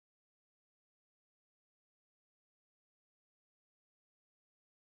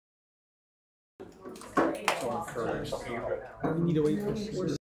someone first. We need to wait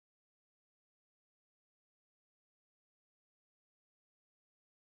for.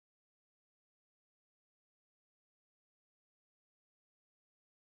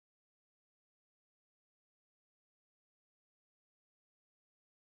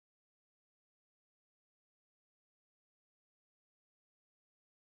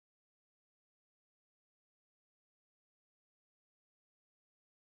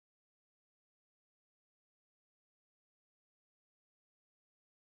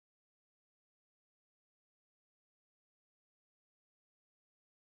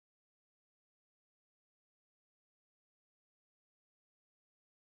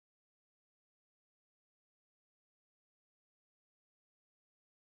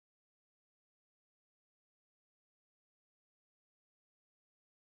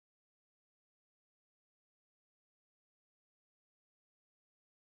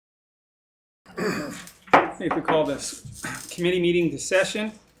 If we call this committee meeting to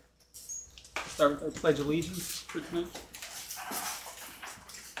session, start with our Pledge of Allegiance for tonight.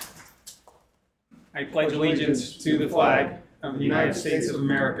 I pledge allegiance to the flag of the United States of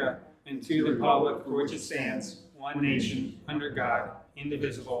America and to the republic for which it stands, one nation, under God,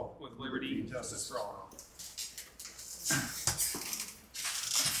 indivisible, with liberty and justice for all.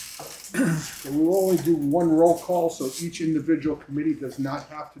 And we will only do one roll call, so each individual committee does not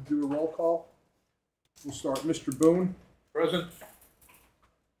have to do a roll call. We'll start. Mr. Boone. Present.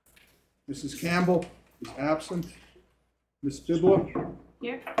 Mrs. Campbell is absent. Ms. Bibla.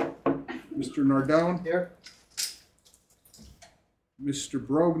 Here. Mr. Nardone. Here. Mr.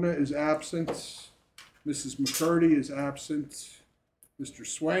 Brogna is absent. Mrs. McCurdy is absent. Mr.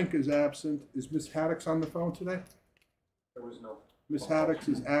 Swank is absent. Is Ms. Haddix on the phone today? There was no. Ms. Haddix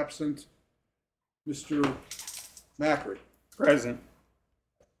is absent. Mr. Macri. Present.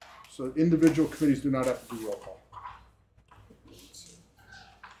 So individual committees do not have to do roll call.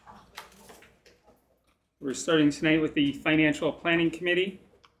 We're starting tonight with the Financial Planning Committee.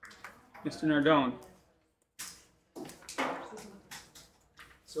 Mr. Nardone.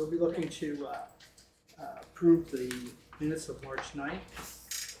 So we'll be looking to approve the minutes of March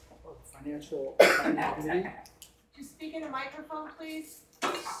 9th of the Financial Planning Committee. Could you speak in a microphone, please?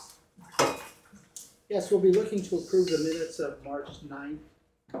 Yes, we'll be looking to approve the minutes of March 9th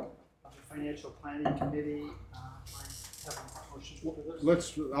of the Financial Planning Committee. I have a motion for this.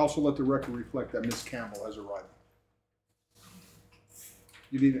 Let's also let the record reflect that Ms. Campbell has arrived.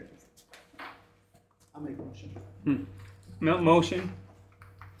 You need it. I'll make a motion. Motion.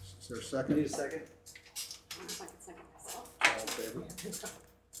 Is there a You second? need a second? Second myself. All in favor?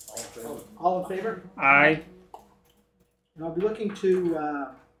 All in favor? All in favor? Aye. And I'll be looking to,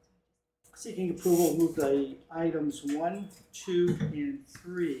 seeking approval, move the items 1, 2, and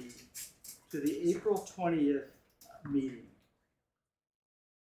 3 to the April 20th meeting.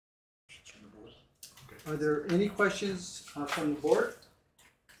 Are there any questions from the board?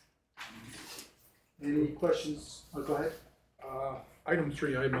 Any questions? Oh, go ahead. Item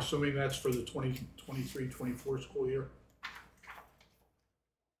 3, I'm assuming that's for the 2023-24 school year.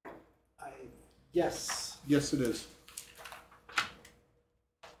 Yes. Yes, it is.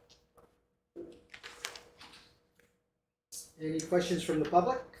 Any questions from the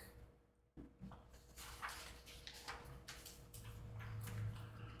public?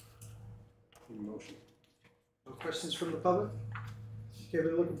 Motion. No questions from the public? Okay,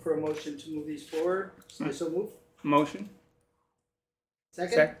 we're looking for a motion to move these forward. So move. Motion.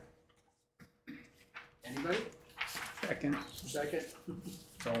 Second? Anybody? Second. Second.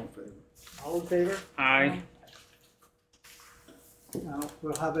 All in favor? All in favor? Aye. Now,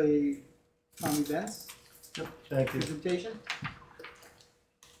 we'll have a Tom Events Thank you. presentation.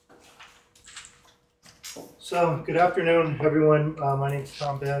 So, good afternoon, everyone. My name's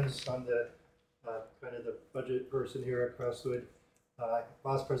Tom Benz. I'm the kind of the budget person here at Crestwood.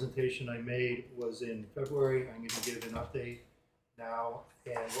 Last presentation I made was in February. I'm going to give an update now,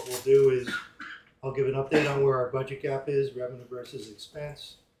 and what we'll do is I'll give an update on where our budget gap is, revenue versus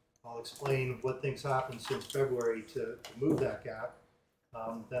expense. I'll explain what things happened since February to move that gap.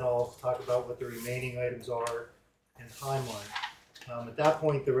 Then I'll talk about what the remaining items are and timeline. At that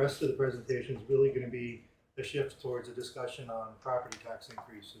point, the rest of the presentation is really going to be a shift towards a discussion on property tax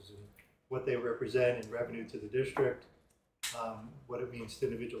increases and what they represent in revenue to the district, what it means to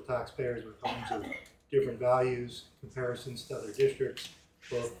individual taxpayers when it comes to different values, comparisons to other districts,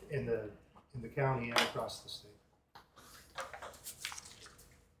 both in the county and across the state.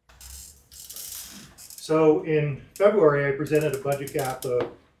 So in February, I presented a budget gap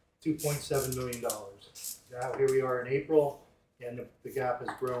of $2.7 million. Now here we are in April, and the gap has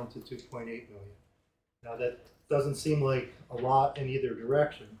grown to $2.8 million. Now that doesn't seem like a lot in either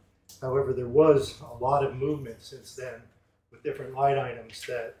direction. However, there was a lot of movement since then with different line items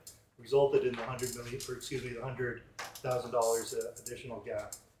that resulted in the $100,000 additional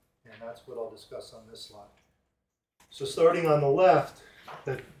gap. And that's what I'll discuss on this slide. So starting on the left,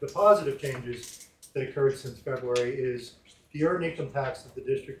 the positive changes that occurred since February is the earned income tax that the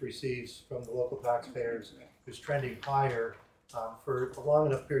district receives from the local taxpayers is trending higher for a long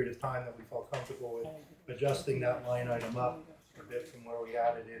enough period of time that we felt comfortable with adjusting that line item up a bit from where we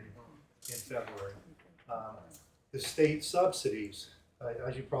had it in February. The state subsidies,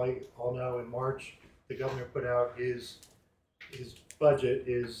 as you probably all know, in March, the governor put out his budget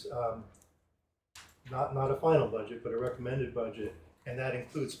is not a final budget, but a recommended budget, and that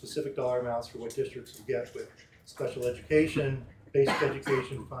includes specific dollar amounts for what districts will get with special education, basic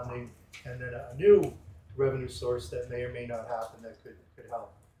education funding, and then a new revenue source that may or may not happen that could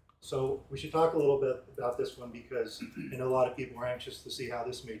help. So we should talk a little bit about this one because I know a lot of people are anxious to see how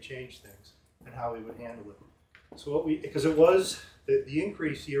this may change things and how we would handle it. So because it was, the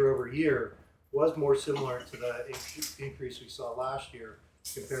increase year over year was more similar to the increase we saw last year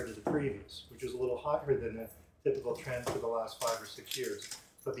compared to the previous, which was a little higher than the typical trend for the last 5 or 6 years.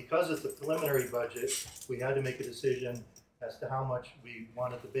 But because it's a preliminary budget, we had to make a decision as to how much we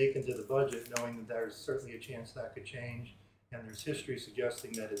wanted to bake into the budget, knowing that there's certainly a chance that could change, and there's history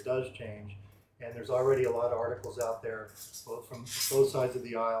suggesting that it does change, and there's already a lot of articles out there, both from both sides of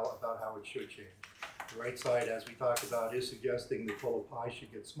the aisle, about how it should change. The right side, as we talked about, is suggesting the total pie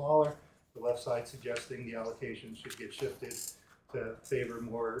should get smaller. The left side suggesting the allocation should get shifted to favor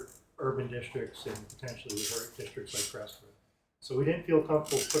more urban districts and potentially with districts like Crestwood. So we didn't feel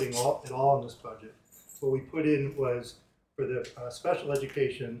comfortable putting it all in this budget. What we put in was, for the special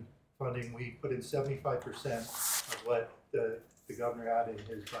education funding, we put in 75% of what the governor had in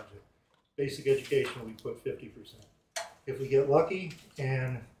his budget. Basic education, we put 50%. If we get lucky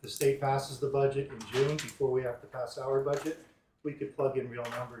and the state passes the budget in June before we have to pass our budget, we could plug in real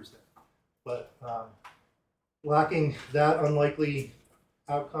numbers there. But lacking that unlikely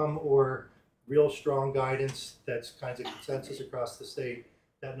outcome or real strong guidance that's kinds of consensus across the state,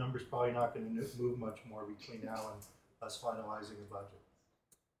 that number's probably not going to move much more between now and us finalizing the budget.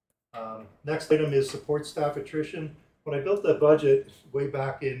 Next item is support staff attrition. When I built the budget way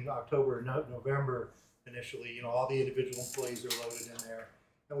back in October and November, initially, all the individual employees are loaded in there.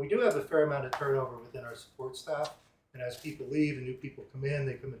 And we do have a fair amount of turnover within our support staff. And as people leave and new people come in,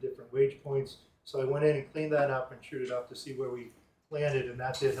 they come at different wage points. So I went in and cleaned that up and chewed it up to see where we landed, and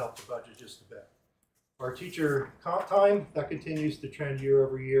that did help the budget just a bit. Our teacher comp time, that continues to trend year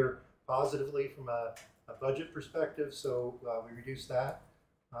over year positively from a budget perspective. So we reduced that,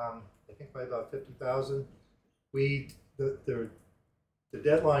 I think by about 50,000. The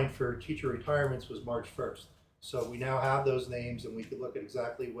deadline for teacher retirements was March 1st. So we now have those names, and we could look at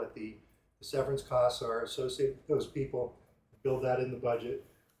exactly what the severance costs are associated with those people, build that in the budget,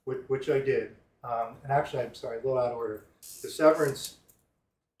 which I did. And actually, I'm sorry, a little out of order. The severance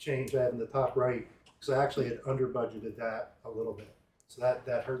change I have in the top right, because I actually had under budgeted that a little bit. So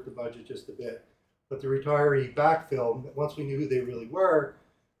that hurt the budget just a bit. But the retiree backfill, once we knew who they really were,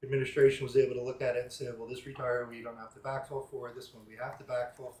 administration was able to look at it and say, well, this retiree we don't have to backfill for, this one we have to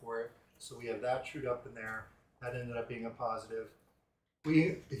backfill for it. So we have that chewed up in there. That ended up being a positive.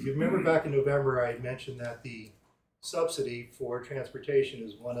 If you remember back in November, I had mentioned that the subsidy for transportation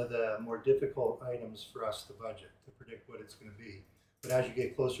is one of the more difficult items for us to budget, to predict what it's going to be. But as you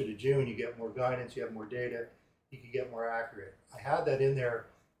get closer to June, you get more guidance, you have more data, you can get more accurate. I had that in there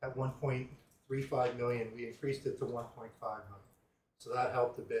at 1.35 million. We increased it to 1.5 million. So that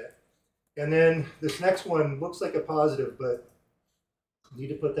helped a bit. And then this next one looks like a positive, but you need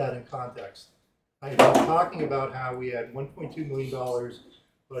to put that in context. I have been talking about how we had $1.2 million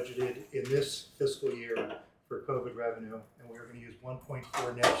budgeted in this fiscal year for COVID revenue, and we were going to use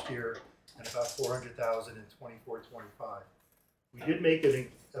 1.4 next year and about 400,000 in 24-25. We did make an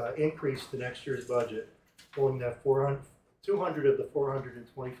increase to next year's budget, pulling that 200 of the 400 in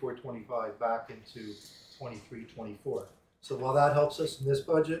 24-25 back into 23-24. So while that helps us in this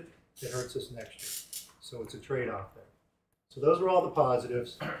budget, it hurts us next year. So it's a trade-off there. So those were all the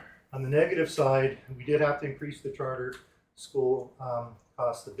positives. On the negative side, we did have to increase the charter school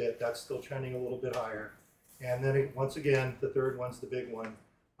cost a bit. That's still trending a little bit higher. And then once again, the third one's the big one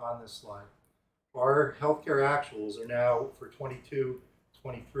on this slide. Our healthcare actuals are now, for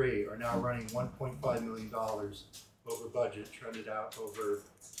 22-23, are now running $1.5 million over budget, trended out over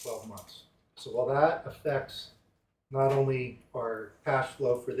 12 months. So while that affects not only our cash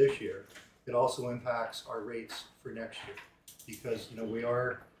flow for this year, it also impacts our rates for next year. Because we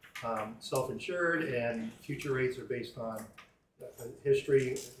are self-insured, and future rates are based on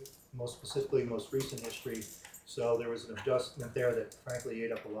history, most specifically most recent history. So there was an adjustment there that frankly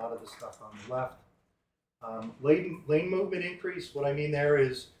ate up a lot of the stuff on the left. Lane movement increase, what I mean there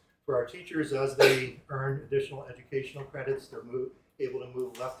is for our teachers, as they earn additional educational credits, they're able to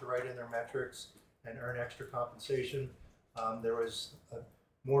move left to right in their metrics and earn extra compensation. There was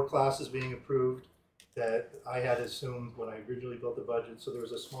more classes being approved that I had assumed when I originally built the budget, so there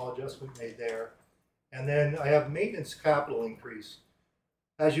was a small adjustment made there. And then I have maintenance capital increase.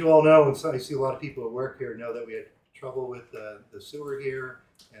 As you all know, and so I see a lot of people at work here know that we had trouble with the sewer here,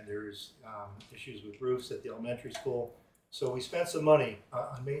 and there's issues with roofs at the elementary school. So we spent some money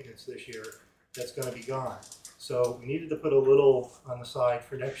on maintenance this year that's going to be gone. So we needed to put a little on the side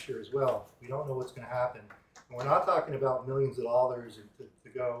for next year as well. We don't know what's going to happen. And we're not talking about millions of dollars to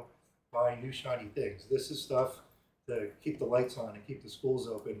go buy new shiny things. This is stuff to keep the lights on and keep the schools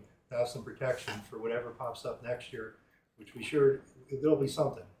open, to have some protection for whatever pops up next year, which there'll be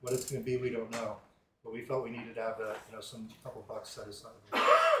something. What it's going to be, we don't know. But we felt we needed to have some couple bucks set aside.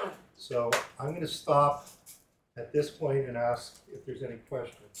 So I'm going to stop at this point and ask if there's any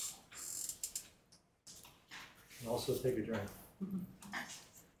questions. And also take a drink.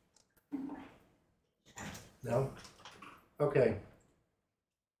 No? Okay.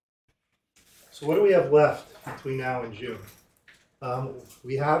 So what do we have left between now and June?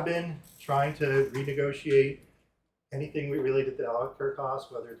 We have been trying to renegotiate anything related to healthcare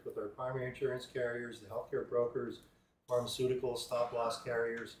costs, whether it's with our primary insurance carriers, the healthcare brokers, pharmaceuticals, stop-loss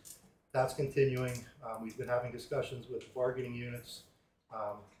carriers. That's continuing. We've been having discussions with bargaining units.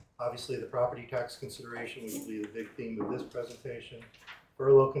 Obviously, the property tax consideration, which will be the big theme of this presentation,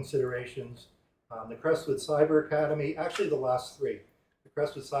 furlough considerations, the Crestwood Cyber Academy, actually the last three. The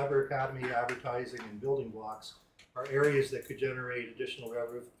Crestwood Cyber Academy, advertising, and building blocks are areas that could generate additional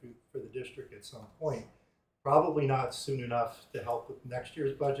revenue for the district at some point. Probably not soon enough to help with next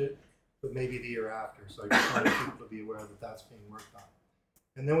year's budget, but maybe the year after. So I just want people to be aware that that's being worked on.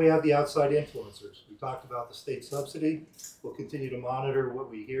 And then we have the outside influencers. We talked about the state subsidy. We'll continue to monitor what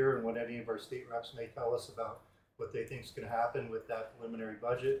we hear and what any of our state reps may tell us about what they think is going to happen with that preliminary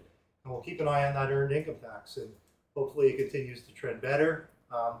budget. And we'll keep an eye on that earned income tax. And hopefully it continues to trend better,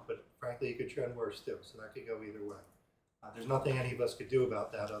 but frankly it could trend worse too. So that could go either way. There's nothing any of us could do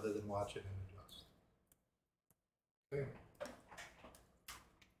about that other than watch it and adjust. Okay.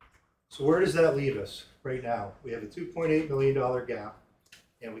 So where does that leave us right now? We have a $2.8 million gap.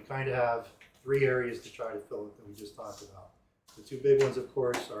 And we kind of have three areas to try to fill it that we just talked about. The two big ones, of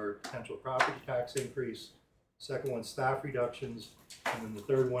course, are potential property tax increase. Second one, staff reductions. And then the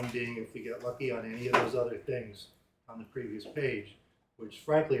third one being if we get lucky on any of those other things on the previous page, which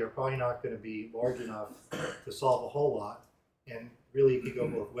frankly are probably not going to be large enough to solve a whole lot. And really it could go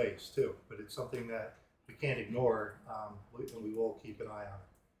both ways too. But it's something that we can't ignore, and we will keep an eye on it.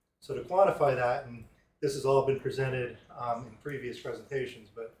 So to quantify that, and this has all been presented in previous presentations,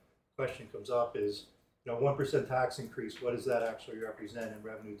 but the question comes up is, 1% tax increase, what does that actually represent in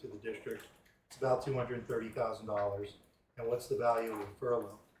revenue to the district? It's about $230,000. And what's the value of a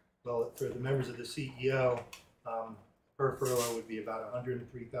furlough? Well, for the members of the CEO, per furlough would be about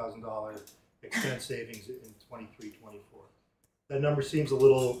 $103,000 expense savings in 23-24. That number seems a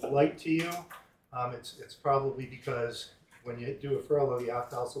little light to you. It's probably because when you do a furlough, you have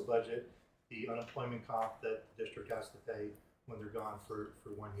to also budget the unemployment comp that the district has to pay when they're gone for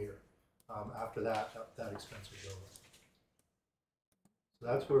 1 year. After that expense will go away. So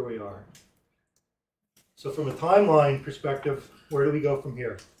that's where we are. So from a timeline perspective, where do we go from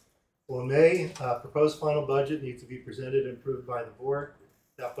here? Well, in May, proposed final budget needs to be presented and approved by the board.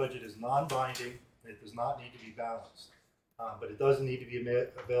 That budget is non-binding and it does not need to be balanced. But it does need to be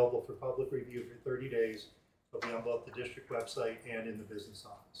available for public review for 30 days. It'll be on both the district website and in the business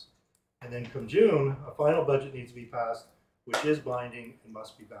office. And then come June, a final budget needs to be passed, which is binding and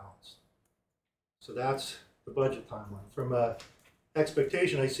must be balanced. So that's the budget timeline. From a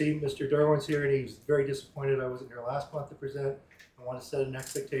expectation, I see Mr. Darwin's here and he's very disappointed I wasn't here last month to present. I want to set an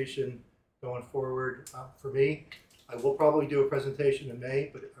expectation going forward for me. I will probably do a presentation in May,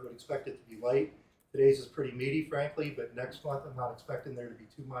 but I would expect it to be light. Today's is pretty meaty, frankly, but next month I'm not expecting there to be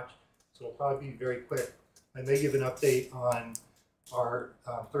too much. So it'll probably be very quick. I may give an update on our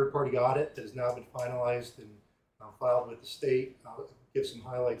third-party audit that has now been finalized and filed with the state. I'll give some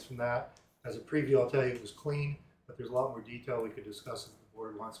highlights from that. As a preview, I'll tell you it was clean, but there's a lot more detail we could discuss if the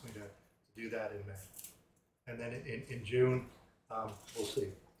board wants me to do that in May. And then in June, we'll see.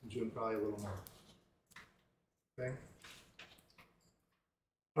 In June, probably a little more. Okay.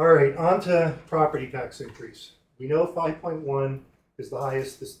 All right, on to property tax increase. We know 5.1 is the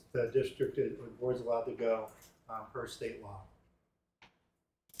highest the district or the board's allowed to go per state law.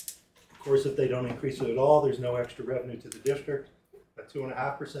 Of course, if they don't increase it at all, there's no extra revenue to the district. A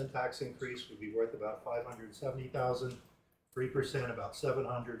 2.5% tax increase would be worth about $570,000. 3% about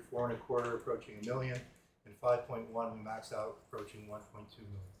 700, 4.25 approaching $1 million, and 5.1 we max out approaching 1.2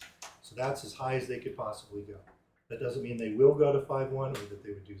 million. So that's as high as they could possibly go. That doesn't mean they will go to 5.1 or that they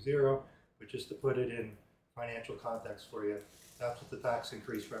would do 0, but just to put it in financial context for you, that's what the tax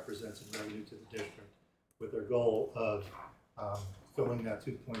increase represents in revenue to the district, with their goal of filling that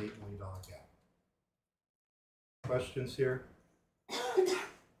 $2.8 million gap. Questions here?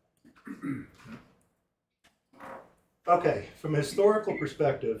 Okay, from a historical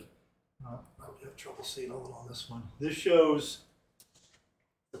perspective, I'll have trouble seeing a little on this one. This shows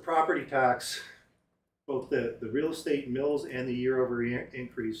the property tax, both the real estate mills and the year-over-year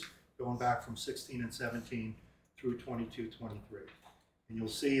increase going back from 16 and 17 through 22, 23. And you'll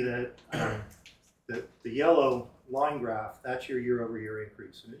see that the yellow line graph, that's your year-over-year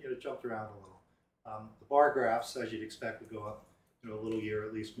increase. And it jumped around a little. The bar graphs, as you'd expect, would go up a little year,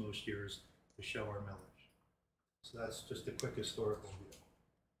 at least most years, to show our millage. So that's just a quick historical view.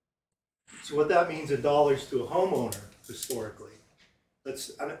 So what that means in dollars to a homeowner historically,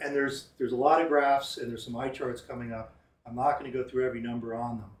 and there's a lot of graphs and there's some eye charts coming up. I'm not going to go through every number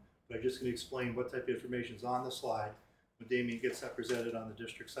on them, but I'm just going to explain what type of information is on the slide. When Damien gets that presented on the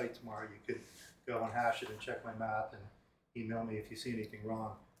district site tomorrow, you can go and hash it and check my math and email me if you see anything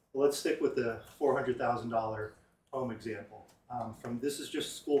wrong. Well, let's stick with the $400,000 home example. This is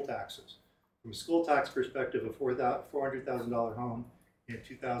just school taxes. From a school tax perspective, a $400,000 home in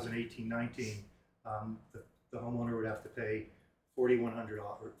 2018-19, the homeowner would have to pay $4,100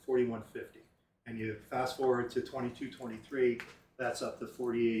 or $4,150. And you fast forward to 22-23, that's up to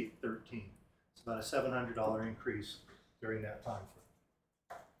 $4,813. It's about a $700 increase during that time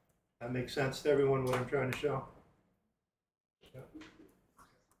frame. That makes sense to everyone what I'm trying to show? Yep.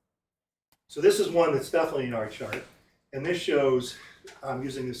 So this is one that's definitely in our chart. And this shows,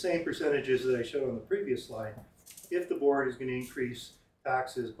 using the same percentages that I showed on the previous slide, if the board is going to increase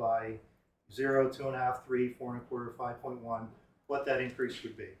taxes by 0, 2.5, 3, 4.25, 5.1, what that increase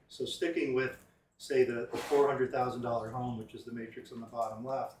would be. So sticking with, say, the $400,000 home, which is the matrix on the bottom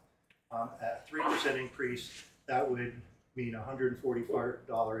left, at 3% increase, that would mean a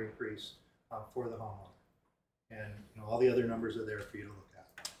 $144 increase for the homeowner. And all the other numbers are there for you to look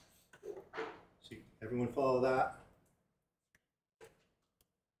at. So everyone follow that?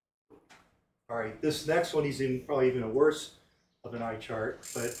 All right, this next one is probably even a worse of an eye chart,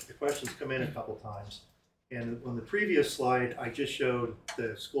 but the questions come in a couple times. And on the previous slide, I just showed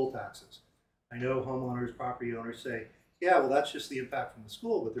the school taxes. I know homeowners, property owners say, yeah, well, that's just the impact from the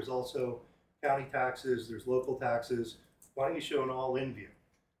school, but there's also county taxes, there's local taxes. Why don't you show an all-in view?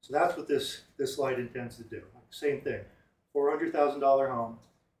 So that's what this slide intends to do. Same thing, $400,000 home.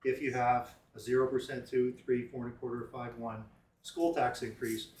 If you have a 0%, 2, 3, 4.25, 5.1 school tax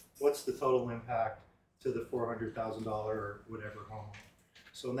increase, what's the total impact to the $400,000 or whatever home?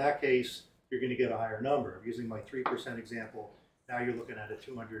 So in that case, you're going to get a higher number. I'm using my 3% example. Now you're looking at a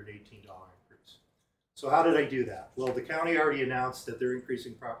 $218 increase. So how did I do that? Well, the county already announced that they're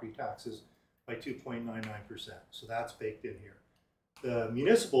increasing property taxes by 2.99%. So that's baked in here. The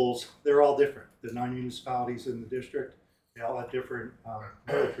municipals, they're all different. The 9 municipalities in the district, they all have different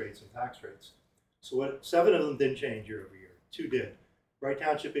millage rates and tax rates. So 7 of them didn't change year over year. 2 did. Wright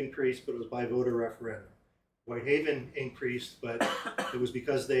Township increased, but it was by voter referendum. Whitehaven increased, but it was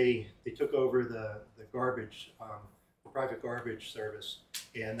because they took over the garbage, the private garbage service,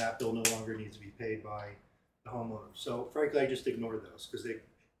 and that bill no longer needs to be paid by the homeowner. So frankly, I just ignored those because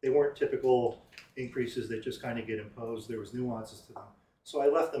they weren't typical increases that just kind of get imposed. There was nuances to them. So I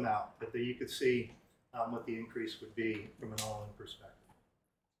left them out, but you could see what the increase would be from an all-in perspective.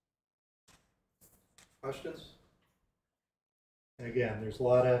 Questions? And again, there's a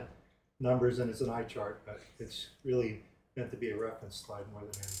lot of numbers and it's an eye chart, but it's really meant to be a reference slide more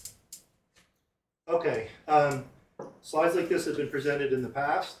than anything. Okay, slides like this have been presented in the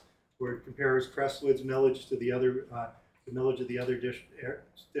past, where it compares Crestwood's millage to the other, the millage of the other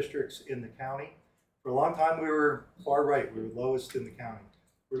districts in the county. For a long time, we were far right. We were lowest in the county.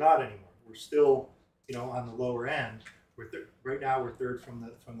 We're not anymore. We're still, on the lower end. Right now, we're third from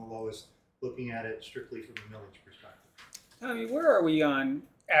the lowest, looking at it strictly from the millage perspective. I mean, where are we on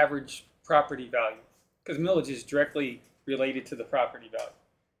average property value? Because millage is directly related to the property value.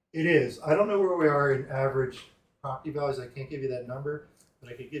 It is. I don't know where we are in average property values. I can't give you that number,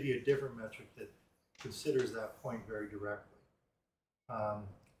 but I could give you a different metric that considers that point very directly.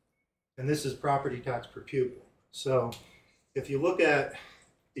 And this is property tax per pupil. So if you look at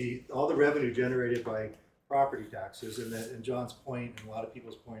all the revenue generated by property taxes, and John's point and a lot of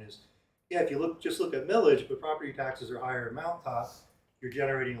people's point is, yeah, if you just look at millage, but property taxes are higher in Mountaintop, you're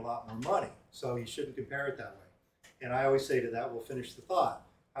generating a lot more money. So you shouldn't compare it that way. And I always say to that, we'll finish the thought.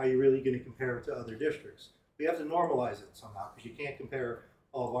 How are you really going to compare it to other districts? We have to normalize it somehow, because you can't compare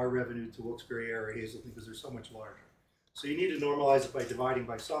all of our revenue to Wilkes-Barre area, Hazelton, because they're so much larger. So you need to normalize it by dividing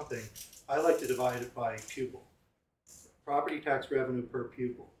by something. I like to divide it by pupil. Property tax revenue per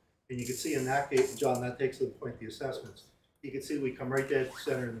pupil. And you can see in that case, John, that takes to the point the assessments. You can see we come right dead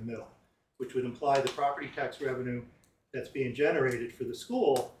center in the middle, which would imply the property tax revenue that's being generated for the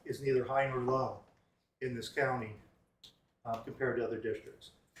school is neither high nor low in this county compared to other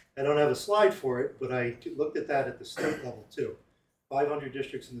districts. I don't have a slide for it, but I looked at that at the state level too. 500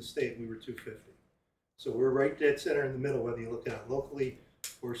 districts in the state, we were 250. So we're right dead center in the middle, whether you look at it locally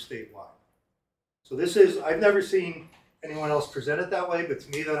or statewide. So this is, I've never seen anyone else present it that way, but to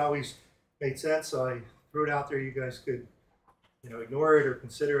me that always made sense. So I threw it out there. You guys could, ignore it or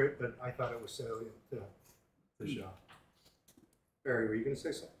consider it, but I thought it was salient to the show. Barry, were you going to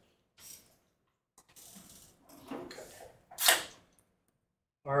say something? Okay.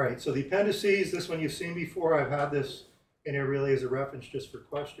 All right, so the appendices, this one you've seen before. I've had this in here really as a reference just for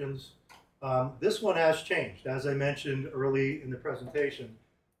questions. This one has changed. As I mentioned early in the presentation,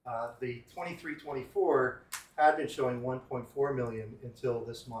 the 23-24 had been showing 1.4 million until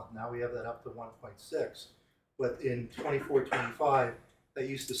this month. Now we have that up to 1.6. But in 24-25, that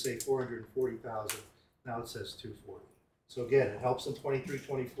used to say 440,000. Now it says 240. So again, it helps in 23-24,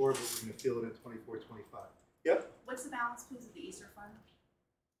 but we're going to feel it in 24-25. Yep. What's the balance, please, of the Easter fund?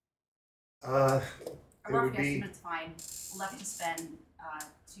 A A rough estimate's fine. Left to spend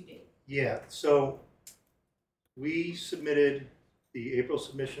to date. Yeah, so we submitted the April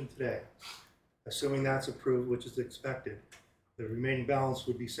submission today. Assuming that's approved, which is expected, the remaining balance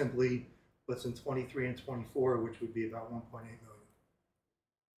would be simply what's in 23 and 24, which would be about 1.8 million.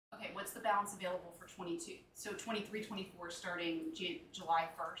 Okay, what's the balance available for 22? So 23-24 starting July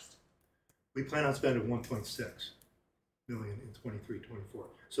 1st? We plan on spending 1.6 million in 23-24.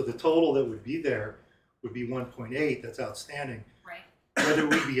 So the total that would be there would be 1.8 that's outstanding. Right. Whether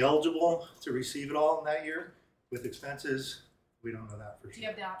we'd be eligible to receive it all in that year with expenses, we don't know that for sure. Do you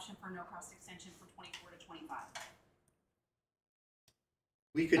have the option for no cost extension from 24 to 25?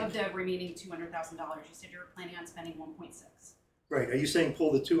 We could. Of the remaining $200,000, you said you were planning on spending 1.6. Right. Are you saying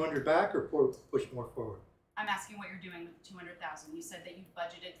pull the 200 back or push more forward? I'm asking what you're doing with the 200,000. You said that you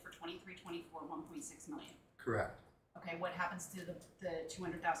budgeted for 23-24 1.6 million. Correct. Okay, what happens to the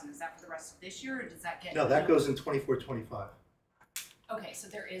 200,000? Is that for the rest of this year, or does that get? No, that goes in 24-25. Okay, so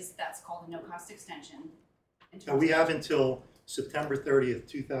that's called a no cost extension. Now we have until September 30th,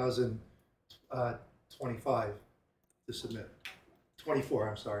 2025 to submit. 24,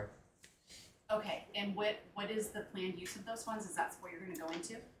 I'm sorry. Okay, and what is the planned use of those funds? Is that what you're going to go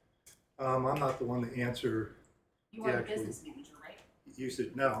into? I'm not the one to answer. You are the business manager, right?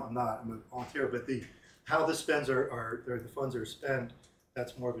 Usage. No, I'm not. I'm a volunteer. But how the funds are spent,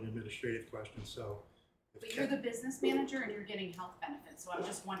 that's more of an administrative question. So. But you're the business manager and you're getting health benefits. So I'm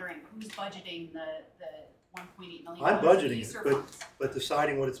just wondering who's budgeting the 1.8 million. I'm budgeting it, but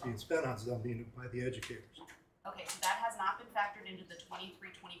deciding what it's being spent on is being by the educators. Okay, so that has not been factored into the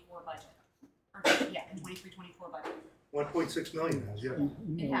 23-24 budget. Or, yeah, the 23-24 budget. 1.6 million has, yeah.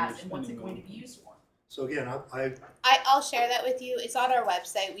 It has, and what's it going to be used for? So again, I'll share that with you. It's on our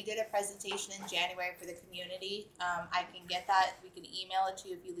website. We did a presentation in January for the community. I can get that. We can email it to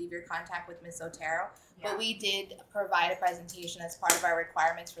you if you leave your contact with Ms. Otero. Yeah. But we did provide a presentation as part of our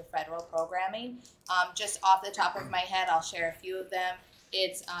requirements for federal programming. Just off the top of my head, I'll share a few of them.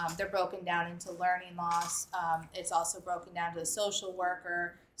 It's they're broken down into learning loss. It's also broken down to a social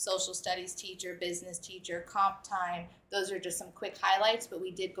worker, social studies teacher, business teacher, comp time. Those are just some quick highlights, but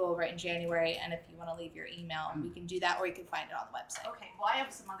we did go over it in January, and if you want to leave your email, we can do that, or you can find it on the website. Okay, well, I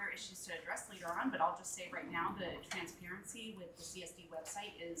have some other issues to address later on, but I'll just say right now the transparency with the CSD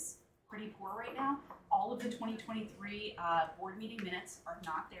website is pretty poor right now. All of the 2023 board meeting minutes are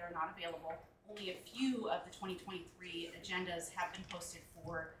not there, not available. Only a few of the 2023 agendas have been posted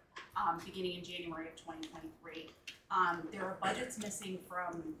for beginning in January of 2023. There are budgets missing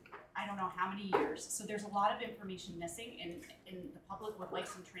from I don't know how many years, so there's a lot of information missing, and the public would like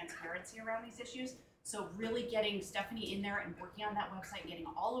some transparency around these issues. So really getting Stephanie in there and working on that website and getting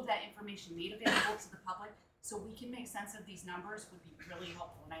all of that information made available to the public so we can make sense of these numbers would be really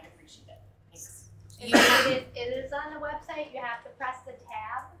helpful, and I'd appreciate it. Thanks. It is on the website. You have to press the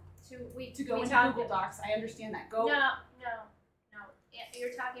tab to go into Google Docs. I understand that. Go. No.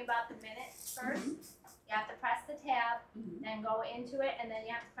 You're talking about the minutes first. Mm-hmm. You have to press the tab, Mhm. then go into it, and then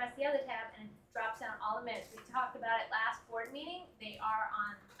you have to press the other tab, and it drops down all the minutes. We talked about it last board meeting. They are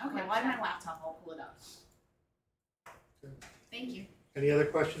on. Okay, well, I have my laptop, I'll pull it up. Thank you. Any other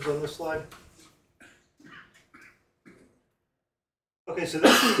questions on this slide? Okay, so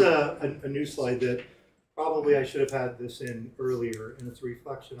this is a new slide that probably I should have had this in earlier, and it's a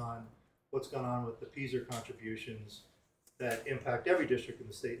reflection on what's gone on with the PSER contributions that impact every district in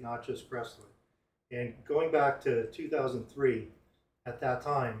the state, not just Crestwood. And going back to 2003, at that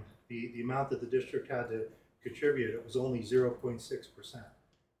time, the amount that the district had to contribute, it was only 0.6%.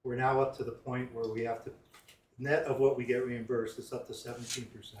 We're now up to the point where we have to, net of what we get reimbursed, it's up to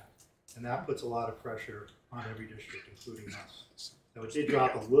 17%. And that puts a lot of pressure on every district, including us. So it did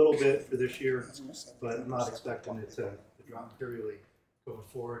drop a little bit for this year, but I'm not expecting it to drop materially going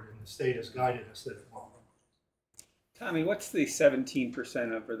forward, and the state has guided us that it won't. Tommy, what's the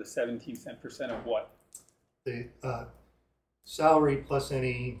 17% of, or the 17% of what? The salary plus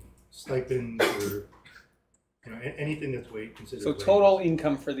any stipends or anything that's considered. So total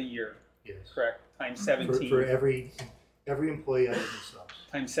income for the year, Yes. correct? Times 17. For every employee other than subs.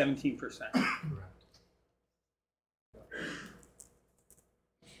 Times 17%. Correct.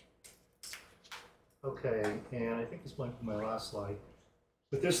 Okay, and I think this might be my last slide.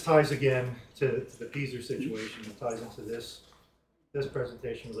 But this ties again to the PSER situation. It ties into this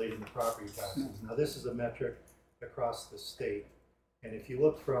presentation relating to property taxes. Now this is a metric across the state. And if you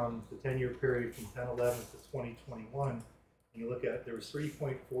look from the 10-year period from 10-11 to 2021, and you look at, there was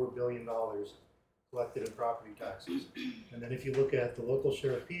 $3.4 billion collected in property taxes. And then if you look at the local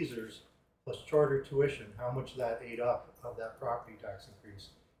share of PSERs plus charter tuition, how much that ate up of that property tax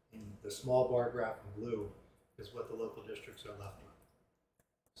increase in the small bar graph in blue is what the local districts are left with.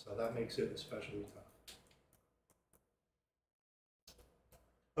 So that makes it especially tough.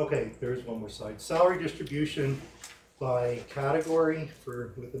 Okay, there's one more slide. Salary distribution by category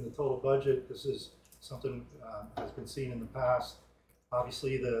for within the total budget. This is something has been seen in the past.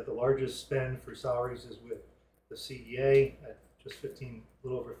 Obviously, the largest spend for salaries is with the CEA at just a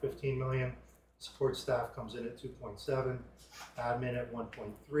little over 15 million. Support staff comes in at 2.7, admin at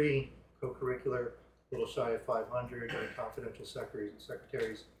 1.3, co-curricular a little shy of 500, and confidential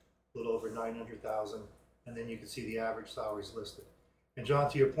secretaries a little over 900,000, and then you can see the average salaries listed. And John,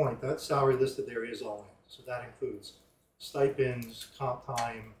 to your point, that salary listed there is all in, so that includes stipends, comp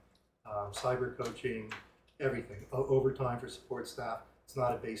time, cyber coaching, everything, overtime for support staff. It's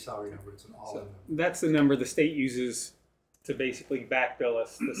not a base salary number, it's an all-in number. That's the number the state uses to basically back bill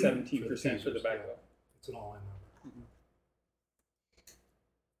us, the 17% for the back bill. It's an all-in number.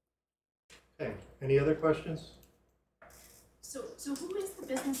 Okay, any other questions? So who is the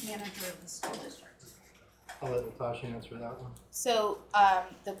business manager of the school district? I'll let Natasha answer that one. So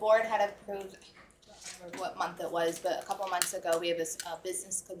the board had approved, I don't remember what month it was, but a couple months ago we have this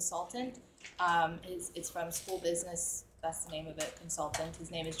business consultant. It's from School Business, that's the name of it, consultant.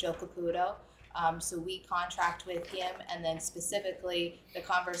 His name is Joe Caputo. So we contract with him, and then specifically the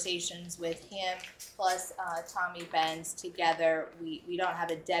conversations with him plus Tommy Benz together. We don't have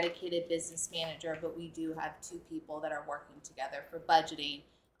a dedicated business manager, but we do have two people that are working together for budgeting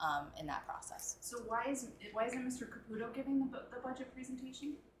in that process. So why isn't Mr. Caputo giving the budget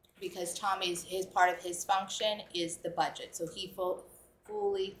presentation? Because Tommy's part of his function is the budget, so he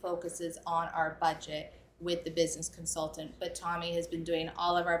fully focuses on our budget with the business consultant, but Tommy has been doing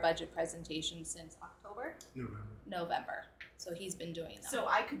all of our budget presentations since October? November. So he's been doing that. So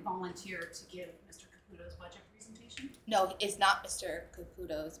I could volunteer to give Mr. Caputo's budget presentation? No, it's not Mr.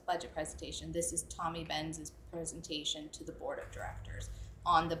 Caputo's budget presentation. This is Tommy Benz's presentation to the board of directors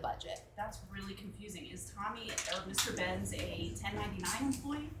on the budget. That's really confusing. Is Tommy or Mr. Benz a 1099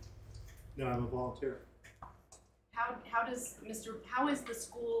 employee? No, I'm a volunteer. How is the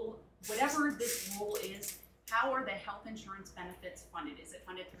school, whatever this role is, how are the health insurance benefits funded? Is it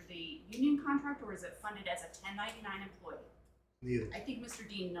funded through the union contract, or is it funded as a 1099 employee? Neither. I think Mr.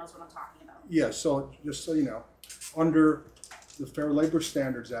 Dean knows what I'm talking about. Yeah, so just so you know, under the Fair Labor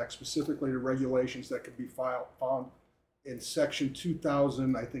Standards Act, specifically the regulations that could be found in section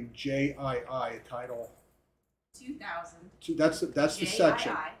 2000, I think JII title. 2000. That's the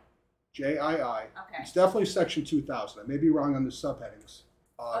section. JII. Okay. It's definitely section 2000. I may be wrong on the subheadings.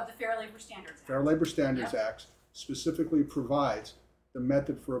 Of the Fair Labor Standards Act. Fair Labor Standards Act specifically provides the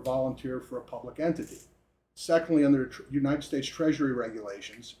method for a volunteer for a public entity. Secondly, under United States Treasury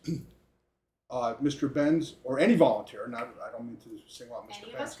regulations, Mr. Benz, or any volunteer, I don't mean to single out Mr. Benz.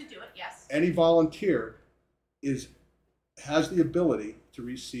 Any of us could do it, yes. Any volunteer has the ability to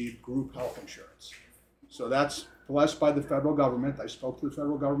receive group health insurance. So that's blessed by the federal government. I spoke to the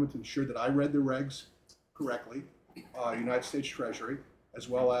federal government to ensure that I read the regs correctly, United States Treasury, as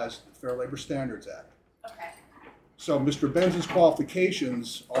well as the Fair Labor Standards Act. Okay. So Mr. Benz's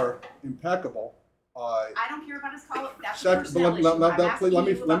qualifications are impeccable. I don't care about his college. That's a Second, personnel issue. I'm asking let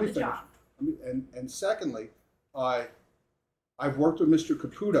me you about the finish. job. And secondly, I've worked with Mr.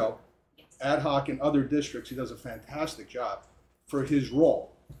 Caputo Yes. ad hoc in other districts. He does a fantastic job for his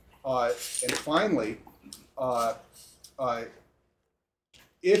role. And finally, and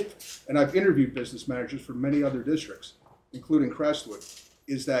I've interviewed business managers for many other districts, including Crestwood,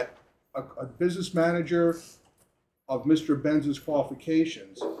 is that a business manager of Mr. Benz's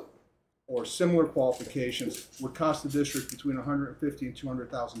qualifications or similar qualifications would cost the district between $150,000 and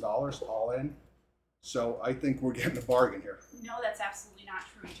 $200,000 all in. So I think we're getting a bargain here. No, that's absolutely not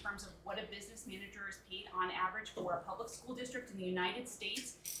true in terms of what a business manager is paid on average for a public school district in the United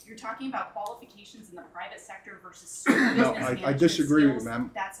States. You're talking about qualifications in the private sector versus small No, business I disagree with you, skills.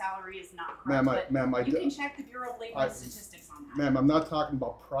 ma'am. That salary is not correct. Ma'am, You can check the Bureau of Labor statistics on that. Ma'am, I'm not talking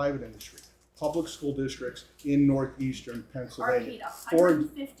about private industry. Public school districts in northeastern Are Pennsylvania. paid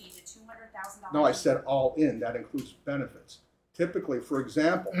 $150,000 to $200,000. No, I said all in. That includes benefits. Typically, for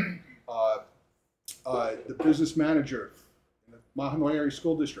example, the business manager in the Mahanoy Area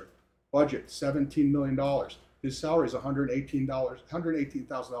School District, budget $17 million. His salary is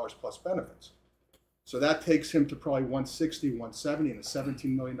 $118,000 plus benefits. So that takes him to probably 160, 170 in a $17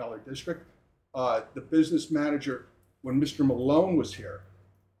 million district. The business manager, when Mr. Malone was here,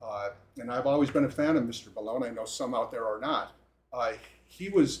 and I've always been a fan of Mr. Malone, I know some out there are not, he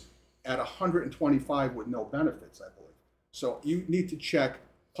was at 125 with no benefits, I believe. So you need to check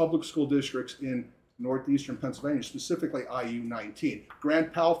public school districts in northeastern Pennsylvania, specifically IU 19.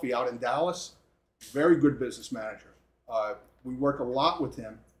 Grant Palfy out in Dallas, very good business manager. We work a lot with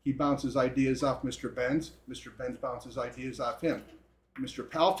him. He bounces ideas off Mr. Benz. Mr. Benz bounces ideas off him. Mr.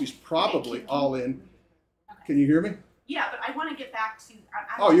 Palfy's probably all in. Okay. Can you hear me? Yeah, but I want to get back to.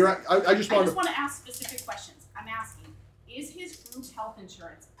 Oh, you're right. I just I want just to. want to ask specific questions. I'm asking, is his group health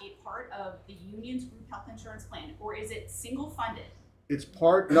insurance a part of the union's group health insurance plan, or is it single funded? It's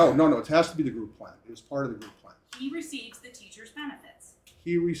part. No. It has to be the group plan. It is part of the group plan. He receives the teacher's benefits.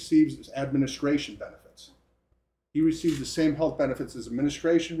 He receives administration benefits. He receives the same health benefits as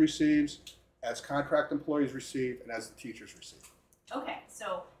administration receives, as contract employees receive, and as the teachers receive. Okay,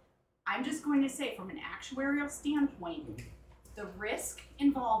 so I'm just going to say from an actuarial standpoint, the risk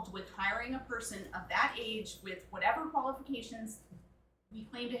involved with hiring a person of that age with whatever qualifications we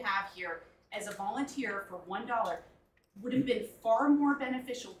claim to have here as a volunteer for $1 would have been far more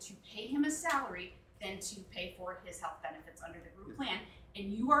beneficial to pay him a salary than to pay for his health benefits under the group plan.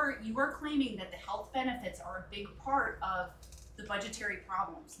 And you are claiming that the health benefits are a big part of the budgetary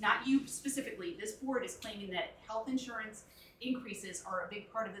problems. Not you specifically. This board is claiming that health insurance increases are a big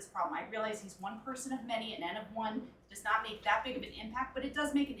part of this problem. I realize he's one person of many, an N of one does not make that big of an impact, but it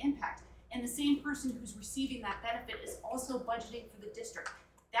does make an impact. And the same person who's receiving that benefit is also budgeting for the district.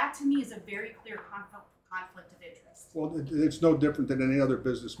 That to me is a very clear conflict of interest. Well, it's no different than any other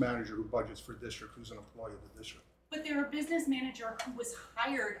business manager who budgets for district, who's an employee of the district. But they're a business manager who was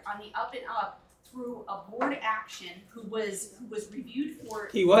hired on the up and up through a board action, who was reviewed for.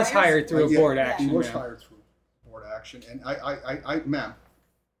 He was hired through a board action. He was ma'am. hired through board action, and ma'am,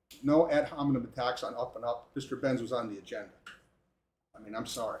 no ad hominem attacks on up and up. Mr. Benz was on the agenda. I mean, I'm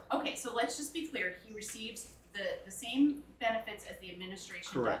sorry. Okay, so let's just be clear. He receives the same benefits as the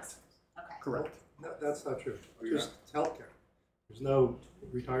administration Correct. does. Okay. Correct. No, that's not true. Just healthcare. There's no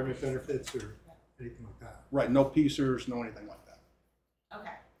retirement benefits or anything like that. Right. No PCERS, no anything like that.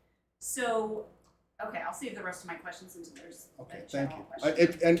 Okay. So, okay, I'll save the rest of my questions until there's Okay. a Thank general you.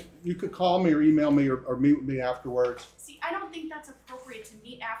 question. And you could call me or email me or meet with me afterwards. See, I don't think that's appropriate to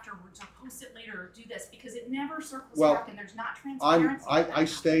meet afterwards or post it later or do this because it never circles Well, back and there's not transparency. I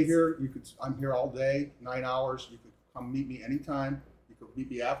stay here. I'm here all day, 9 hours. You could come meet me anytime. You could meet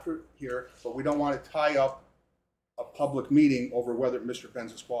me after here, but we don't want to tie up a public meeting over whether Mr.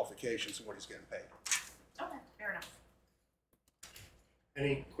 Benz's qualifications and what he's getting paid. Okay, fair enough.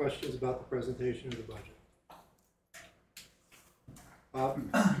 Any questions about the presentation of the budget? Bob?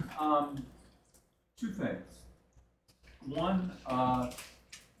 Two things. One,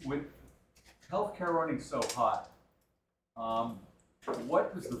 with healthcare running so hot,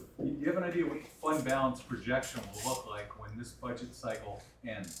 what does do you have an idea what the fund balance projection will look like when this budget cycle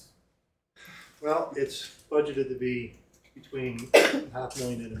ends? Well, it's budgeted to be between $500,000 and $1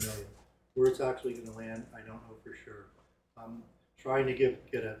 million. Where it's actually going to land, I don't know for sure. Trying to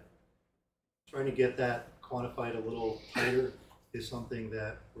get that quantified a little tighter is something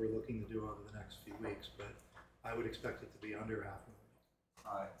that we're looking to do over the next few weeks, but I would expect it to be under $500,000.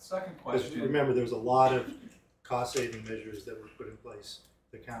 All right, second Because question. remember, there's a lot of cost-saving measures that were put in place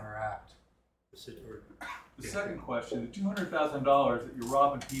to counteract the situation. The second question, the $200,000 that you're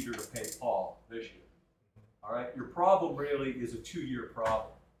robbing Peter to pay Paul this year. All right, your problem really is a 2-year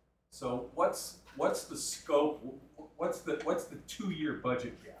problem. So what's the scope? What's the 2-year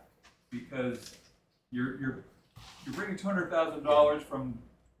budget gap? Because you're bringing $200,000 from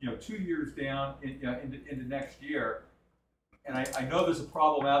 2 years down into next year. And I know there's a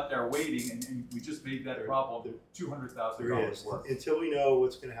problem out there waiting, and we just made that problem $200,000 worth. Until we know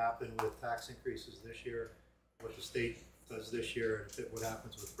what's going to happen with tax increases this year, what the state does this year, and what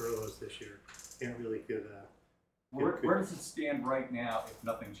happens with furloughs this year, can't really give that. Where does it stand right now if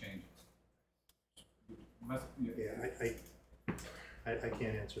nothing changes? I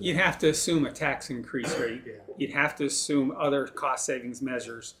can't answer that. You'd have to assume a tax increase rate. Yeah. You'd have to assume other cost savings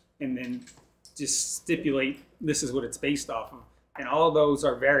measures, and then just stipulate this is what it's based off of. And all of those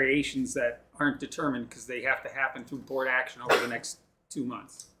are variations that aren't determined because they have to happen through board action over the next 2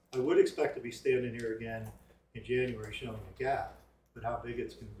 months. I would expect to be standing here again in January showing a gap, but how big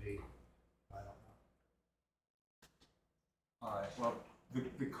it's going to be, I don't know. All right. Well,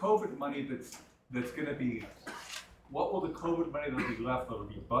 the COVID money that's going to be, what will the COVID money that'll be left that'll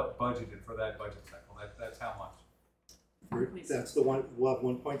be budgeted for that budget cycle? That's how much? That's the one. We'll have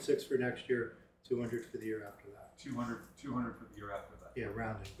 1.6 for next year, 200 for the year after that. 200 for the year after that. Yeah,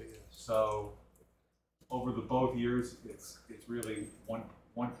 rounding, but yes. So over the both years, it's really one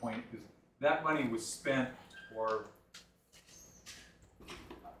point. That money was spent for.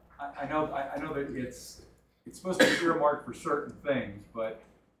 I know that it's supposed to be earmarked for certain things, but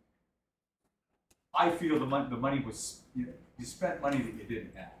I feel the money was you spent money that you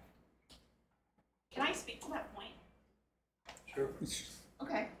didn't have. Can I speak to that point? Sure.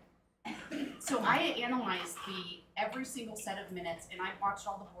 Okay. So I analyzed every single set of minutes, and I've watched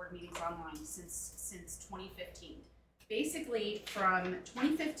all the board meetings online since 2015. Basically, from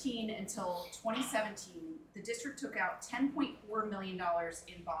 2015 until 2017, the district took out $10.4 million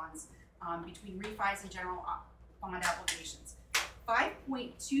in bonds between refis and general bond obligations.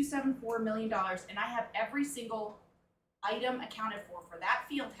 $5.274 million, and I have every single item accounted for that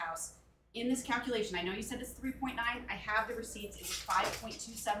field house in this calculation. I know you said it's 3.9. I have the receipts. It was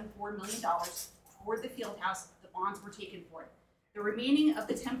 $5.274 million toward the field house. The bonds were taken for it. The remaining of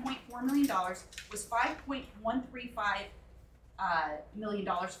the $10.4 million was $5.135 million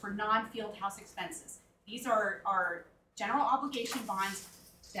for non-field house expenses. These are general obligation bonds.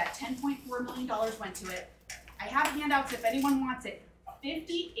 That $10.4 million went to it. I have handouts if anyone wants it.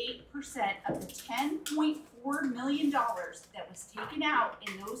 58% of the $10.4 million that was taken out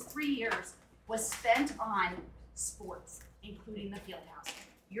in those 3 years was spent on sports, including the field house.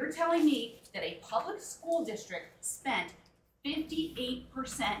 You're telling me that a public school district spent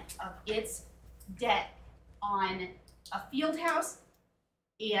 58% of its debt on a field house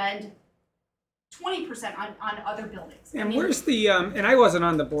and 20% on other buildings. And where's the, and I wasn't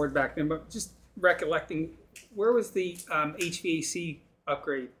on the board back then, but just recollecting, where was the HVAC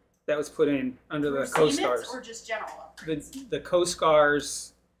upgrade that was put in under the co-stars? Or just general upgrades? The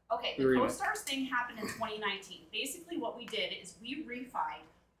co-stars. Okay, the co-stars thing happened in 2019. Basically what we did is we refied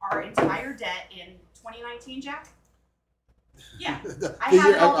our entire debt in 2019, Jack? Yeah, I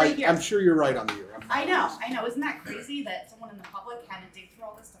have it all right here. I'm sure you're right on the year. I know. Isn't that crazy that someone in the public had to dig through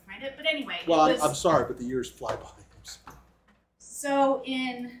all this to find it? But anyway, well, I'm sorry, but the years fly by. So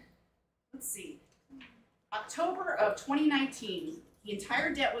in, let's see, October of 2019, the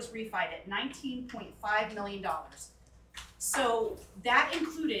entire debt was refied at $19.5 million. So that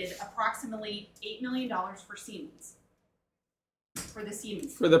included approximately $8 million for Siemens. For the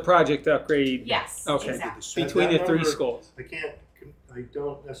Siemens. For the project upgrade. Yes, okay. exactly. Between the three schools. I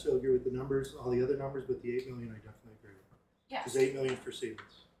don't necessarily agree with the numbers, all the other numbers, but the $8 million I definitely agree with. Yes. There's $8 million for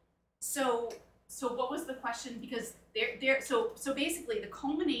Siemens. So what was the question? Because so basically the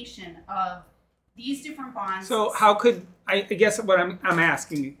culmination of these different bonds. So how could I guess what I'm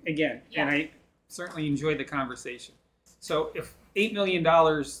asking again, Yeah. and I certainly enjoyed the conversation. So if $8 million,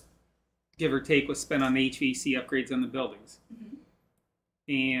 give or take, was spent on the HVAC upgrades on the buildings,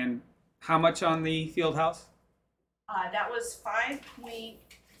 and how much on the field house? That was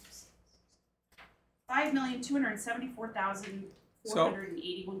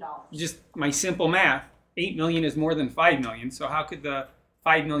 $5,274,481. Just my simple math, 8 million is more than 5 million. So how could the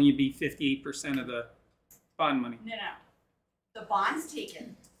 5 million be 58% of the bond money? No. The bond's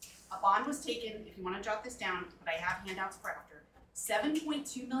taken. A bond was taken, if you want to jot this down, but I have handouts for after.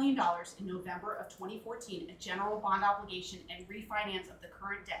 $7.2 million in November of 2014, a general bond obligation and refinance of the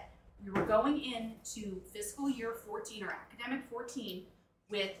current debt. We were going into fiscal year 14 or academic 14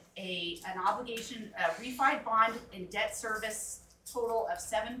 with an obligation, a refi bond and debt service total of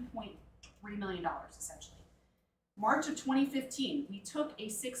 $7.3 million, essentially. March of 2015, we took a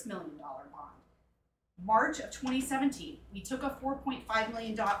 $6 million bond. March of 2017, we took a $4.5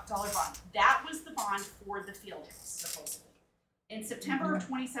 million bond. That was the bond for the field house, supposedly. In September of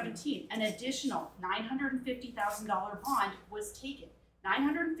 2017, an additional $950,000 bond was taken.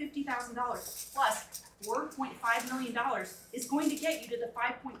 $950,000 plus $4.5 million is going to get you to the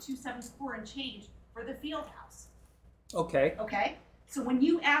 5.27 score and change for the field house. Okay. Okay? So when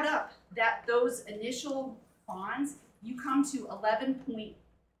you add up those initial bonds, you come to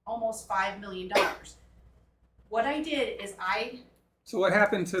almost $5 million. What I did is So what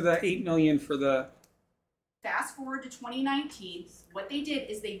happened to the $8 million for the? Fast forward to 2019. What they did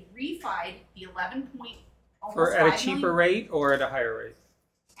is they refied the 11 point almost For at a cheaper $5 million. rate or at a higher rate?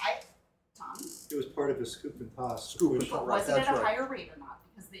 Tom, It was part of a scoop and toss. Scoop and Which- toss. but Right, was it that's at a right. higher rate or not?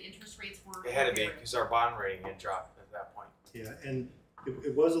 Because the interest rates were. It had to be higher. because our bond rating had dropped at that point. Yeah, and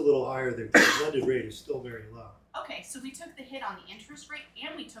it was a little higher. The blended rate is still very low. Okay, so we took the hit on the interest rate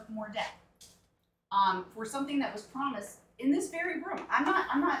and we took more debt. For something that was promised in this very room. I'm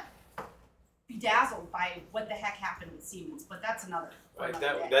not bedazzled by what the heck happened with Siemens, but that's another. for Right.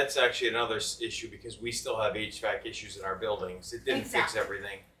 another day. That's actually another issue because we still have HVAC issues in our buildings. It didn't fix Exactly.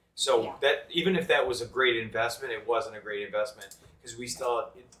 everything. So Yeah. that even if that was a great investment, it wasn't a great investment because we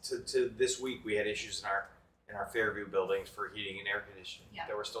still to this week we had issues in our Fairview buildings for heating and air conditioning Yeah.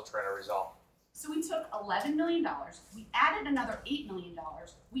 that we're still trying to resolve. So we took $11 million, we added another $8 million,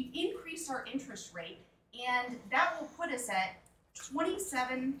 we increased our interest rate, and that will put us at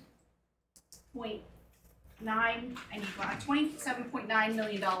 $27.9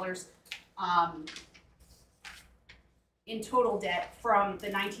 million in total debt from the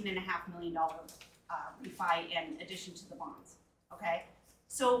 $19.5 million refi in addition to the bonds. Okay,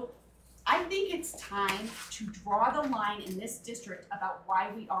 so I think it's time to draw the line in this district about why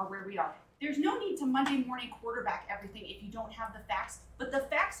we are where we are. There's no need to Monday morning quarterback everything if you don't have the facts, but the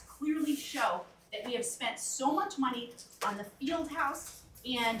facts clearly show that we have spent so much money on the field house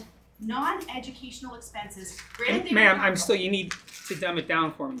and non-educational expenses. Granted, they were Ma'am, capital. you need to dumb it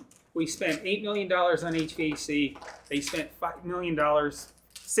down for me. We spent $8 million on HVAC. They spent $5 million,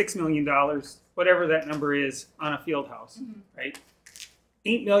 $6 million, whatever that number is, on a field house, right?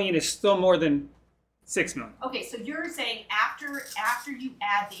 $8 million is still more than $6 million. Okay, so you're saying after you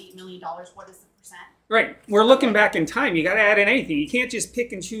add the $8 million, what is the percent? Right. We're looking back in time. You got to add in anything. You can't just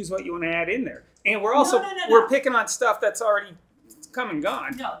pick and choose what you want to add in there. And we're also we're picking on stuff that's already come and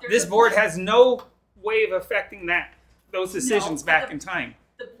gone. No, there's This a board point. has no way of affecting those decisions No, back the- in time.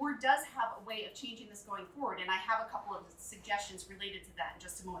 The board does have a way of changing this going forward, and I have a couple of suggestions related to that in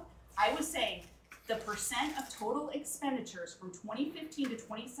just a moment. I was saying the percent of total expenditures from 2015 to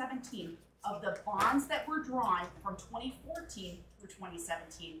 2017 of the bonds that were drawn from 2014 through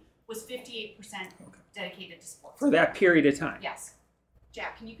 2017 was 58% dedicated to sports. For that period of time. Yes.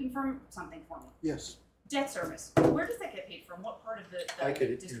 Jack, can you confirm something for me? Yes, Debt service, where does that get paid from? What part of the I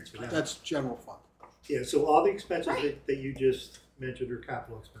could district's answer budget? that's general fund. Yeah, so all the expenses Right. that you just mentioned are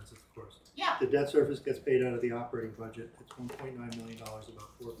capital expenses, of course. Yeah. The debt service gets paid out of the operating budget. It's $1.9 million,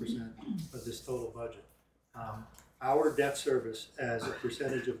 about 4% of this total budget. Our debt service as a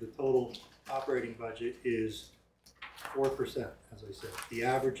percentage of the total operating budget is 4%, as I said. The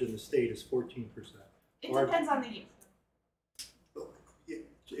average in the state is 14%. It depends on the year.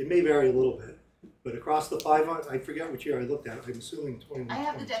 It may vary a little bit, but across the 500, I forget which year I looked at. I'm assuming 21, I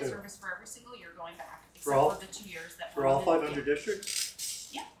have the debt 22. service for every single year going back, For except all- for the 2 years that For were all in the- 500 districts?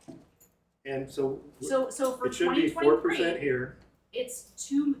 Yeah. And so So for it should be 4% 2023, here.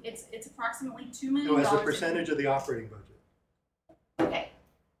 it's approximately $2 million. No, as a in- percentage of the operating budget. Okay,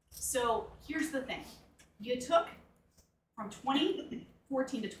 so here's the thing. You took from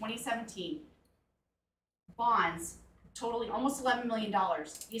 2014 to 2017 bonds totaling almost $11 million.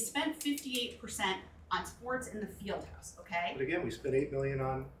 You spent 58% on sports in the field house, okay? But again, we spent $8 million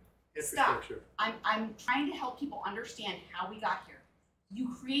on Stop. infrastructure. I'm trying to help people understand how we got here.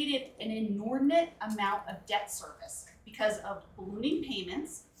 You created an inordinate amount of debt service because of ballooning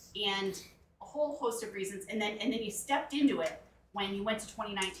payments and a whole host of reasons, and then you stepped into it when you went to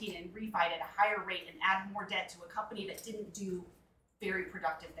 2019 and refied at a higher rate and added more debt to a company that didn't do very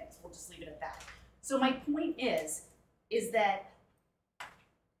productive things. We'll just leave it at that. So my point is that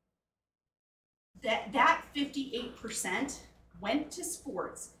 58% went to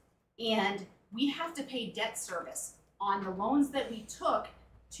sports, and we have to pay debt service on the loans that we took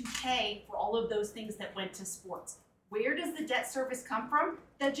to pay for all of those things that went to sports. Where does the debt service come from?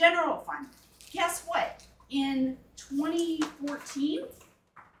 The general fund. Guess what? In 2014,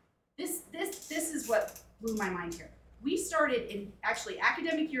 is what blew my mind here. We started in actually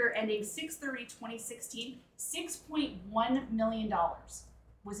academic year ending 6/30/2016, $6.1 million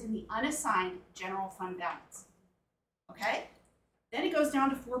was in the unassigned general fund balance. Okay? Then it goes down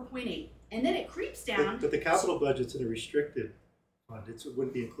to 4.8, and then it creeps down. But the capital budget's in a restricted fund. It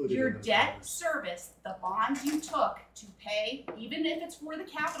wouldn't be included Your in those debt numbers. service, the bonds you took to pay, even if it's for the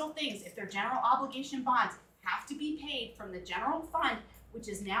capital things, if they're general obligation bonds, have to be paid from the general fund, which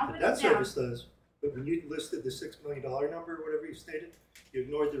is now The written debt down. service does, but when you listed the $6 million number, or whatever you stated, you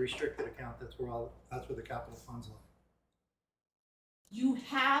ignored the restricted account. That's where the capital funds lie. You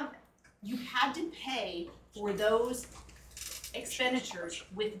had to pay for those expenditures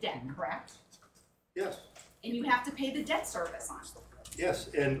with debt, correct? Yes, And you have to pay the debt service on it. yes,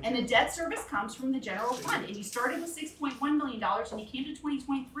 and And the debt service comes from the general fund, and you started with $6.1 million, and you came to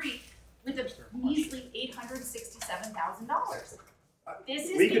 2023 with a measly $867,000. This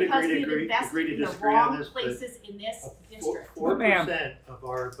is we could because agree we've invested to in the disagree on wrong this, but places in this district. 4% of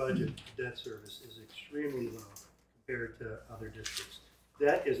our budget for debt service is extremely low compared to other districts.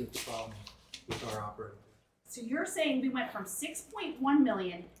 That isn't the problem with our operating budget. So you're saying we went from 6.1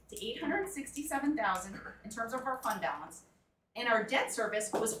 million to 867,000 in terms of our fund balance, and our debt service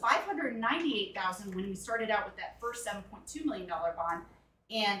was 598,000 when we started out with that first $7.2 million bond,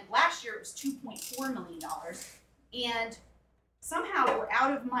 and last year it was $2.4 million, and somehow we're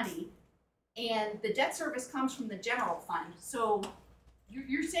out of money, and the debt service comes from the general fund. So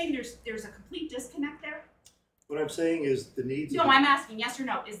you're saying there's a complete disconnect there? What I'm saying is the needs. No, I'm asking yes or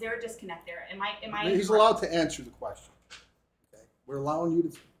no. Is there a disconnect there? Am I? He's allowed to answer the question. Okay, we're allowing you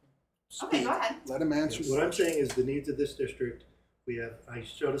to speak. Okay, go ahead. Let him answer. What I'm saying is the needs of this district, I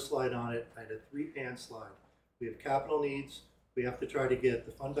showed a slide on it, I had a 3-pan slide. We have capital needs, we have to try to get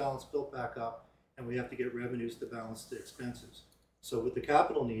the fund balance built back up, and we have to get revenues to balance the expenses. So with the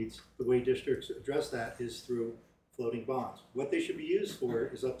capital needs, the way districts address that is through floating bonds. What they should be used for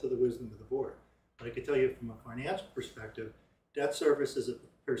is up to the wisdom of the board. But I can tell you from a financial perspective, debt service as a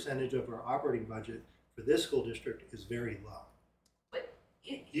percentage of our operating budget for this school district is very low. But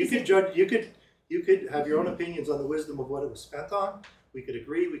You could judge. You could have your own opinions on the wisdom of what it was spent on. We could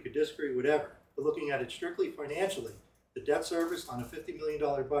agree. We could disagree. Whatever. But looking at it strictly financially, the debt service on a $50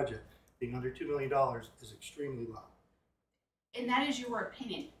 million budget being under $2 million is extremely low. And that is your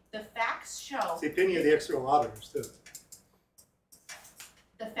opinion. The facts show. It's the opinion of the external auditors too.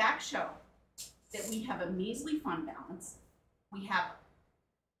 The facts show that we have a measly fund balance. We have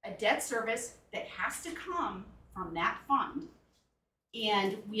a debt service that has to come from that fund.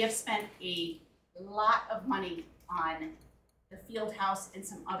 And we have spent a lot of money on the field house and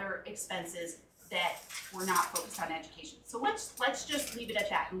some other expenses that were not focused on education. So let's just leave it at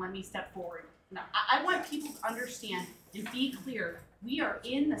that and let me step forward. Now, I want people to understand and be clear. We are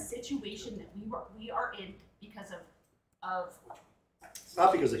in the situation that we are in because of It's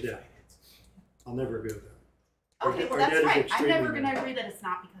not because of debt. I'll never agree with that. okay, well Our debt that's is right. I'm extremely never gonna low. agree that it's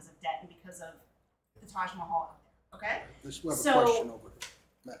not because of debt and because of the Taj Mahal out there, okay? Let's have a So- question over here.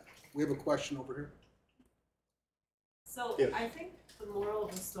 Matt, we have a question over here. So Yeah. I think the moral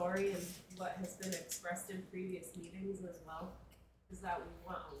of the story and what has been expressed in previous meetings as well is that we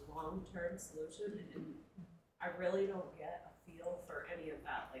want a long-term solution, and I really don't get a feel for any of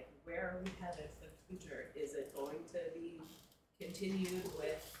that. Like, where are we headed for the future? Is it going to be continued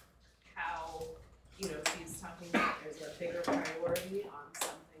with how, she's talking about there's a bigger priority on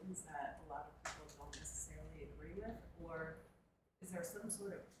some things that a lot of people don't necessarily agree with? Or is there some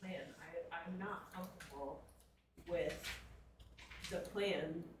sort of plan? I'm not comfortable with the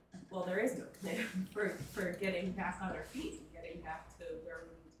plan. Well, there is no plan for getting back on our feet and getting back to where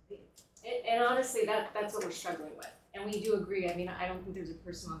we need to be. And honestly, that's what we're struggling with. And we do agree. I mean, I don't think there's a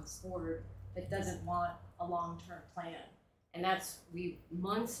person on this board that doesn't want a long-term plan. And we've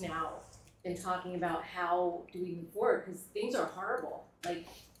months now been talking about how do we move forward, because things are horrible. Like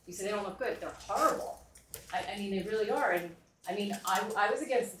you said, they don't look good. They're horrible. I mean, they really are. And I mean, I was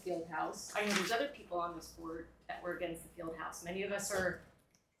against the field house. I know there's other people on this board that were against the field house. Many of us are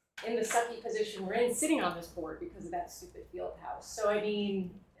in the sucky position we're in sitting on this board because of that stupid field house. So I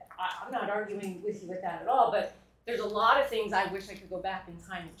mean, I'm not arguing with you with that at all, but there's a lot of things I wish I could go back in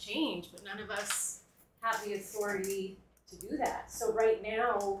time and change, but none of us have the authority to do that. So right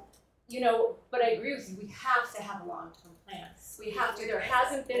now, but I agree with you, we have to have a long-term plan. We have to, there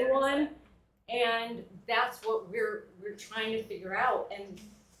hasn't been one, and that's what we're trying to figure out. And,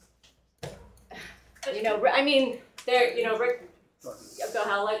 I mean, Rick, go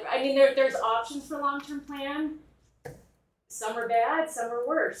ahead, I mean, there's options for long-term plan. Some are bad, some are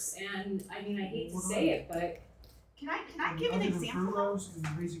worse, and I mean, I hate to say it, but Can I give an Other than example? furloughs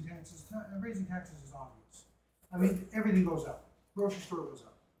and raising taxes, raising taxes is obvious. I mean, everything goes up. Grocery store goes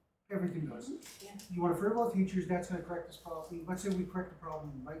up. Everything does. Yeah. You want to furlough teachers, that's gonna correct this problem. Let's say we correct the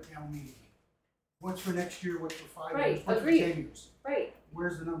problem right now immediately. What's for next year, what's for 5 Right, years, what's for agreed. 10 years? Right.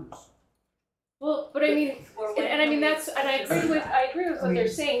 Where's the numbers? Well, but I mean, and I mean, that's, and I agree with what they're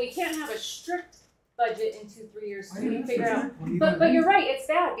saying, we can't have a strict budget in 2-3 years I to know, figure out. well, even But you're right, it's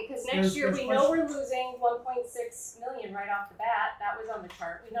bad, because next There's- year, there's we know we're losing 1.6 million right off the bat, that was on the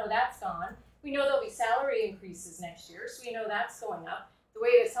chart, we know that's gone. We know there'll be salary increases next year, so we know that's going up. The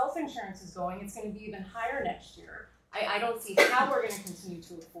way this health insurance is going, it's gonna be even higher next year. I don't see how we're gonna continue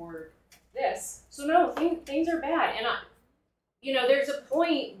to afford this, so no, things are bad, and there's a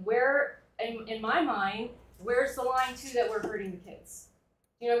point where, in my mind, where's the line too that we're hurting the kids?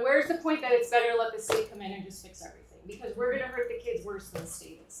 Where's the point that it's better to let the state come in and just fix everything? Because we're gonna hurt the kids worse than the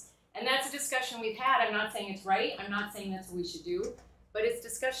state is. And that's a discussion we've had. I'm not saying it's right. I'm not saying that's what we should do. But it's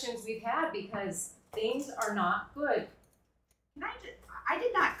discussions we've had because things are not good. I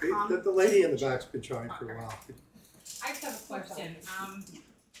did not come. The lady in the back's been trying for a while. I just have a question.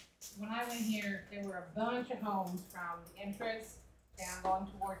 When I went here, there were a bunch of homes from the entrance down going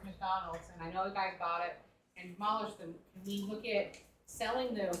towards McDonald's, and I know the guys bought it and demolished them. Can we look at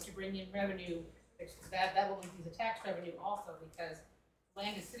selling those to bring in revenue? That will increase the tax revenue also, because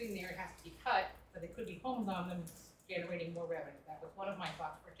land is sitting there, it has to be cut, but there could be homes on them generating more revenue. That was one of my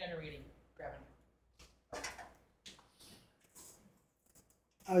thoughts for generating revenue.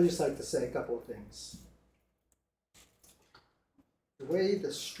 I would just like to say a couple of things. The way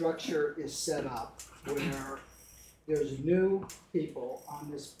the structure is set up, where there's new people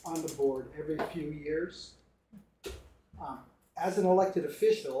on the board every few years, as an elected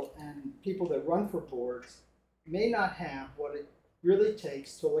official and people that run for boards may not have what it really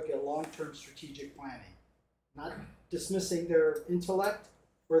takes to look at long-term strategic planning. Not dismissing their intellect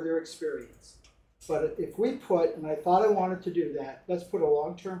or their experience. But if we put, and I thought I wanted to do that, let's put a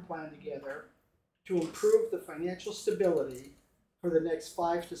long-term plan together to improve the financial stability for the next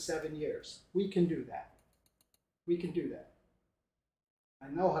 5 to 7 years. We can do that. We can do that. I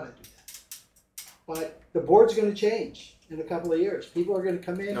know how to do that. But the board's going to change in a couple of years. People are going to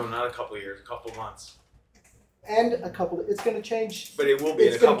come in. No, not a couple of years, a couple of months. And it's going to change. But it will be in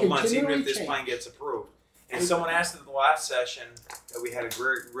a It's gonna couple of months, even if continually this change. plan gets approved. And someone asked at the last session that we had a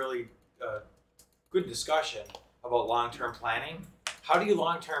really good discussion about long-term planning. How do you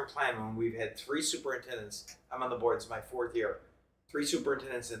long-term plan when we've had 3 superintendents? I'm on the board, it's my 4th year. 3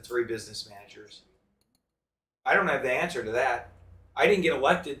 superintendents and 3 business managers. I don't have the answer to that. I didn't get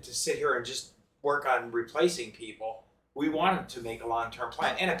elected to sit here and just work on replacing people. We wanted to make a long-term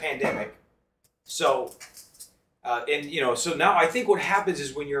plan and a pandemic. So, so now I think what happens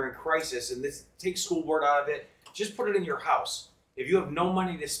is when you're in crisis, and this takes school board out of it, just put it in your house. If you have no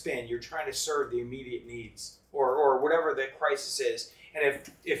money to spend, you're trying to serve the immediate needs or whatever the crisis is. And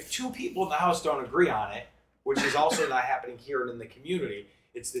if 2 people in the house don't agree on it, which is also not happening here and in the community,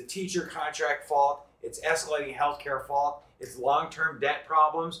 it's the teacher contract fault, it's escalating healthcare fault, it's long-term debt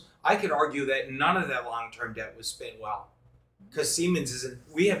problems. I could argue that none of that long-term debt was spent well. Because Siemens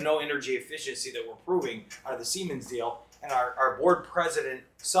we have no energy efficiency that we're proving out of the Siemens deal. And our board president,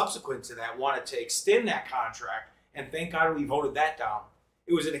 subsequent to that, wanted to extend that contract. And thank God we voted that down.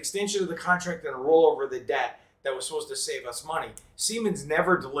 It was an extension of the contract and a rollover of the debt that was supposed to save us money. Siemens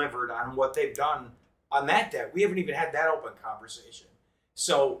never delivered on what they've done on that debt. We haven't even had that open conversation.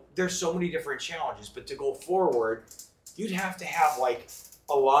 So there's so many different challenges. But to go forward, you'd have to have like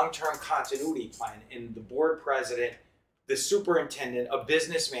a long-term continuity plan in the board president, the superintendent, a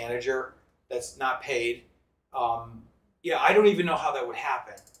business manager that's not paid. I don't even know how that would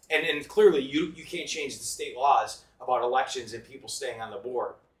happen. And clearly you can't change the state laws about elections and people staying on the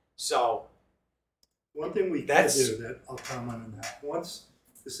board. So one thing we can do that I'll comment on that. Once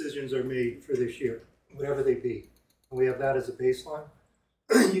decisions are made for this year, whatever they be, and we have that as a baseline,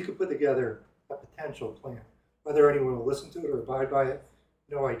 you could put together a potential plan. Whether anyone will listen to it or abide by it,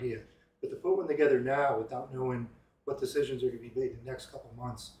 no idea. But to put one together now without knowing what decisions are going to be made in the next couple of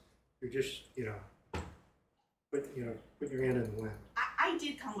months, you're just, put your hand in the wind. I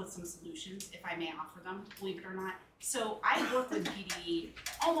did come with some solutions, if I may offer them, believe it or not. So I work with PDE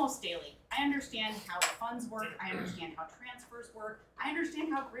almost daily. I understand how the funds work. I understand how transfers work. I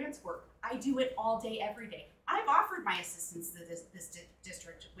understand how grants work. I do it all day, every day. I've offered my assistance to this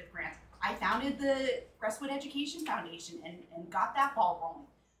district with grants. I founded the Crestwood Education Foundation and got that ball rolling.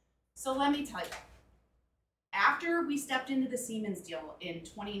 So let me tell you, after we stepped into the Siemens deal in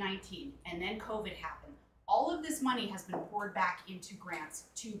 2019 and then COVID happened, all of this money has been poured back into grants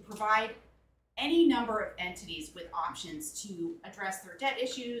to provide any number of entities with options to address their debt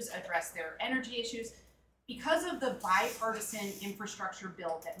issues, address their energy issues. Because of the bipartisan infrastructure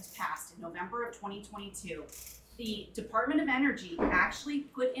bill that was passed in November of 2022, the Department of Energy actually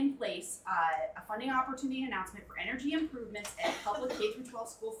put in place a funding opportunity announcement for energy improvements at public K-12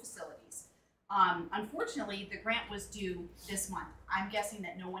 school facilities. Unfortunately, the grant was due this month. I'm guessing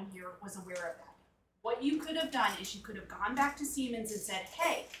that no one here was aware of that. What you could have done is you could have gone back to Siemens and said,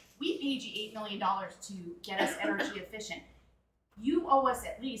 hey, we paid you $8 million to get us energy efficient. You owe us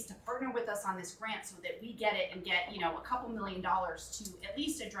at least to partner with us on this grant so that we get it and get, you know, a couple $1 million to at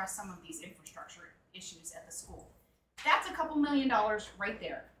least address some of these infrastructure issues at the school. That's a couple $1 million right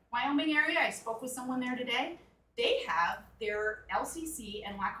there. Wyoming area, I spoke with someone there today. They have their LCC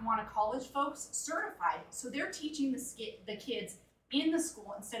and Lackawanna College folks certified, so they're teaching the kids in the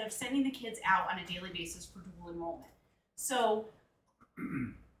school instead of sending the kids out on a daily basis for dual enrollment. So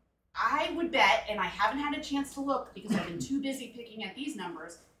I would bet, and I haven't had a chance to look because I've been too busy picking at these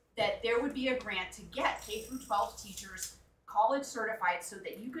numbers, that there would be a grant to get K-12 teachers college certified so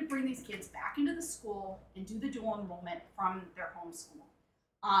that you could bring these kids back into the school and do the dual enrollment from their home school.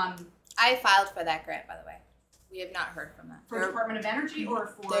 I filed for that grant, by the way. We have not heard from that. For Department of Energy or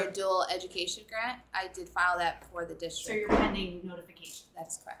for? Their dual education grant. I did file that for the district. So you're pending notification?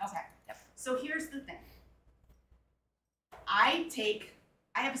 That's correct. Okay. Yep. So here's the thing. I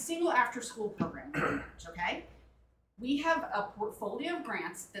have a single after-school program, okay? We have a portfolio of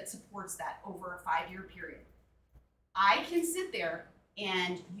grants that supports that over a 5-year period. I can sit there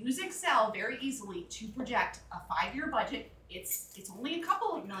and use Excel very easily to project a 5-year budget. It's only a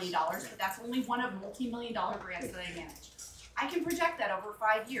couple of $1 million, but that's only one of multi-million-dollar grants that I manage. I can project that over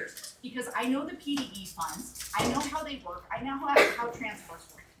 5 years because I know the PDE funds, I know how they work, I know how transfers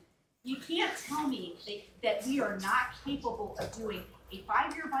work. You can't tell me that we are not capable of doing a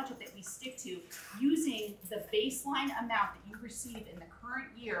 5-year budget that we stick to using the baseline amount that you receive in the current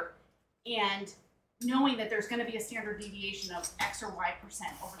year and knowing that there's going to be a standard deviation of X or Y%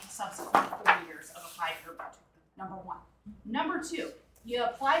 over the subsequent 4 years of a 5-year budget, number one. Number two, you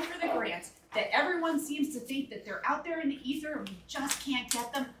apply for the grants that everyone seems to think that they're out there in the ether and we just can't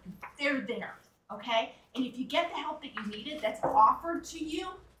get them. They're there, okay? And if you get the help that you needed that's offered to you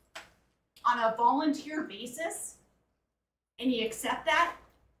on a volunteer basis and you accept that,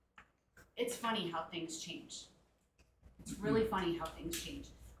 it's funny how things change. It's really funny how things change.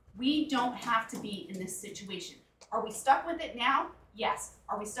 We don't have to be in this situation. Are we stuck with it now? Yes.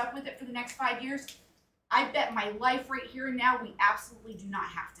 Are we stuck with it for the next 5 years? I bet my life right here and now we absolutely do not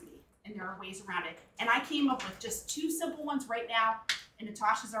have to be. And there are ways around it. And I came up with just 2 simple ones right now, and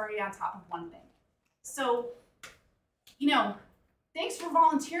Natasha's already on top of one thing. So, you know, thanks for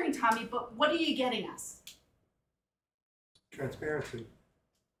volunteering, Tommy, but what are you getting us? Transparency.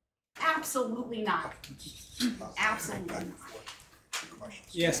 Absolutely not. Absolutely not.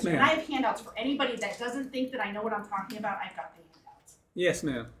 Yes, And I ma'am. have handouts for anybody that doesn't think that I know what I'm talking about. I've got the handouts. Yes,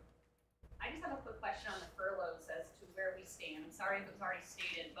 ma'am. I just have a quick question on the furloughs as to where we stand. I'm sorry if it was already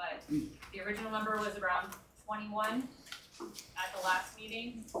stated, but the original number was around 21 at the last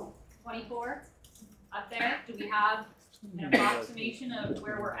meeting, 24 up there. Do we have an approximation of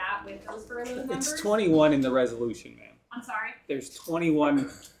where we're at with those furlough numbers? It's 21 in the resolution, ma'am. I'm sorry? There's 21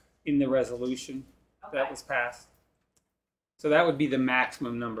 in the resolution that was passed. So that would be the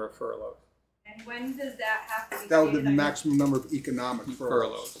maximum number of furloughs. And when does that have to be That would be stated? the maximum number of economic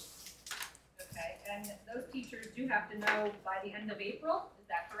furloughs. Okay, and those teachers do have to know by the end of April, is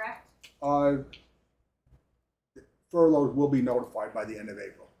that correct? Furloughs will be notified by the end of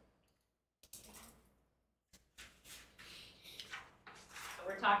April. So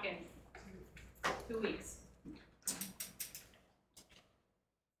we're talking 2 weeks.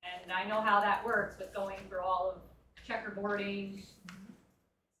 And I know how that works with going through all of checkerboarding.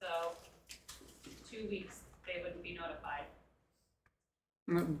 So 2 weeks, they wouldn't be notified.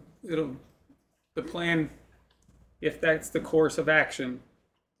 The plan, if that's the course of action,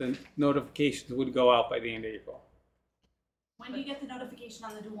 the notifications would go out by the end of April. When do you get the notification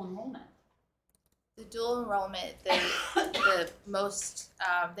on the dual enrollment? The dual enrollment, the most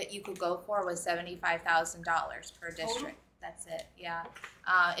that you could go for was $75,000 per district. That's it. Yeah.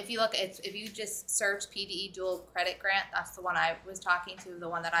 If you look at, if you just search PDE dual credit grant, that's the one I was talking to, the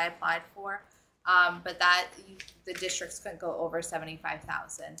one that I applied for. But the districts couldn't go over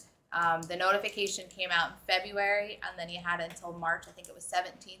 75,000. The notification came out in February, and then you had until March, I think it was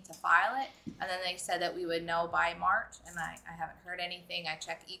 17th, to file it. And then they said that we would know by March, and I haven't heard anything. I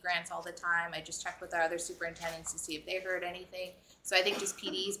check e-grants all the time. I just checked with our other superintendents to see if they heard anything. So I think just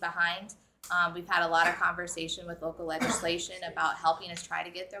PDE's behind. We've had a lot of conversation with local legislation about helping us try to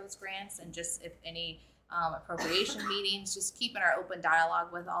get those grants, and just if any appropriation meetings, just keeping our open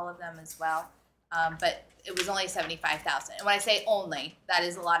dialogue with all of them as well. But it was only $75,000, and when I say only, that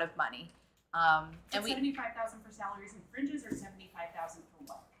is a lot of money. And we 75,000 for salaries and fringes, or 75,000 for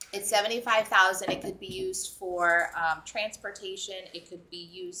what? It's 75,000. It could be used for transportation. It could be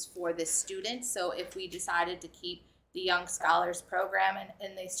used for the students. So if we decided to keep the Young Scholars Program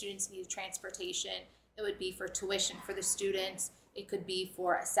and the students need transportation, it would be for tuition for the students. It could be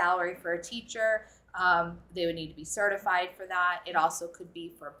for a salary for a teacher. They would need to be certified for that. It also could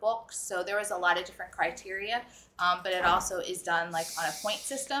be for books. So there was a lot of different criteria, but it also is done like on a point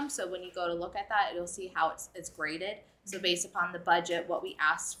system. So when you go to look at that, you'll see how it's graded. So based upon the budget, what we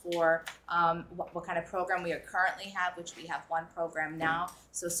asked for, what kind of program we currently have, which we have one program now.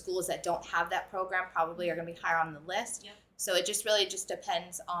 So schools that don't have that program probably are going to be higher on the list. Yep. So it just really just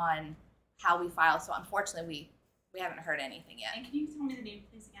depends on how we file. So unfortunately, we haven't heard anything yet. And can you tell me the name,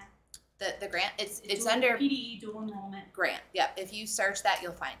 please, again? The grant, it's Dual- under PDE dual enrollment grant. Yep. If you search that,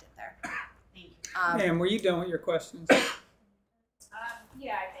 you'll find it there. Thank you. Ma'am, were you done with your questions?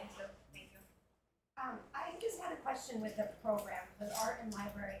 Yeah, I think so. Thank you. I just had a question with the program, with art and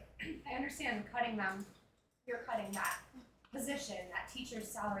library. I understand cutting them, you're cutting that position, that teacher's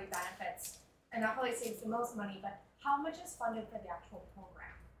salary benefits, and that probably saves the most money, but how much is funded for the actual program?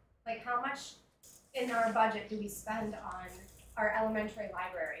 Like how much in our budget do we spend on our elementary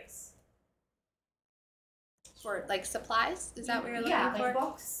libraries? For like supplies, is that what you're looking Yeah, for? like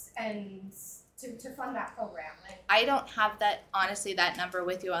books and to fund that program. Like, I don't have that, honestly, that number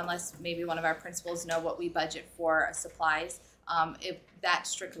with you unless maybe one of our principals know what we budget for supplies. If that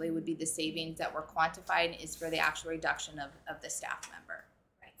strictly would be the savings that we're quantifying is for the actual reduction of the staff member.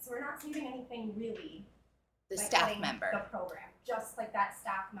 right, so we're not saving anything really. The by staff cutting member. The program, just like that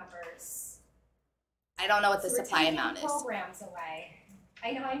staff member's. I don't know what the So we're supply taking amount is. programs away.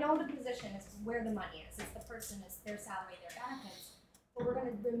 I know the position is where the money is. It's the person, it's their salary, their benefits. But we're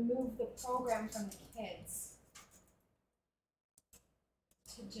gonna remove the program from the kids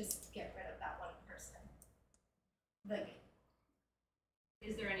to just get rid of that one person. Like,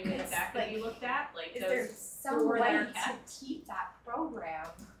 Is there any way It's back that like- you looked at? Like is there those some four that way are to kept? keep that program?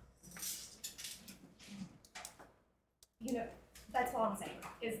 You know, that's all I'm saying,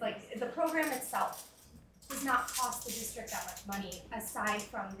 is like, the program itself does not cost the district that much money aside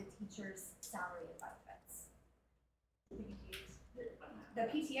from the teacher's salary and benefits. The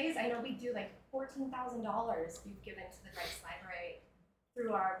PTAs, I know we do like $14,000 we've given to the Rice Library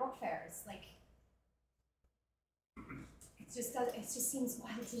through our book fairs, like. It just seems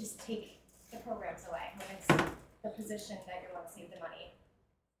wild to just take the programs away when it's the position that you want to save the money.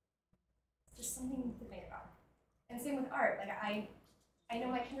 Just something to think about. And same with art, like I know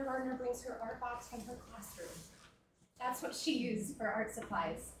my kindergartner brings her art box from her classroom. That's what she used for art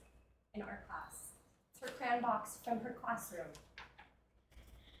supplies in art class. It's her crayon box from her classroom.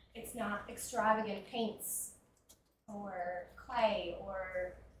 It's not extravagant paints or clay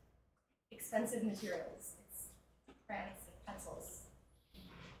or expensive materials. It's crayons and pencils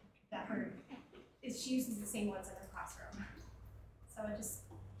that she uses the same ones in her classroom. So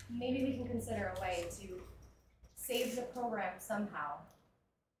maybe we can consider a way to save the program somehow,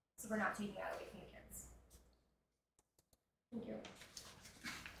 so we're not taking that away from the kids. Thank you.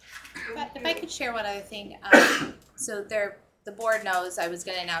 If I could share one other thing, so the board knows I was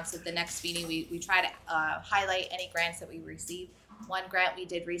going to announce at the next meeting, we try to highlight any grants that we receive. One grant we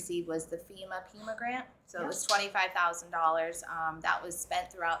did receive was the FEMA grant, so it was $25,000. That was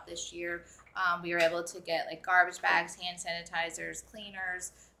spent throughout this year. We were able to get like garbage bags, hand sanitizers,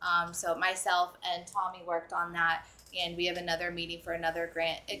 cleaners. So myself and Tommy worked on that, and we have another meeting for another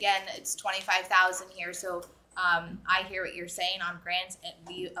grant. Again, it's $25,000 here, so I hear what you're saying on grants, and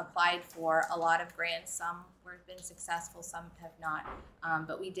we applied for a lot of grants. Some have been successful, some have not,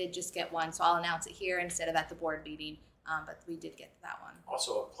 but we did just get one, so I'll announce it here instead of at the board meeting, but we did get that one.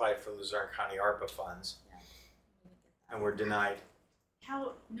 Also applied for Luzerne County ARPA funds and were denied.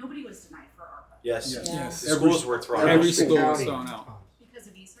 Nobody was denied for ARPA? Yes. Yes. The schools were thrown out. Every school was thrown out. Because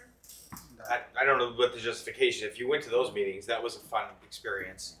of ESER? I don't know what the justification. If you went to those meetings, that was a fun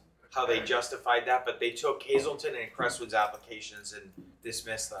experience. How they justified that, but they took Hazelton and Crestwood's applications and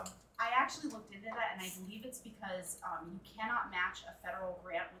dismissed them. I actually looked into that, and I believe it's because you cannot match a federal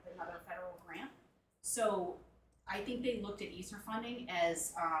grant with another federal grant. So I think they looked at ESER funding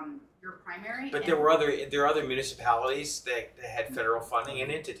as your primary. But there are other municipalities that had federal funding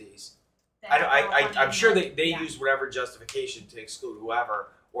and entities. I'm sure they use whatever justification to exclude whoever,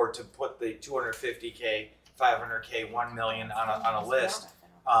 or to put the $250K, $500K, $1 million on a list.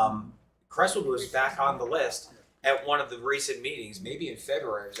 Crestwood was back on the list at one of the recent meetings, maybe in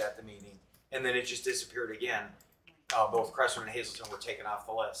February I was at the meeting, and then it just disappeared again. Both Crestwood and Hazelton were taken off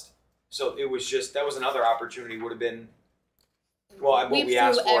the list. So it was just, that was another opportunity, would have been, well, what we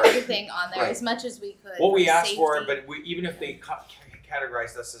asked for. Everything on there Right. as much as we could. What we for asked for, safety. but even if they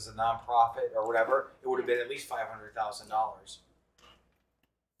categorized us as a nonprofit or whatever, it would have been at least $500,000.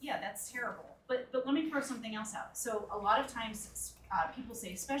 Yeah, that's terrible. But let me throw something else out. So a lot of times people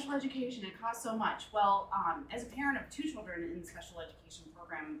say special education, it costs so much. Well, as a parent of 2 children in the special education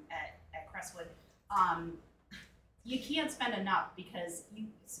program at Crestwood, you can't spend enough because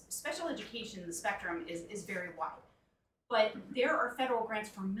special education, the spectrum is very wide. But there are federal grants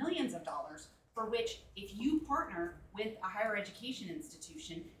for millions of dollars for which, if you partner with a higher education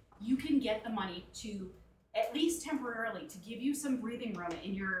institution, you can get the money to, at least temporarily, to give you some breathing room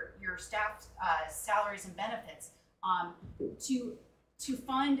in your staff salaries and benefits, to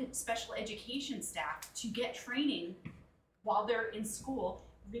fund special education staff to get training while they're in school,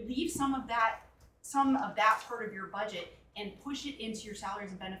 relieve some of that part of your budget and push it into your salaries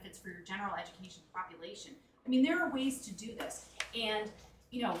and benefits for your general education population. I mean, there are ways to do this. And,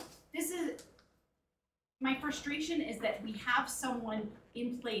 you know, this is, my frustration is that we have someone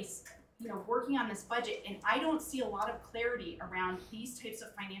in place, you know, working on this budget, and I don't see a lot of clarity around these types of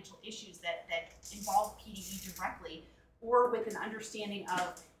financial issues that involve PDE directly, or with an understanding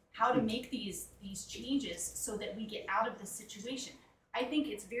of how to make these changes so that we get out of this situation. I think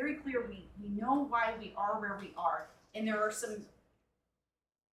it's very clear we know why we are where we are, and there are some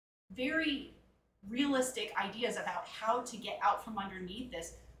very realistic ideas about how to get out from underneath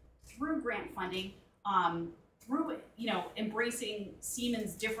this through grant funding, through, you know, embracing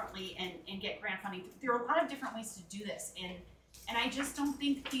Siemens differently and get grant funding. There are a lot of different ways to do this, and I just don't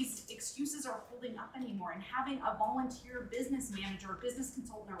think these excuses are holding up anymore. And having a volunteer business manager or business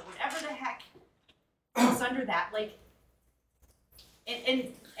consultant or whatever the heck falls under that, like,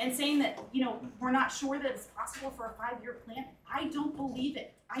 and saying that, you know, we're not sure that it's possible for a 5-year plan, I don't believe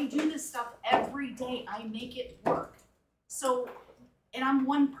it. I do this stuff every day. I make it work. So, and I'm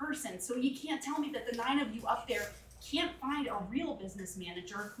one person, so you can't tell me that the 9 of you up there can't find a real business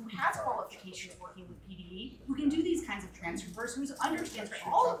manager who has qualifications working with PDE, who can do these kinds of transfers, who understands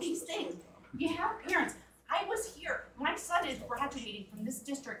all of these things. You have parents. I was here. My son is graduating from this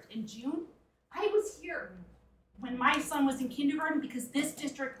district in June. I was here when my son was in kindergarten because this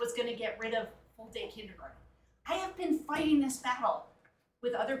district was going to get rid of full-day kindergarten. I have been fighting this battle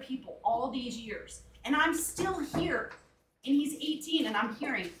with other people all these years, and I'm still here. And he's 18, and I'm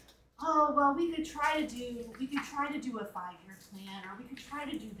hearing, oh, well, we could try to do a 5-year plan, or we could try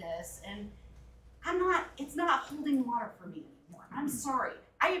to do this, and it's not holding water for me anymore. I'm sorry.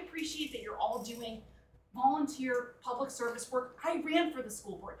 I appreciate that you're all doing volunteer public service work. I ran for the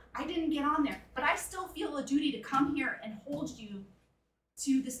school board. I didn't get on there, but I still feel a duty to come here and hold you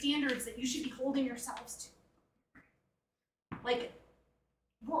to the standards that you should be holding yourselves to. Like,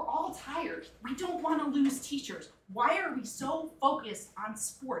 we're all tired. We don't want to lose teachers. Why are we so focused on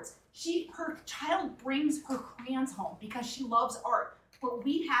sports? Her child brings her crayons home because she loves art, but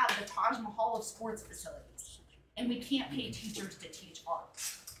we have the Taj Mahal of sports facilities, and we can't pay teachers to teach art.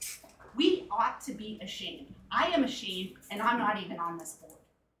 We ought to be ashamed. I am ashamed, and I'm not even on this board.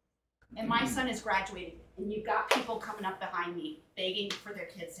 And my son is graduating, and you've got people coming up behind me begging for their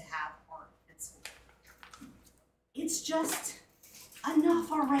kids to have art at school. It's just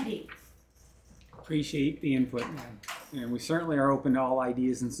enough already. Appreciate the input, man. And we certainly are open to all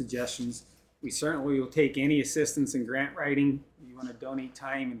ideas and suggestions. We certainly will take any assistance in grant writing. If you want to donate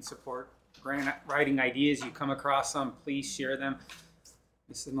time and support grant writing ideas, you come across some, please share them.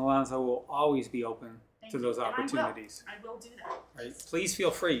 Mrs. Alonso will always be open to those opportunities. I will do that. Right? Please feel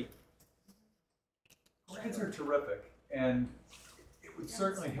free. Grants are terrific, and it would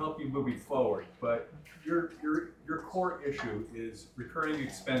certainly help you moving forward, but your core issue is recurring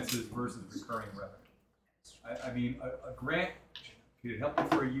expenses versus recurring revenue. I mean, a grant could help you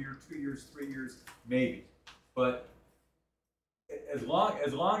for a year, 2 years, 3 years, maybe, but as long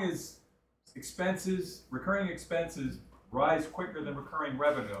as expenses, recurring expenses rise quicker than recurring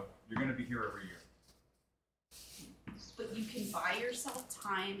revenue, you're going to be here every year. But you can buy yourself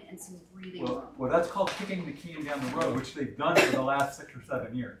time and some breathing room. Well, that's called kicking the can down the road, which they've done for the last 6 or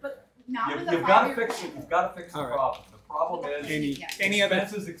 7 years. But not with a You've got to 5-year fix it. You've got to fix the problem. The problem is any other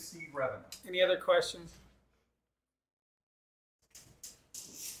expenses exceed revenue. Any other questions?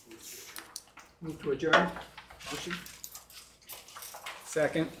 Move to adjourn. Motion.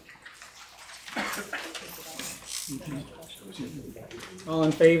 Second. All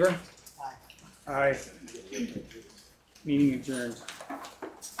in favor? Aye. Meeting adjourned.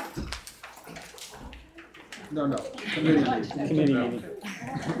 No, committee meeting. Committee meeting.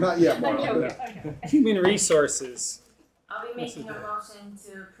 Not yet, Mark. Human Resources. I'll be making a motion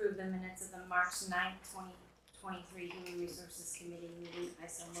to approve the minutes of the March 9th, 2023 Human Resources Committee meeting. I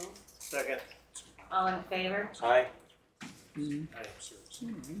so move. Second. All in favor? Aye.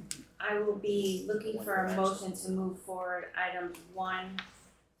 I will be looking for a motion to move forward items 1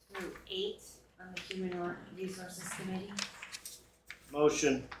 through 8 on the Human Resources Committee.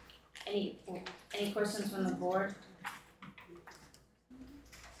 Motion. Any questions from the board?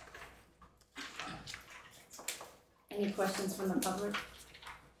 Any questions from the public?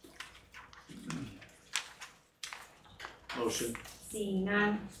 Motion. Seeing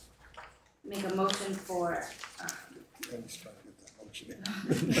none, make a motion for, I'm just trying to get that motion in.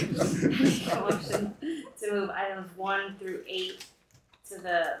 a motion to move items 1 through 8 to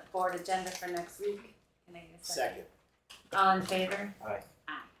the board agenda for next week. Can I get a second? All in favor? Aye.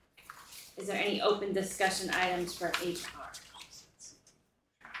 Aye. Is there any open discussion items for HR?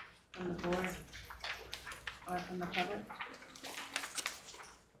 From the board or from the public?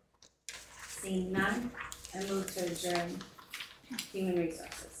 Seeing none, I move to adjourn Human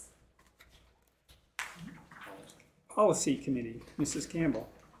Resources. Policy Committee, Mrs. Campbell.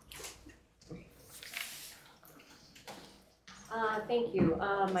 Thank you.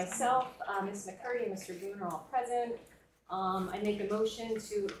 Myself, Ms. McCurdy, and Mr. Boone are all present. I make a motion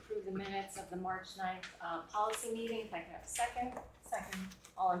to approve the minutes of the March 9th policy meeting. If I can have a second. Second.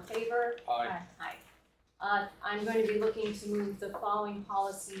 All in favor? Aye. Aye. I'm going to be looking to move the following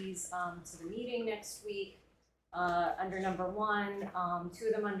policies to the meeting next week. Under number 1, 2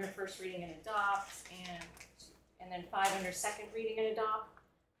 of them under first reading and adopt, and then 5 under second reading and adopt.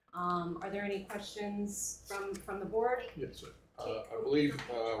 Are there any questions from the board? Yes, I believe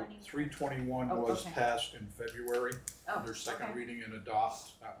 321 was passed in February under second reading and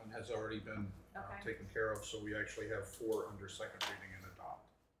adopt. That one has already been taken care of, so we actually have 4 under second reading and adopt.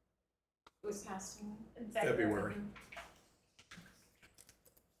 It was passed in February.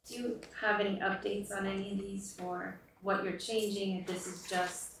 Do you have any updates on any of these for what you're changing, if this is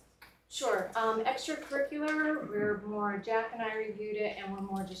just? Sure. Extracurricular, Jack and I reviewed it, and we're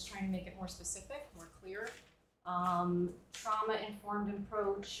more just trying to make it more specific, more clear. Trauma-informed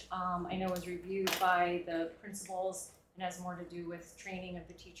approach, I know was reviewed by the principals and has more to do with training of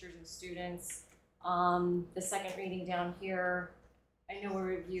the teachers and students. The second reading down here, I know we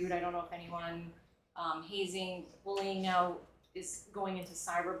reviewed, I don't know if anyone, hazing, bullying now is going into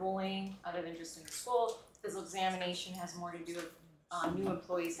cyberbullying other than just in the school. Physical examination has more to do with new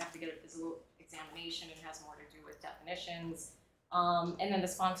employees have to get a physical examination and has more to do with definitions. And then the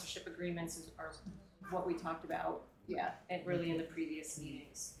sponsorship agreements are what we talked about, and really in the previous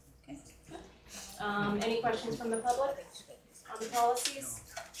meetings. Okay. Any questions from the public on the policies?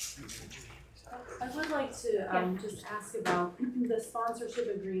 I would like to just ask about the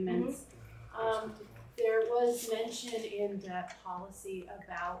sponsorship agreements. There was mention in that policy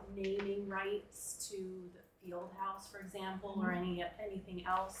about naming rights to the field house, for example, or anything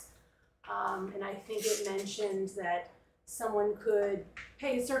else. And I think it mentioned that someone could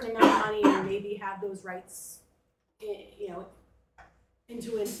pay a certain amount of money and maybe have those rights,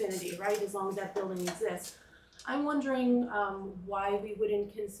 into infinity, right? As long as that building exists. I'm wondering why we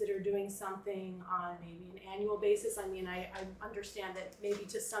wouldn't consider doing something on maybe an annual basis. I mean, I understand that maybe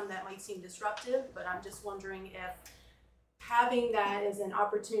to some that might seem disruptive, but I'm just wondering if having that as an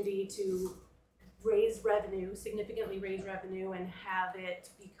opportunity to raise revenue, significantly raise revenue, and have it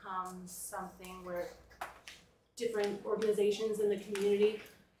become something where different organizations in the community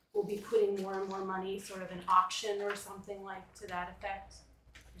will be putting more and more money, sort of an auction or something like to that effect.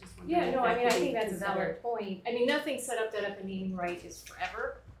 Yeah, no, I mean, I think that's a valid point. I mean, nothing set up that a naming right is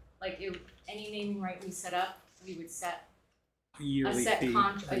forever. Like, any naming right we set up, we would set A yearly fee.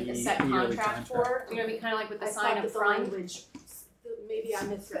 a set contract for. You know what I mean? Kind of like with the sign up front. Language, maybe I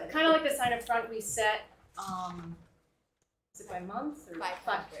misread it. Kind of like the sign up front, we set, is it by month or?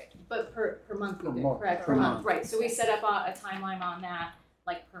 500. But per month we Per did, month. correct, Per per month, month. right. So we set up a timeline on that,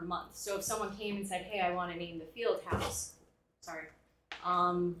 like per month. So if someone came and said, hey, I want to name the field house,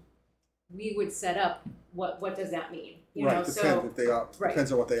 we would set up, what does that mean? You know, so.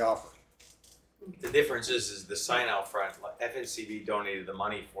 Depends on what they offer. The difference is the sign out front, like FNCB donated the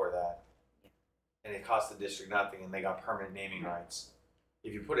money for that. And it cost the district nothing and they got permanent naming rights.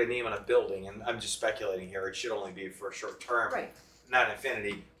 If you put a name on a building, and I'm just speculating here, it should only be for a short term, Right. not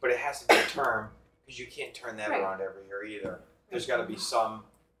infinity, but it has to be a term because you can't turn that Right. around every year either. There's got to be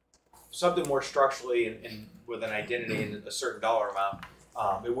something more structurally and with an identity and a certain dollar amount.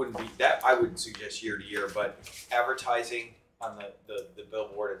 It wouldn't be that, I wouldn't suggest year to year, but advertising on the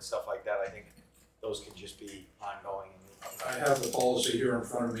billboard and stuff like that, I think those can just be ongoing. I have the policy here in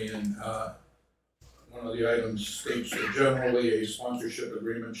front of me, and one of the items states that generally a sponsorship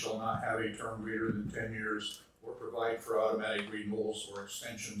agreement shall not have a term greater than 10 years or provide for automatic renewals or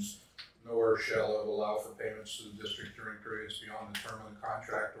extensions, nor shall it allow for payments to the district during periods beyond the term of the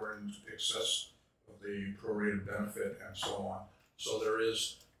contract or in excess of the prorated benefit and so on. So there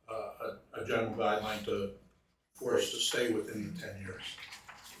is a general guideline for us to stay within the 10 years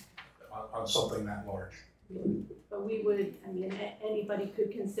on something that large. But we would, I mean, anybody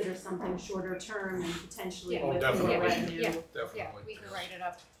could consider something shorter term and potentially Oh, with definitely. more revenue. Yeah. Definitely. Yeah, we can write it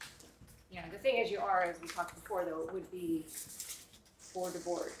up. Yeah, the thing is, you are, as we talked before, though, it would be board to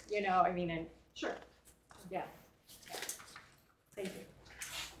board, you know, I mean, and. Sure. Yeah. Thank you.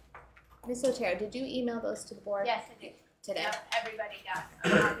 Ms. Otero, did you email those to the board Yes, I did. today? Yep, everybody got a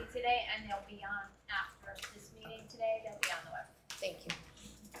copy today, and they'll be on after this meeting today, they'll be on the website. Thank you.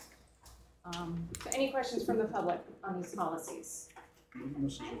 So any questions from the public on these policies? I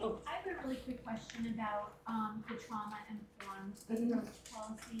have a really quick question about the trauma-informed approach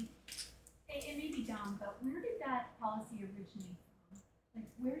policy. It may be dumb, but where did that policy originate from? Like,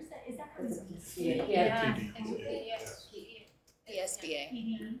 where's that, is that from the Yeah. Yes. PSBA.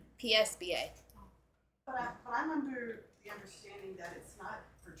 PD? PSBA. But I'm under the understanding that it's not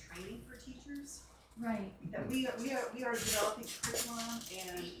for training for teachers. Right. That we are developing curriculum,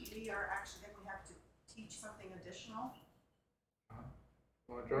 and we are actually, then we have to teach something additional.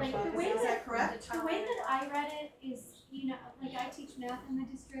 Like the way Is that correct? The way that I read it is, you know, like I teach math in the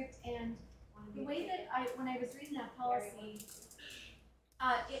district, and the way that when I was reading that policy,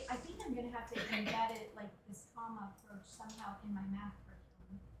 I think I'm gonna have to embed it, like this trauma approach somehow in my math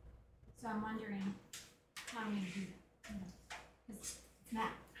curriculum. So I'm wondering how I'm gonna do that, you know, because it's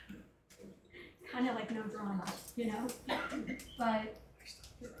math. Kind of like no drama, you know, but.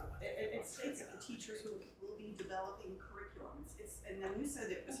 It states that the teachers will be developing curriculums. And then you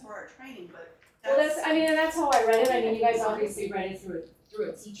said it was for our training, but that's how I read it. I mean, you guys obviously read it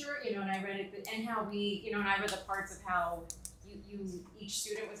through a teacher, you know, and I read it, and how we, you know, and I read the parts of how each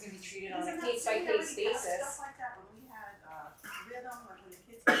student was gonna be treated on a case by case basis. Stuff like that when we had rhythm, or when the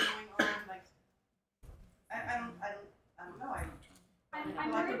kids were going on, like, I don't know.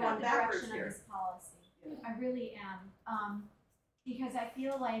 I'm worried about the direction of this policy. I really am, because I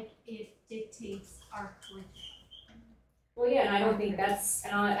feel like it dictates our curriculum. Well, yeah, and I don't think that's,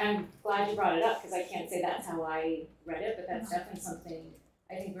 and I'm glad you brought it up, because I can't say that's how I read it, but that's definitely something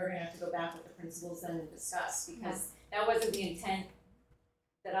I think we're gonna have to go back with the principals then and discuss, because that wasn't the intent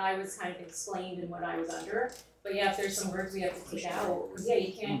that I was kind of explained in what I was under. But yeah, if there's some words we have to take out, because yeah,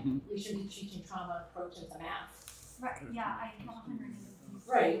 you can't, we shouldn't be teaching trauma approach into math. Right, yeah, I have 100.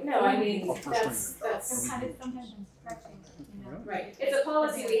 Right, no, I mean, that's. I'm kind of, sometimes I'm stretching, you know? Right, it's a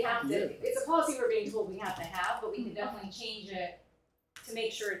policy we have to, it's a policy we're being told we have to have, but we can definitely change it to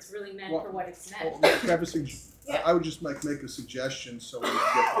make sure it's really meant for what it's meant. I would just make a suggestion so we can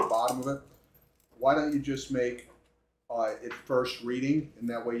get to the bottom of it. Why don't you just make it first reading, and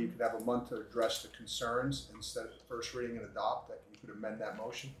that way you could have a month to address the concerns instead of first reading and adopt, that you could amend that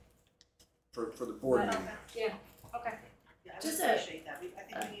motion for the board meeting. Yeah, okay. Yeah, I would appreciate that. I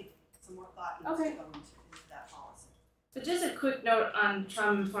think we need some more thought needs to go into that policy. But just a quick note on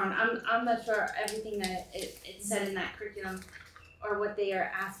trauma informed. I'm not sure everything that it said in that curriculum or what they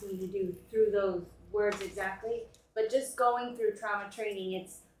are asking you to do through those words exactly. But just going through trauma training,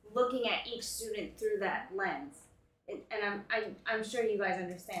 it's looking at each student through that lens. And I'm sure you guys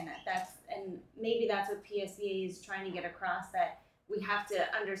understand that. And maybe that's what PSBA is trying to get across, that we have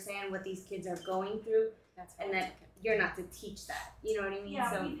to understand what these kids are going through, and that you're not to teach that. You know what I mean?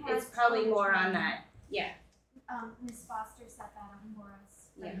 Yeah, so we've had it's probably trauma more on training. that. Yeah. Ms. Foster set that up for us,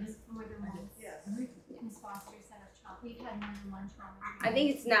 like more than once. Yes. Ms. Foster set up trauma, we've had more than one trauma. I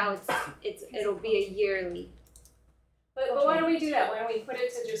think it'll be a yearly. But why don't we do that? Why don't we put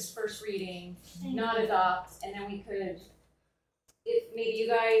it to just first reading, not adopt, and then we could, if maybe you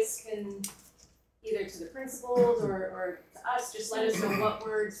guys can, either to the principals or to us, just let us know what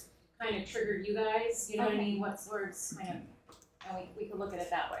words kind of triggered you guys, you know what I mean? What words kind of, and we can look at it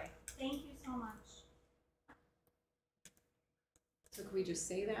that way. Thank you so much. So can we just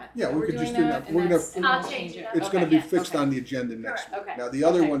say that? Yeah, we We're could doing just do that. We're gonna, I'll change it. it's gonna be fixed on the agenda next week. Okay. Now, the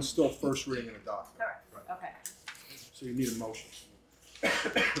other one's still first reading and adopt. Correct. Okay. So you need a motion. Do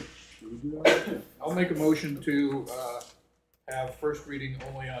we do that? I'll make a motion to have first reading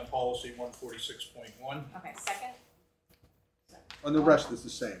only on policy 146.1. Okay, second? And the rest is the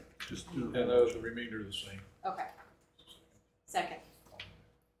same, just do. And the remainder the same. Okay. Second.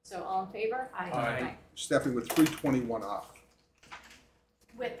 So all in favor? Aye. Stephanie, with 321 off.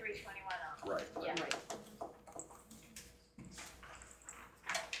 With 321 on. Right. Yeah.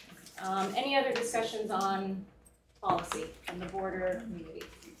 Any other discussions on policy from the board or community?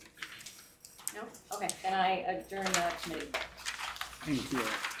 No? Okay, then I adjourn the committee. Thank you.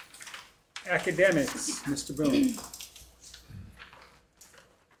 Academics, Mr. Boone.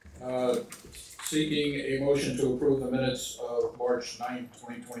 Seeking a motion to approve the minutes of March 9th,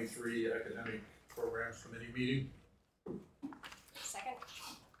 2023 Academic Programs Committee meeting. Second?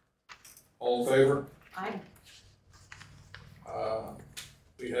 All in favor? Aye.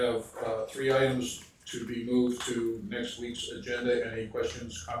 We have 3 items to be moved to next week's agenda. Any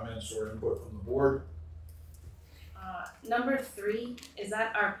questions, comments, or input from the board? Number 3, is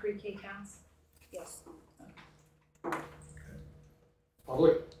that our pre-K counts? Yes.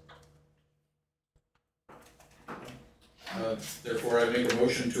 Public? Therefore, I make a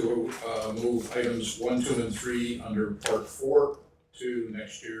motion to move items 1, 2, and 3 under part 4 to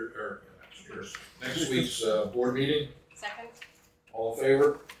next week's board meeting. Second? All in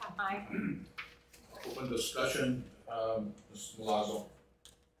favor? Aye. Open discussion, Ms. Milazzo.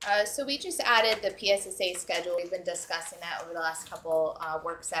 So we just added the PSSA schedule. We've been discussing that over the last couple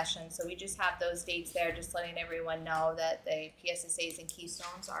work sessions. So we just have those dates there, just letting everyone know that the PSSAs and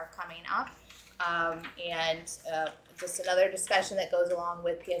Keystones are coming up. Just another discussion that goes along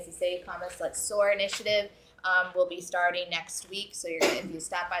with PSSA Comments Let's Soar initiative will be starting next week. So you're gonna, if you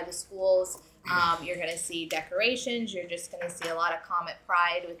stop by the schools, you're going to see decorations. You're just going to see a lot of Comet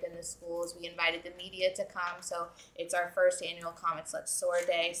pride within the schools. We invited the media to come, so it's our first annual Comets Let's Soar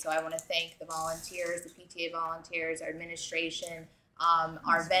Day. So I want to thank the volunteers, the PTA volunteers, our administration,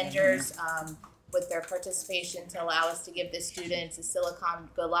 our vendors with their participation to allow us to give the students a silicone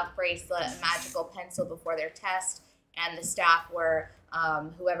good luck bracelet, a magical pencil before their test, and the staff were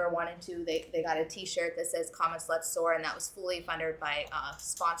whoever wanted to, they got a t-shirt that says Comets Let's Soar, and that was fully funded by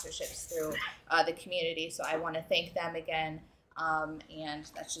sponsorships through the community. So I want to thank them again,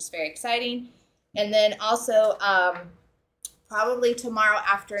 and that's just very exciting. And then also probably tomorrow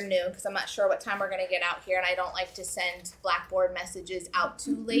afternoon, because I'm not sure what time we're going to get out here, and I don't like to send Blackboard messages out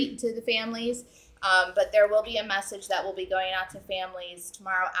too late to the families, but there will be a message that will be going out to families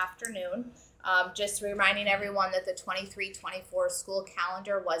tomorrow afternoon. Just reminding everyone that the 23-24 school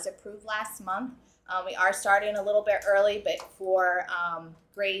calendar was approved last month. We are starting a little bit early, but for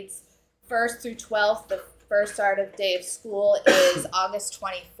grades 1st through 12th, the first start of day of school is August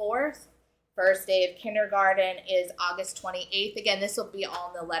 24th. First day of kindergarten is August 28th. Again, this will be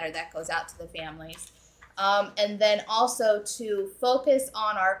all in the letter that goes out to the families. And then also to focus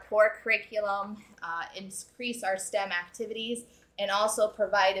on our core curriculum, increase our STEM activities, and also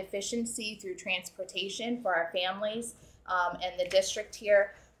provide efficiency through transportation for our families and the district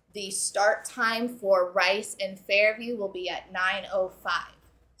here. The start time for Rice and Fairview will be at 9:05.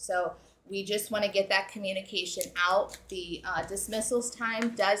 So we just want to get that communication out. The dismissals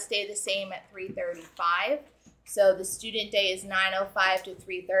time does stay the same at 3:35. So the student day is 9:05 to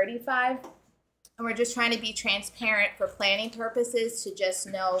 3:35. And we're just trying to be transparent for planning purposes to just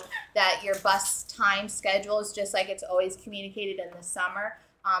know that your bus time schedule is just like it's always communicated in the summer.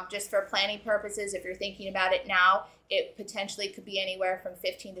 Just for planning purposes, if you're thinking about it now, it potentially could be anywhere from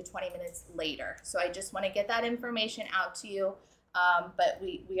 15 to 20 minutes later. So I just want to get that information out to you, but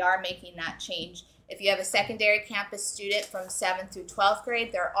we are making that change. If you have a secondary campus student from 7th through 12th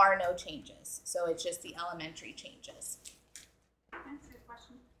grade, there are no changes. So it's just the elementary changes. Can I ask you a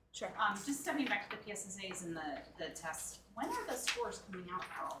question? Sure. Just stepping back to the PSSAs and the tests, when are the scores coming out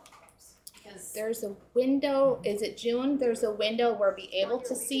for all of those? Because there's a window, is it June? There's a window where we'll be able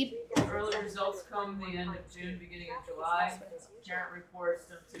to see. Early results come the end of June, beginning of July. Parent reports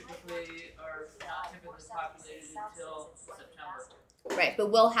don't typically are not typically populated until September. Right,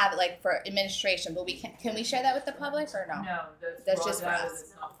 but we'll have it like for administration, but we can we share that with the public or no? No, that's just for data us.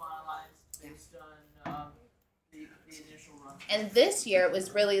 that's not finalized based on the initial run. And this year it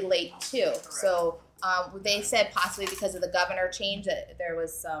was really late too. So they said possibly because of the governor change that there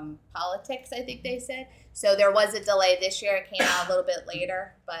was some politics, I think they said. So there was a delay this year. It came out a little bit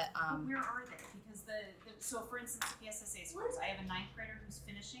later, but where are they? Because so for instance, the PSSA scores, I have a 9th grader who's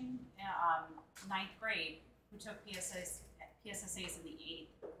finishing 9th grade who took PSSAs in the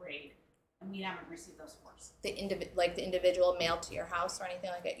 8th grade, and we haven't received those scores. The individual mail to your house or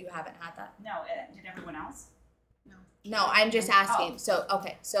anything like that, you haven't had that? No, did everyone else? No, I'm just asking. Oh. So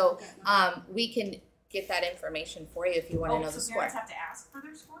okay, so we can get that information for you if you want to know the So score. parents have to ask for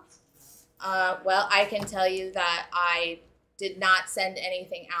their scores? Well, I can tell you that I did not send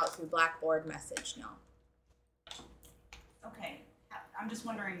anything out through Blackboard message, no. Okay, I'm just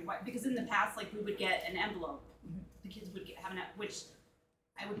wondering what, because in the past, like, we would get an envelope. The kids would have which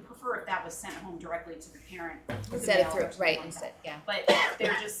I would prefer if that was sent home directly to the parent. with the Instead of mail or through, something right, like instead, that. yeah. But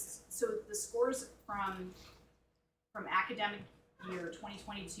they're just, so the scores from academic year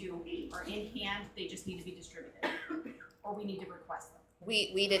 2022 are in hand, they just need to be distributed, or we need to request them.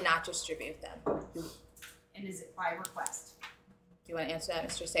 We did not distribute them. And is it by request? Do you want to answer that,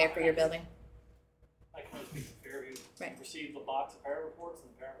 Mr. Sayer, for your building? I can speak to Fairview. Right. We received the box of parent reports, and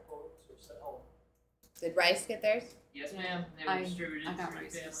the parent reports were sent home. Did Rice get theirs? Yes, ma'am, they were distributed to the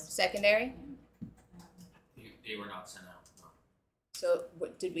families. Secondary? They were not sent out, no. So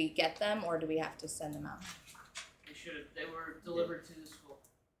did we get them, or do we have to send them out? They should have, they were delivered to the school.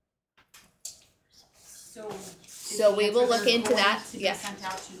 So we will look into that, To be yeah. sent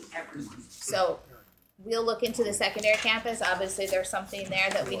out to everyone. So we'll look into the secondary campus. Obviously, there's something there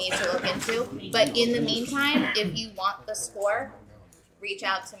that we need to look into. But in the meantime, if you want the score, reach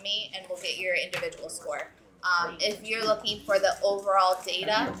out to me and we'll get your individual score. If you're looking for the overall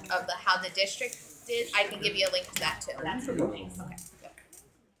data of how the district did, I can give you a link to that too. That's a good thing. Okay.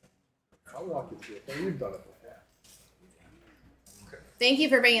 I'll walk you through it, but we've done it before. Thank you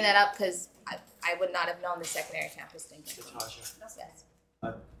for bringing that up because I would not have known the secondary campus thing. Natasha? Yes. I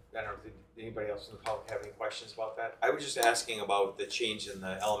don't know, did anybody else in the public have any questions about that? I was just asking about the change in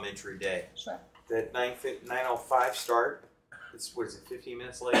the elementary day. Sure. That 9:05 start, it's, what is it, 15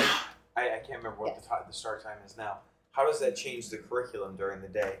 minutes later? I can't remember what the start time is now. How does that change the curriculum during the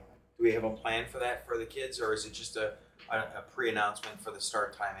day? Do we have a plan for that for the kids, or is it just a pre-announcement for the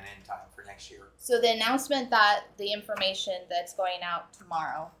start time and end time for next year? So the announcement that the information that's going out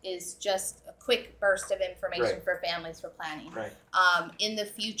tomorrow is just a quick burst of information Right. for families for planning. Right. In the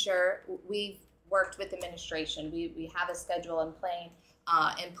future, we've worked with administration. We have a schedule in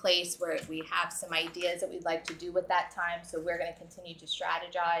place where we have some ideas that we'd like to do with that time. So we're going to continue to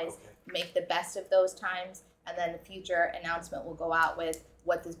strategize, make the best of those times, and then the future announcement will go out with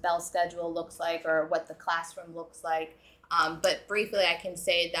what this bell schedule looks like or what the classroom looks like. But briefly, I can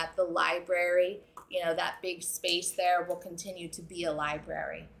say that the library, that big space there will continue to be a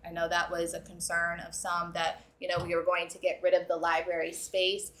library. I know that was a concern of some that, we were going to get rid of the library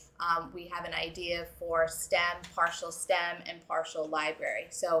space. We have an idea for STEM, partial STEM, and partial library.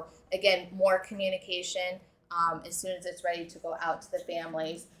 So again, more communication as soon as it's ready to go out to the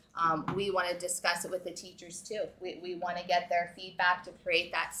families. We want to discuss it with the teachers too. We want to get their feedback to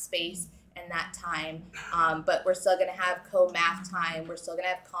create that space and that time. But we're still going to have co-math time. We're still going to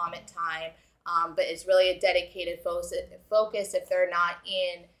have comment time. But it's really a dedicated focus. If they're not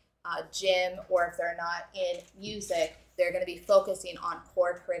in gym or if they're not in music, they're going to be focusing on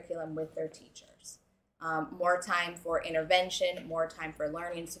core curriculum with their teachers. More time for intervention, more time for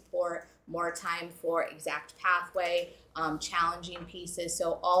learning support, more time for exact pathway, challenging pieces.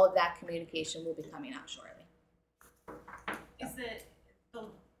 So all of that communication will be coming out shortly. Is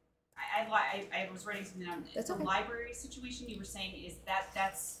I was writing something down. That's the okay. library situation you were saying is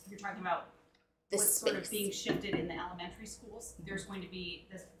that's you're talking about The what's sort of space. being shifted in the elementary schools. There's going to be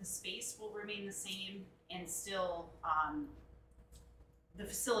the space will remain the same and still the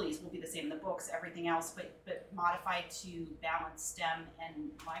facilities will be the same, the books, everything else, but modified to balance STEM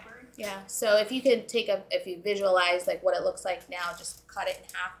and library. Yeah, so if you could if you visualize like what it looks like now, just cut it in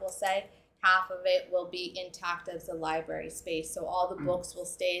half, we'll say. Half of it will be intact as the library space. So all the books will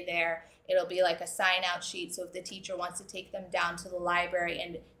stay there. It'll be like a sign out sheet. So if the teacher wants to take them down to the library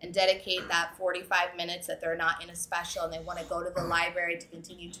and dedicate that 45 minutes that they're not in a special and they want to go to the library to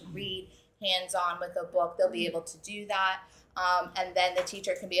continue to read hands-on with a book, they'll be able to do that. And then the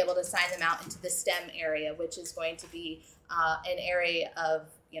teacher can be able to sign them out into the STEM area, which is going to be an area of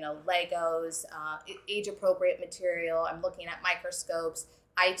Legos, age-appropriate material. I'm looking at microscopes.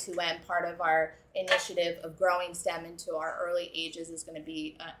 I2M, part of our initiative of growing STEM into our early ages, is going to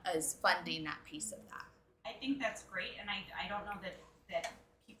be as funding that piece of that. I think that's great, and I don't know that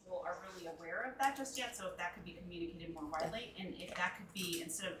people are really aware of that just yet. So if that could be communicated more widely, and if that could be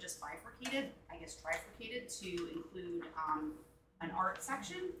instead of just bifurcated, I guess trifurcated to include an art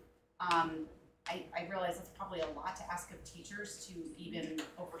section. I realize that's probably a lot to ask of teachers to even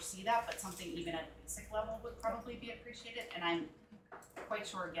oversee that, but something even at basic level would probably be appreciated. And I'm quite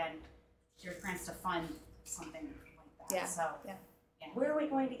sure, again, your grants to fund something like that. Yeah. So, yeah. Where are we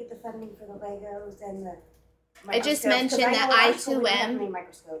going to get the funding for the Legos and the I just microscopes? 'Cause mentioned I that know our school we don't have any I2M.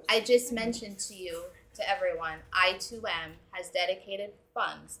 microscopes. I just mentioned to you, to everyone, I2M has dedicated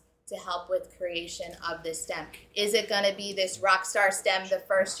funds to help with creation of this STEM. Is it going to be this rock star STEM the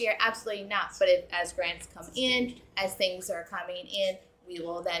first year? Absolutely not. But as grants come in, as things are coming in, we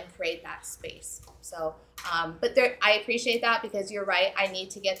will then create that space. So, but I appreciate that because you're right. I need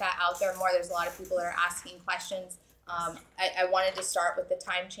to get that out there more. There's a lot of people that are asking questions I wanted to start with the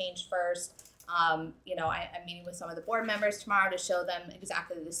time change first. I'm meeting with some of the board members tomorrow to show them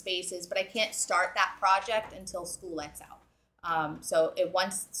exactly the spaces, but I can't start that project until school lets out.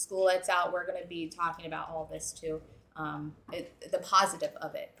 Once school lets out, we're going to be talking about all this too. The positive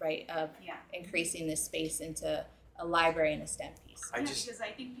of it, right? Of increasing this space into a library and a STEM piece. Because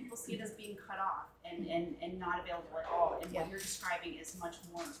I think people see it as being cut off and not available at all, and what you're describing is much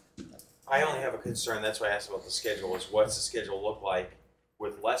more. I only have a concern, that's why I asked about the schedule, is what's the schedule look like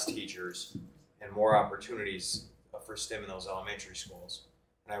with less teachers and more opportunities for STEM in those elementary schools?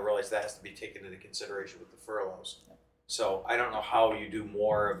 And I realize that has to be taken into consideration with the furloughs. So I don't know how you do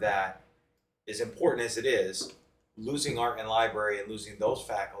more of that, as important as it is, losing art and library and losing those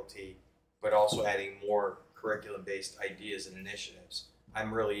faculty, but also adding more curriculum-based ideas and initiatives.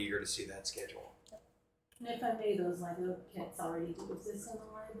 I'm really eager to see that schedule. And if I may, those Lego kits already do exist in the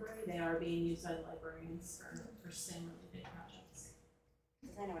library. They are being used by librarians for STEM-related projects.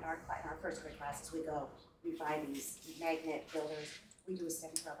 Because I know in our first grade classes, we buy these magnet builders. We do a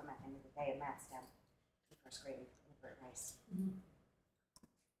STEM program at the end of the day, a math STEM in first grade. Very nice.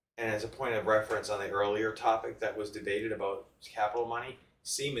 And as a point of reference on the earlier topic that was debated about capital money,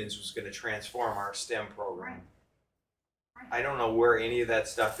 Siemens was going to transform our STEM program. I don't know where any of that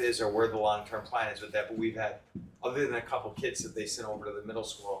stuff is or where the long-term plan is with that, but we've had, other than a couple kids that they sent over to the middle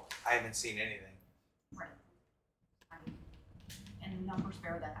school, I haven't seen anything. Right. And the numbers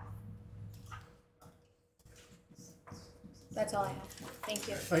bear that out. That's all I have. Thank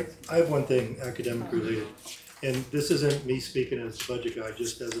you. I have one thing academic related, and this isn't me speaking as a budget guy,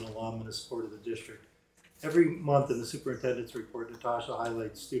 just as an alum and a support of the district. Every month in the superintendent's report, Natasha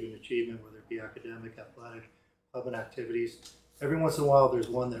highlights student achievement, whether it be academic, athletic, club and activities. Every once in a while, there's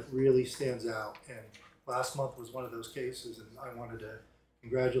one that really stands out, and last month was one of those cases, and I wanted to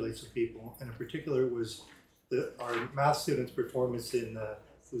congratulate some people, and in particular it was our math students' performance in the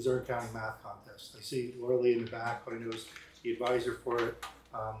Luzerne County Math Contest. I see Laura Lee in the back, who I know is the advisor for it.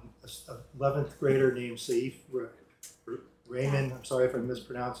 11th grader named Saif Raymond, I'm sorry if I'm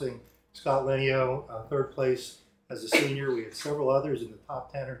mispronouncing, Scott Lenio, third place as a senior. We had several others in the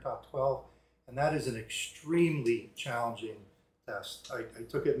top 10 or top 12, and that is an extremely challenging test. I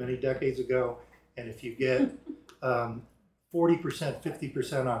took it many decades ago, and if you get 40%,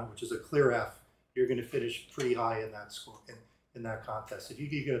 50% on it, which is a clear F, you're going to finish pretty high in that score, in that contest. If you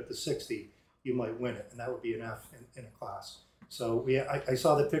could get up to 60, you might win it, and that would be an F in a class. So I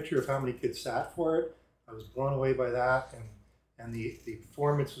saw the picture of how many kids sat for it. I was blown away by that, and the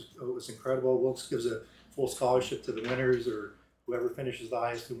performance was incredible. Wilkes gives a full scholarship to the winners or whoever finishes the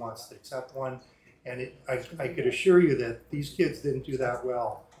highest who wants to accept one. And I could assure you that these kids didn't do that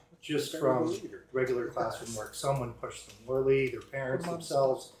well just from regular classroom work. Someone pushed them, Lorley, their parents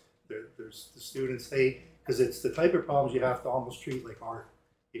themselves, there's the students, because it's the type of problems you have to almost treat like art.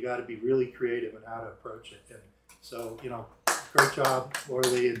 You got to be really creative in how to approach it. And so, great job,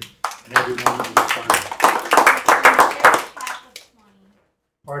 Lorley, and everyone who was part of it.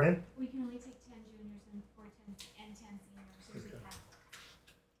 Pardon? We can only take 10 juniors and 10 seniors.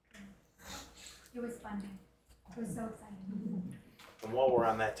 Okay. It was fun. It was so exciting. And while we're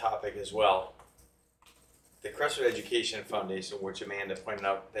on that topic as well, the Crestwood Education Foundation, which Amanda pointed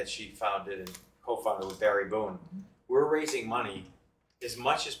out that she founded and co-founded with Barry Boone, we're raising money as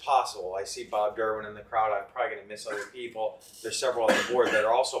much as possible. I see Bob Derwin in the crowd. I'm probably going to miss other people. There's several on the board that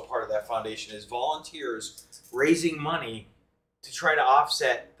are also part of that foundation as volunteers raising money to try to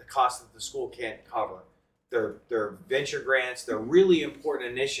offset the cost that the school can't cover. They're venture grants. They're really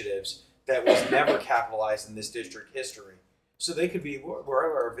important initiatives that was never capitalized in this district history. So they could be, where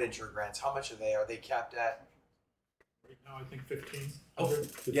are our venture grants? How much are they? Are they capped at? Right now, I think 15. Oh,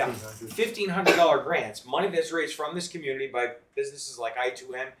 yeah, $1,500 grants, money that's raised from this community by businesses like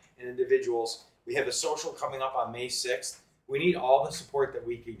I2M and individuals. We have a social coming up on May 6th. We need all the support that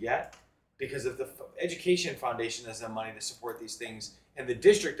we could get, because if the Education Foundation doesn't have money to support these things and the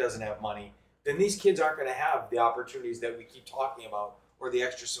district doesn't have money, then these kids aren't going to have the opportunities that we keep talking about or the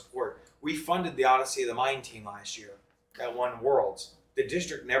extra support. We funded the Odyssey of the Mind team last year that won Worlds. The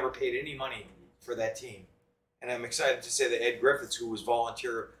district never paid any money for that team. And I'm excited to say that Ed Griffiths, who was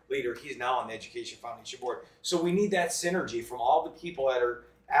volunteer leader, he's now on the Education Foundation board. So we need that synergy from all the people that are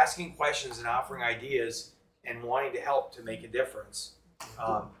asking questions and offering ideas and wanting to help to make a difference.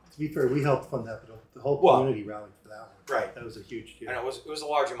 To be fair, we helped fund that, but the whole community rallied for that one. Right. That was a huge deal. And it was a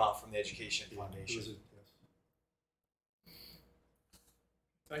large amount from the Education Foundation.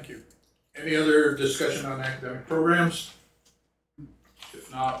 Thank you. Any other discussion on academic programs?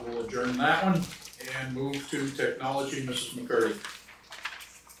 If not, we'll adjourn that one and move to technology. Mrs. McCurdy.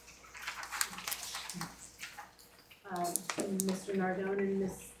 Mr. Nardone and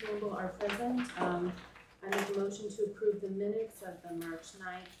Ms. Campbell are present. I make a motion to approve the minutes of the March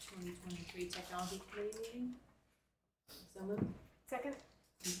 9th, 2023 Technology Committee meeting. So moved. Second.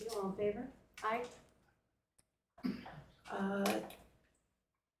 Thank you. All in favor? Aye.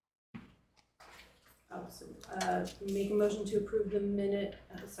 Make a motion to approve the minute,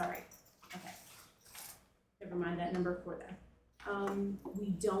 sorry, okay. Never mind that number for that. We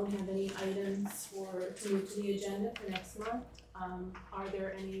don't have any items to move to the agenda for next month. Are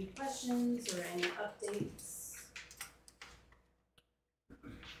there any questions or any updates?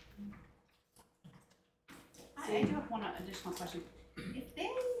 I do have one additional question.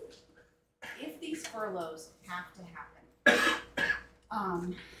 If these furloughs have to happen,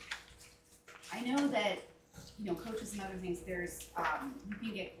 I know that, you know, coaches and other things, there's, you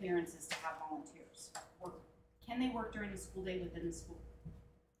can get clearances to have volunteers. Or can they work during the school day within the school?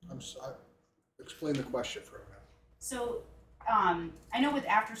 I'm sorry. Explain the question for a minute. So, I know with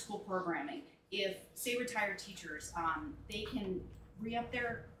after-school programming, if, say, retired teachers, they can re-up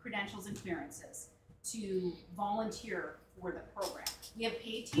their credentials and clearances to volunteer for the program. We have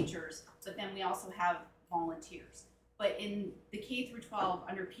paid teachers, but then we also have volunteers. But in the K through 12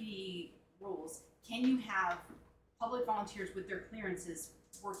 under PE rules, can you have public volunteers with their clearances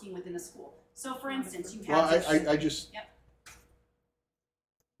working within a school? So for instance, you have. Well, I just. Yep.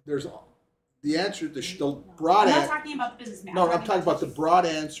 There's the answer, the broad answer. I'm not talking about the business man. No, I'm talking about the broad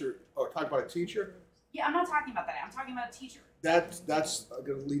answer, or talking about a teacher. Yeah, I'm not talking about that. I'm talking about a teacher. That's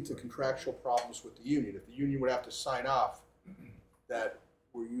going to lead to contractual problems with the union. If the union would have to sign off that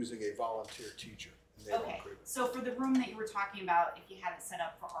we're using a volunteer teacher. And they Okay, so for the room that you were talking about, if you had it set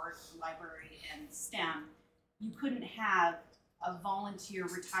up for art, library, and STEM, you couldn't have a volunteer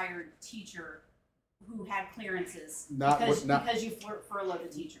retired teacher who had clearances because you furloughed a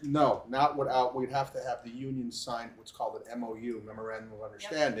teacher. No, not without. We'd have to have the union sign what's called an MOU, Memorandum of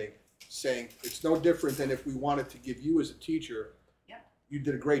Understanding, saying it's no different than if we wanted to give you as a teacher. You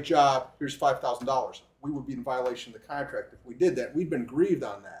did a great job. Here's $5,000. We would be in violation of the contract if we did that. We've been grieved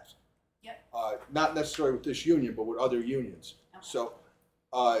on that. Not necessarily with this union, but with other unions. Okay. So,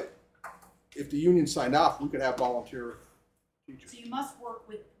 if the union signed off, we could have volunteer teachers. So you must work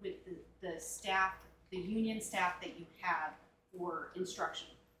with the staff, the union staff that you have for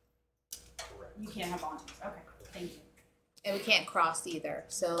instruction. Correct. You can't have volunteers. Okay, thank you. And we can't cross either.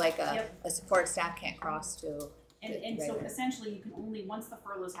 So like a support staff can't cross to. And so essentially, you can only, once the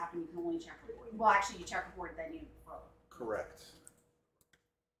furloughs happen, you can only check report. Well, actually, you check report, then you furlough. Correct.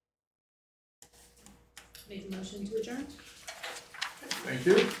 Make a motion to adjourn. Thank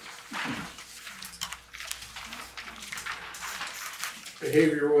you.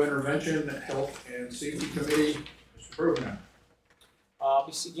 Behavioral Intervention, Health and Safety Committee, Mr. Bergman. I'll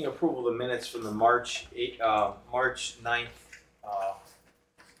be seeking approval of the minutes from the March 9th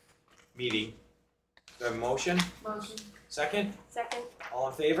meeting. Do I have a motion? Motion. Second? Second. All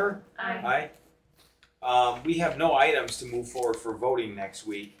in favor? Aye. We have no items to move forward for voting next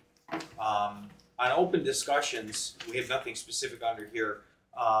week. On open discussions, we have nothing specific under here.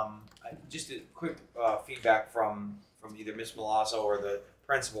 Just a quick feedback from either Ms. Milazzo or the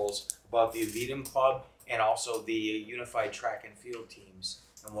principals about the Avidum Club and also the unified track and field teams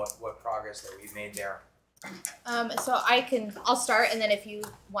and what progress that we've made there. So I'll start, and then if you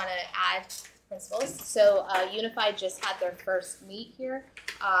want to add principals. So Unified just had their first meet here.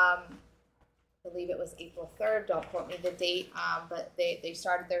 I believe it was April 3rd, don't quote me the date, but they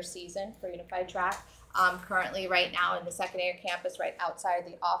started their season for Unified Track. Currently right now in the secondary campus right outside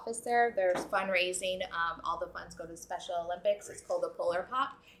the office there's fundraising. All the funds go to Special Olympics. It's called the Polar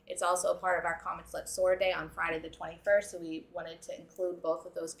Pop. It's also a part of our Comet Sledge Sword Day on Friday the 21st, so we wanted to include both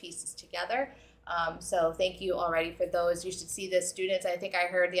of those pieces together. So thank you already for those. You should see the students. I think I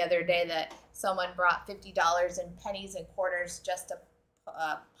heard the other day that someone brought $50 in pennies and quarters just to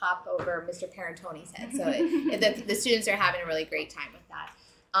pop over Mr. Parentoni's head. So the students are having a really great time with that.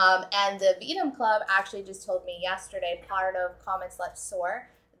 And the Avidum Club actually just told me yesterday, part of Comments Let's Soar,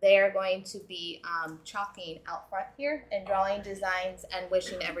 they are going to be chalking out front here and drawing designs and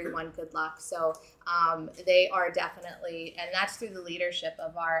wishing everyone good luck. So they are definitely, and that's through the leadership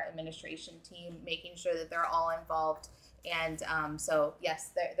of our administration team, making sure that they're all involved. And so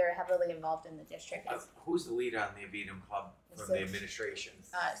yes, they're heavily involved in the district. Who's the leader on the Avidum Club from the administration?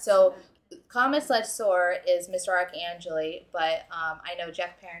 So Comments Let's Soar is Mr. Arcangeli, but I know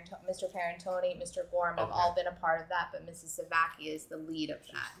Mr. Parentoni, Mr. Gorham have all been a part of that, but Mrs. Savaki is the lead of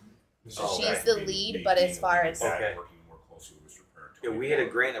that. So she's the lead, but as far as working more closely with Mr. Parentoni. Yeah, we had a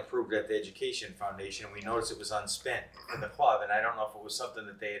grant approved at the Education Foundation, and we noticed it was unspent in the club, and I don't know if it was something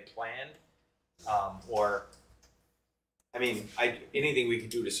that they had planned, or I mean, anything we could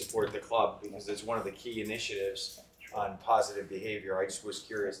do to support the club, because it's one of the key initiatives on positive behavior. I just was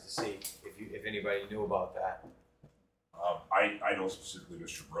curious to see if anybody knew about that. I don't specifically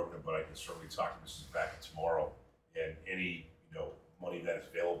Mr. Brogan, but I can certainly talk to Mrs. Beckett tomorrow, and any, money that is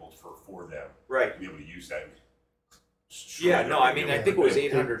available for them. Right. To be able to use that. Yeah, no, I mean, I think it was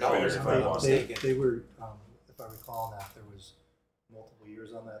 $800 if I'm not mistaken. They were, if I recall on that, there was multiple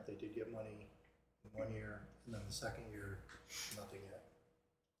years on that. They did get money in 1 year, and then the second year, nothing yet.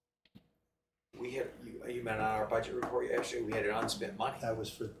 We had, you meant on our budget report yesterday, we had an unspent money. That was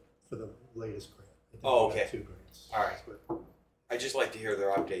for the latest grant. I think Oh, we got okay. 2 grants. All right. I just like to hear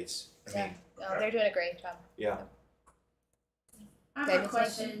their updates. Yeah, no, they're doing a great job. Yeah. I have a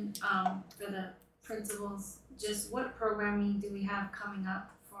question for the principals. Just what programming do we have coming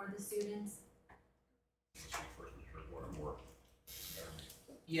up for the students?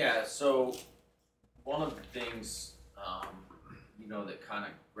 Yeah, so one of the things that kind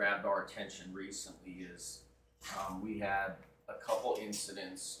of grabbed our attention recently is we had a couple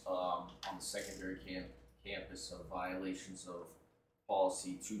incidents on the secondary campus of violations of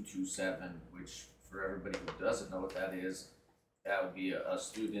policy 227, which for everybody who doesn't know what that is, that would be a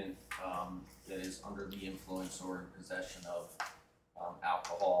student that is under the influence or in possession of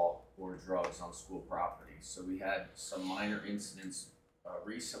alcohol or drugs on school property. So we had some minor incidents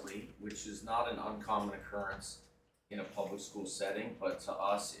recently, which is not an uncommon occurrence in a public school setting, but to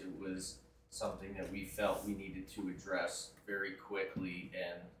us it was something that we felt we needed to address very quickly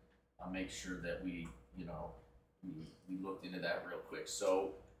and make sure that we looked into that real quick.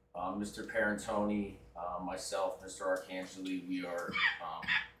 So Mr. Parentoni, myself, Mr. Arcangeli, we are,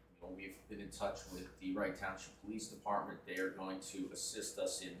 we've been in touch with the Wright Township Police Department. They are going to assist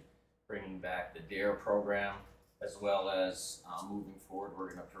us in bringing back the DARE program, as well as moving forward, we're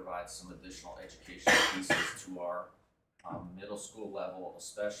going to provide some additional educational pieces to our middle school level,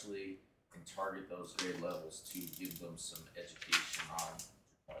 especially, and target those grade levels to give them some education on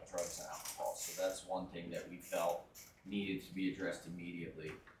drugs and alcohol. So that's one thing that we felt needed to be addressed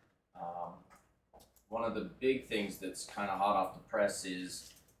immediately. One of the big things that's kind of hot off the press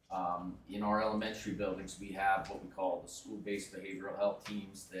is in our elementary buildings, we have what we call the school-based behavioral health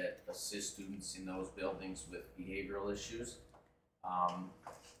teams that assist students in those buildings with behavioral issues.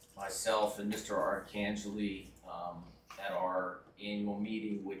 Myself and Mr. Arcangeli at our annual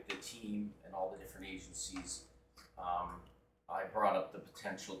meeting with the team and all the different agencies, I brought up the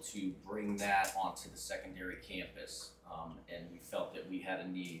potential to bring that onto the secondary campus, and we felt that we had a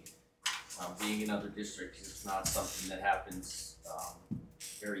need. Being in other districts, it's not something that happens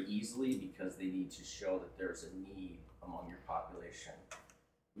very easily because they need to show that there's a need among your population.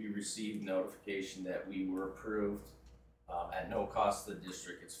 We received notification that we were approved at no cost to the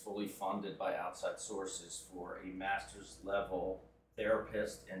district. It's fully funded by outside sources for a master's level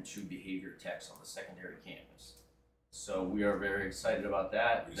therapist and 2 behavior techs on the secondary campus. So we are very excited about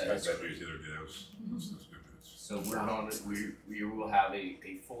that. We discussed that news the other day. That was good news. So we will have a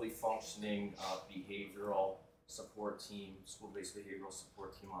fully functioning behavioral support team, school-based behavioral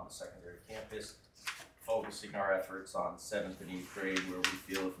support team on the secondary campus, focusing our efforts on 7th and 8th grade, where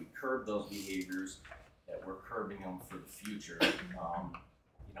we feel if we curb those behaviors, that we're curbing them for the future.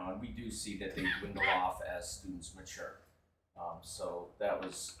 And we do see that they dwindle off as students mature. So that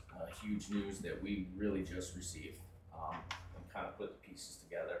was huge news that we really just received and kind of put the pieces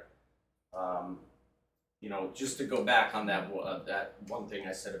together. Just to go back on that one thing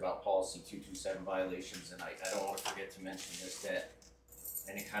I said about policy 227 violations, and I don't want to forget to mention this,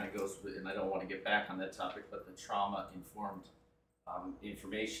 and it kind of goes with, and I don't want to get back on that topic, but the trauma-informed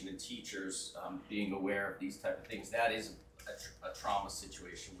information and teachers being aware of these type of things, that is a trauma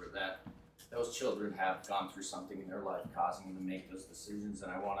situation where those children have gone through something in their life causing them to make those decisions,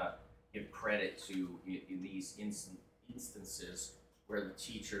 and I want to give credit to, in these instances, where the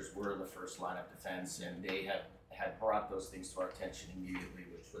teachers were the first line of defense, and they had brought those things to our attention immediately,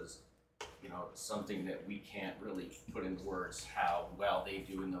 which was, something that we can't really put into words how well they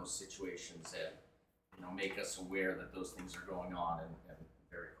do in those situations, and make us aware that those things are going on and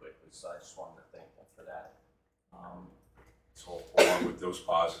very quickly. So I just wanted to thank them for that. So along with those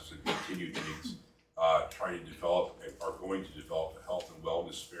positives and continued needs, are going to develop a health and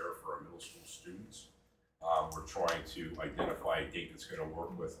wellness fair for our middle school students. We're trying to identify a date that's going to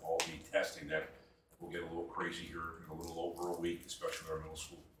work with all the testing that will get a little crazy here in a little over a week, especially with our middle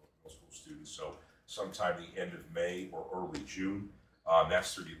school students. So sometime the end of May or early June.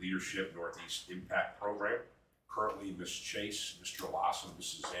 That's through the Leadership Northeast Impact Program. Currently, Ms. Chase, Mr. Lawson,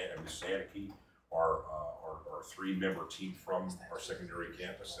 Mrs. Zanicki are our 3-member team from our secondary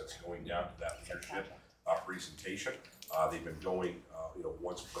campus that's going down to that leadership presentation. They've been going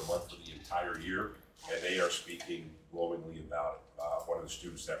once per month for the entire year, and they are speaking glowingly about it. One of the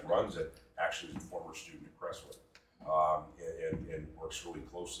students that runs it actually is a former student at Crestwood, and works really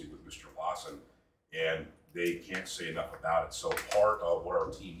closely with Mr. Lawson, and they can't say enough about it. So part of what our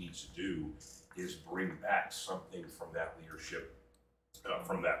team needs to do is bring back something from that leadership,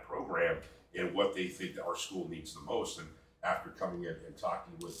 from that program, and what they think that our school needs the most. And after coming in and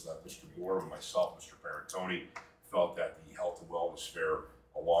talking with Mr. Moore and myself, Mr. Parentoni, felt that the health and wellness fair,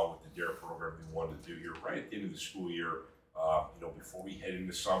 along with the DARE program we wanted to do here right at the end of the school year, before we head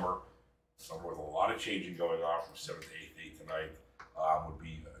into summer with a lot of changing going on from 7th to 8th, 8th to 9th, would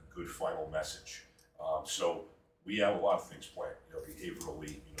be a good final message. So we have a lot of things planned,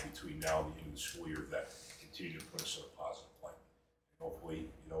 behaviorally, between now and the end of the school year that continue to put us in a positive light. And hopefully,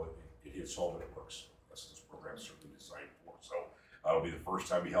 it hits home and it works. That's what this program is certainly designed for. So it'll be the first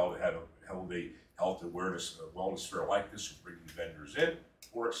time we held a health awareness wellness fair like this. We're bringing vendors in.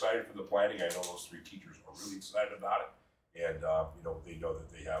 We're excited for the planning. I know those 3 teachers are really excited about it, and they know that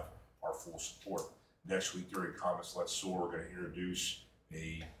they have our full support. Next week during Comments Let's Soar, we're going to introduce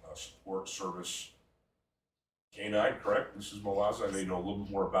a support service canine, correct? Mrs. Malazza, I know you know a little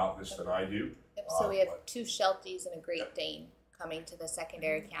bit more about this than I do. Yep, so we have 2 Shelties and a Great Dane coming to the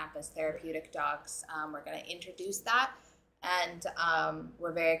secondary campus, therapeutic dogs. We're going to introduce that, and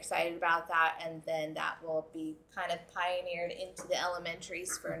we're very excited about that, and then that will be kind of pioneered into the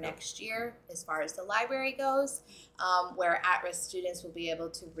elementaries for next year as far as the library goes, where at-risk students will be able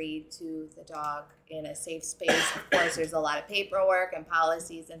to read to the dog in a safe space. Of course, there's a lot of paperwork and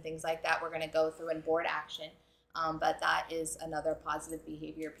policies and things like that we're going to go through in board action, but that is another positive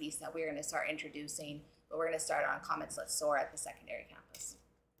behavior piece that we're going to start introducing, but we're going to start on Comments Let's Soar at the secondary campus.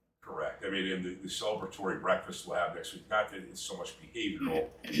 Correct. I mean, and the celebratory breakfast we'll have next week, not that it's so much behavioral,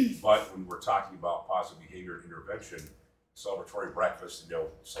 but when we're talking about positive behavior intervention, celebratory breakfast,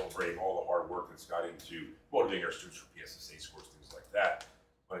 celebrating all the hard work that's gone into motivating our students for PSSA scores, things like that.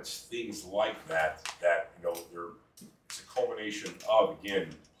 But it's things like that it's a culmination of, again,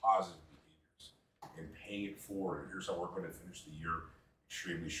 positive behaviors and paying it forward. And here's how we're going to finish the year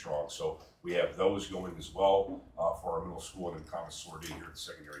extremely strong. So we have those going as well for our middle school, and then Common Soar Day here at the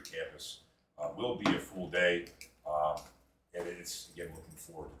secondary campus. Will be a full day, and it's, again, looking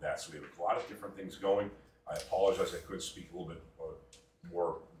forward to that. So we have a lot of different things going. I apologize I couldn't speak a little bit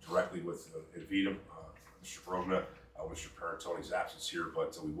more directly with Evita, Mr. Brogna, Mr. Parentoni's absence here,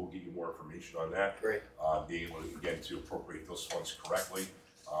 but we will give you more information on that. Great. Being able, again, to appropriate those funds correctly.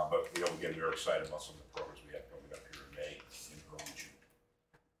 But, again, we are excited about some of the programs we have coming up here in May and early June.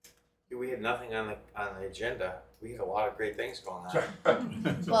 We have nothing on the agenda. We have a lot of great things going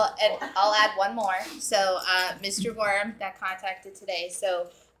on. Well, and I'll add one more. So Mr. Gorham that contacted today. So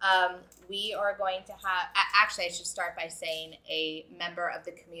we are going to have, actually I should start by saying a member of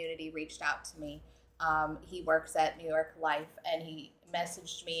the community reached out to me. He works at New York Life, and he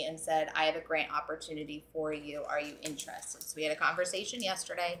messaged me and said, I have a grant opportunity for you. Are you interested? So we had a conversation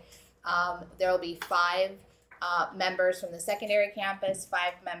yesterday. There will be 5 members from the secondary campus,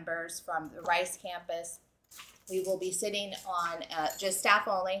 5 members from the Rice campus. We will be sitting on just staff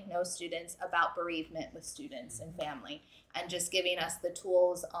only, no students, about bereavement with students and family, and just giving us the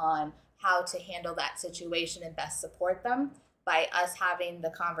tools on how to handle that situation and best support them. By us having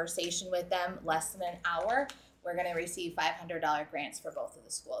the conversation with them less than an hour, we're going to receive $500 grants for both of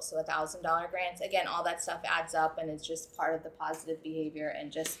the schools. So $1,000 grants. Again, all that stuff adds up, and it's just part of the positive behavior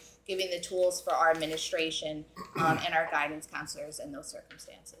and just giving the tools for our administration and our guidance counselors in those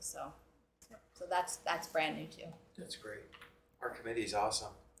circumstances. So that's brand new too. That's great. Our committee's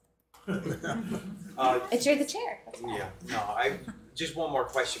awesome. It's you're the chair. That's yeah. No, I just one more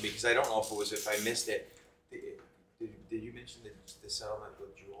question, because I don't know if I missed it. Did you mention the settlement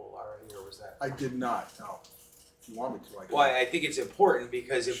with Jewel already, or was that? I did not, no. If you want me to, I can. Well, I think it's important,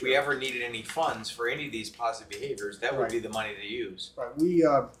 because if we ever needed any funds for any of these positive behaviors, that would be the money to use. Right. We,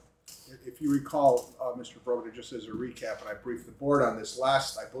 if you recall, Mr. Broder, just as a recap, and I briefed the board on this I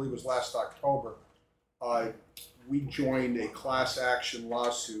believe it was last October, we joined a class action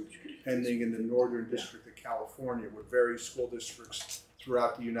lawsuit pending in the Northern District of California with various school districts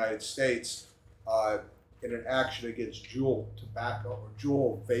throughout the United States in an action against Juul tobacco or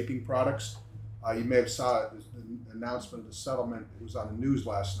Juul vaping products. You may have saw the announcement of the settlement. It was on the news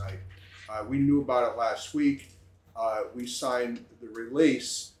last night. We knew about it last week. We signed the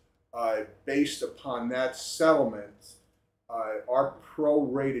release based upon that settlement. Our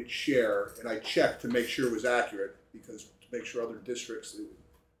prorated share, and I checked to make sure it was accurate, because to make sure other districts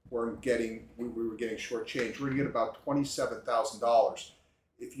weren't getting, we were getting shortchanged. We're going to get about $27,000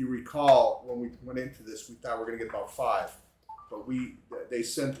 if you recall, when we went into this, we thought we were going to get about 5, but they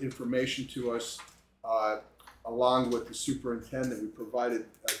sent information to us along with the superintendent. We provided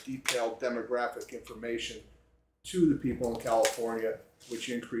detailed demographic information to the people in California, which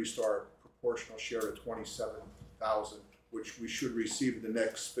increased our proportional share to 27,000, which we should receive in the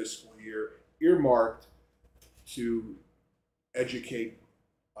next fiscal year, earmarked to educate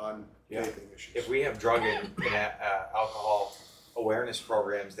on vaping issues. If we have drug and alcohol awareness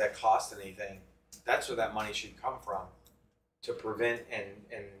programs that cost anything, that's where that money should come from, to prevent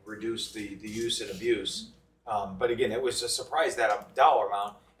and reduce the use and abuse. But again, it was a surprise, that dollar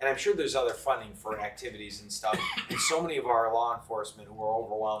amount, and I'm sure there's other funding for activities and stuff. And so many of our law enforcement who are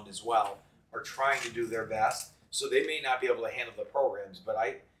overwhelmed as well are trying to do their best, so they may not be able to handle the programs. But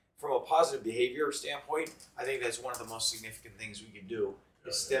from a positive behavior standpoint, I think that's one of the most significant things we can do,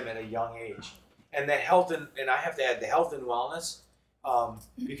 is STEM at a young age. And the health and I have to add the health and wellness,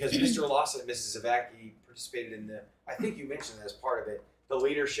 because Mr. Lawson and Mrs. Zavacki participated in I think you mentioned as part of it, the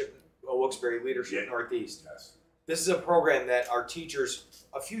leadership, Wilkes-Barre Leadership Northeast. Yes. This is a program that our teachers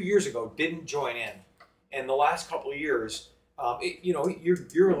a few years ago didn't join in, and the last couple of years,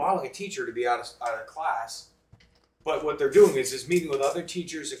 you're allowing a teacher to be out of class, but what they're doing is meeting with other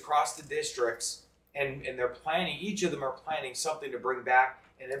teachers across the districts, and they're planning. Each of them are planning something to bring back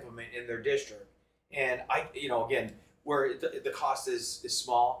and implement in their district. And again, where the cost is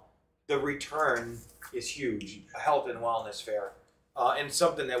small, the return is huge. A health and wellness fair, and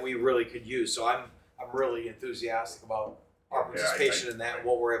something that we really could use. So I'm really enthusiastic about our participation in that and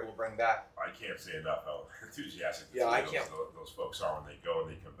what we're able to bring back. I can't say enough how enthusiastic I can't. Those folks are when they go and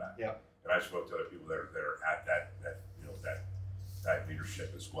they come back. Yeah. And I've spoken to other people that are at that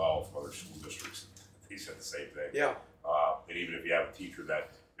leadership as well from other school districts. They said the same thing. Yeah. And even if you have a teacher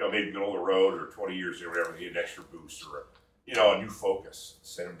that maybe middle of the road or 20 years or whatever, they need an extra boost or a new focus,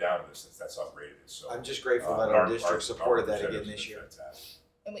 send them down to this. That's how great it is. So I'm just grateful that our district supported that again this year. Fantastic.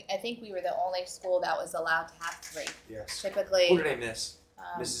 And I think we were the only school that was allowed to have 3. Yes. Typically. Who did I miss?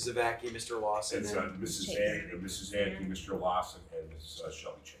 Mrs. Zavacki, Mr. Lawson, It's and Mrs. Anthony, Mr. Lawson, and Mrs.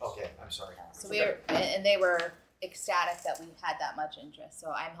 Shelby Chase. Okay, I'm sorry. So and they were ecstatic that we had that much interest.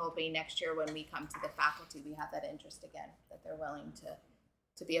 So I'm hoping next year when we come to the faculty, we have that interest again, that they're willing to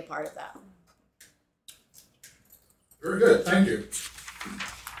be a part of that. Very good, thank you.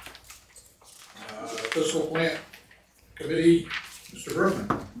 Fiscal Plant Committee, Mr.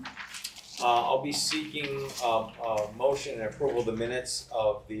 Bergman. I'll be seeking a motion and approval of the minutes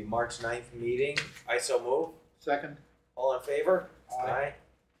of the March 9th meeting. I so move. Second. All in favor? Aye.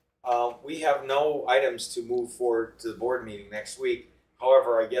 We have no items to move forward to the board meeting next week.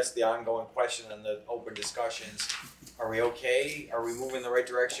 However, I guess the ongoing question and the open discussions, are we okay? Are we moving in the right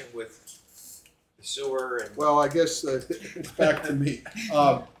direction with the sewer? And Well, I guess it's back to me.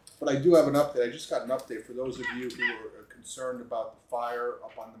 But I do have an update. I just got an update for those of you who are concerned about the fire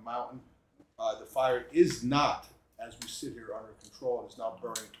up on the mountain. The fire is not, as we sit here, under control. It is now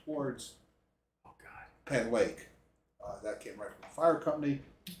burning towards Penn Lake. That came right from the fire company.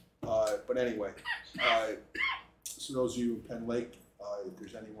 But anyway, so those of you in Penn Lake, if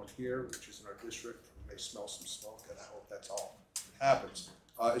there's anyone here, which is in our district, who may smell some smoke, and I hope that's all that happens.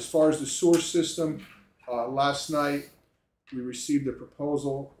 As far as the sewer system, last night we received a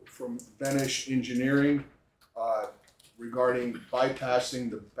proposal from Benish Engineering regarding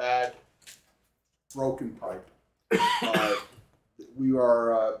bypassing the bad broken pipe.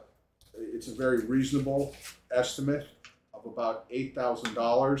 It's a very reasonable estimate of about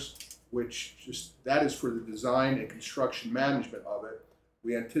 $8,000, which that is for the design and construction management of it.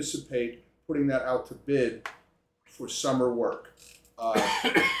 We anticipate putting that out to bid for summer work.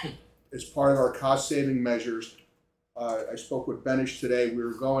 As part of our cost-saving measures, I spoke with Benish today. We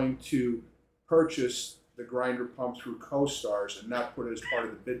were going to purchase the grinder pump through CoStars and not put it as part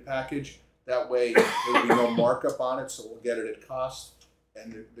of the bid package. That way, there will be no markup on it, so we'll get it at cost.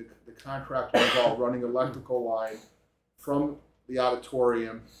 And the contract will involve running electrical line from the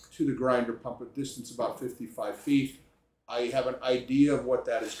auditorium to the grinder pump, a distance about 55 feet. I have an idea of what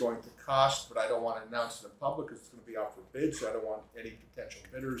that is going to cost, but I don't want to announce it in public because it's going to be out for bid, so I don't want any potential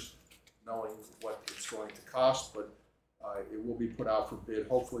bidders knowing what it's going to cost, but it will be put out for bid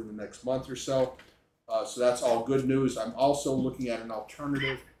hopefully in the next month or so. So that's all good news. I'm also looking at an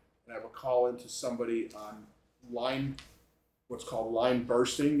alternative, and I have a call into somebody on what's called line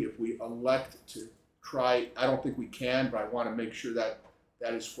bursting. If we elect to try, I don't think we can, but I want to make sure that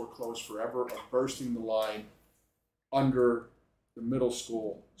that is foreclosed forever, of bursting the line under the middle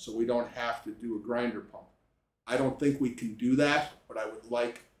school so we don't have to do a grinder pump. I don't think we can do that, but I would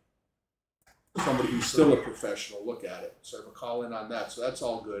like somebody who's still a professional look at it. So I have a call in on that. So that's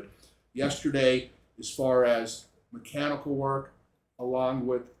all good. Yesterday, as far as mechanical work, along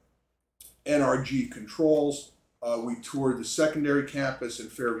with NRG controls, we toured the secondary campus in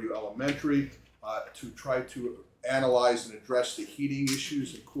Fairview Elementary to try to analyze and address the heating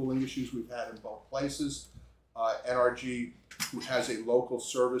issues and cooling issues we've had in both places. NRG, who has a local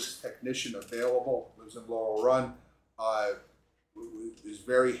service technician available, lives in Laurel Run, is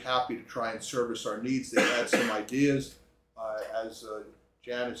very happy to try and service our needs. They had some ideas. As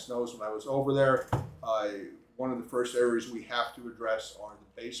Janice knows, when I was over there, one of the first areas we have to address are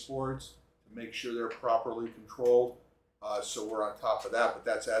the baseboards to make sure they're properly controlled. So we're on top of that, but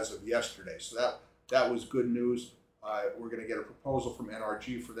that's as of yesterday. So that was good news. We're going to get a proposal from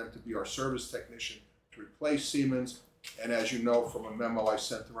NRG for them to be our service technician to replace Siemens. And as you know from a memo I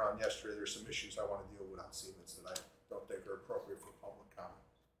sent around yesterday, there's some issues I want to deal with on Siemens that I don't think are appropriate for public comment.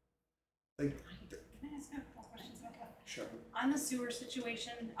 Can I ask a couple questions about that? Sure. On the sewer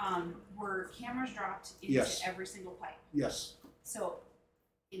situation, were cameras dropped into Yes. every single pipe? Yes. So,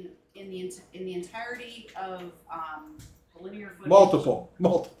 in the entirety of the linear footage. Multiple.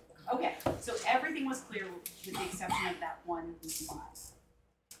 Okay, so everything was clear with the exception of that one spot.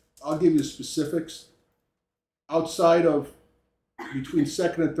 I'll give you specifics. Outside of between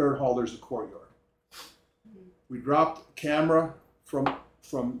second and third hall, there's a courtyard. We dropped a camera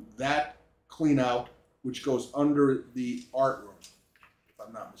from that clean out, which goes under the art room, if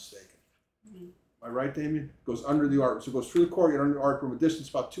I'm not mistaken. Am I right, Damien? Goes under the art room. So it goes through the courtyard under the art room, a distance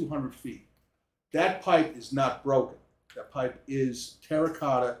about 200 feet. That pipe is not broken. That pipe is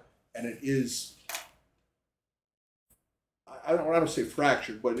terracotta, and it is, I don't want to say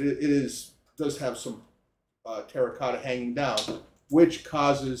fractured, but it does have some terracotta hanging down, which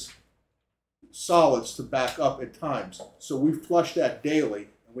causes solids to back up at times. So we flush that daily,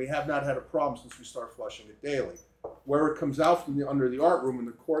 and we have not had a problem since we started flushing it daily. Where it comes out from under the art room in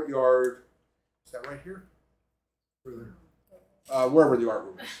the courtyard, is that right here? Wherever the art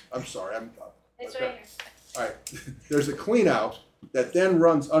room is. I'm sorry. It's right here. All right. There's a clean out that then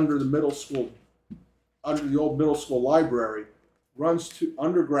runs under the middle school, under the old middle school library, runs to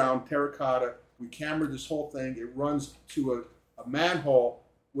underground terracotta. We cambered this whole thing. It runs to a manhole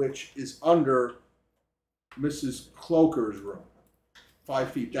which is under Mrs. Cloker's room,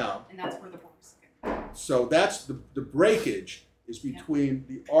 5 feet down. And that's where the box. So that's the breakage is between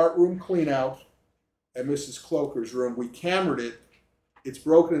the art room clean out and Mrs. Cloker's room. We cambered it. It's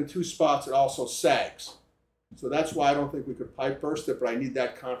broken in two spots. It also sags. So that's why I don't think we could pipe burst it, but I need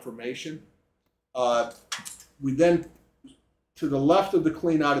that confirmation. We then, to the left of the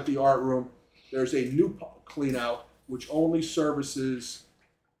clean out at the art room, there's a new clean out which only services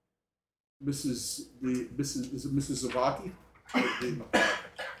Mrs. Zavaki?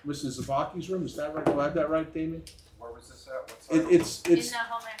 Mrs. Zavaki's room, is that right? Do I have that right, Damien? Where was this at? What's It's In the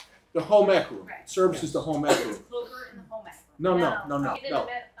home ec. the home ec room. Right. Services the home ec room. Clover in the home ec. No.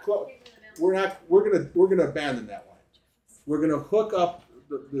 We're gonna abandon that one. We're gonna hook up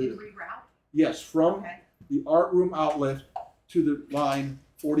the Reroute? yes, from Okay. the art room outlet to the line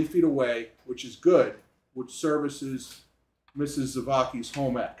 40 feet away, which is good, which services Mrs. Zavaki's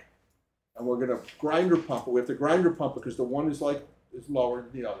home ec. And we're gonna grinder pump it. We have to grinder pump it because the one is lower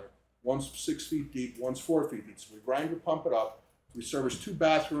than the other. One's 6 feet deep, one's 4 feet deep. So we grinder pump it up. We service 2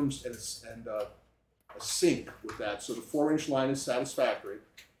 bathrooms and a sink with that. So the 4-inch line is satisfactory.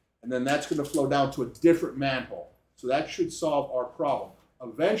 And then that's gonna flow down to a different manhole. So that should solve our problem.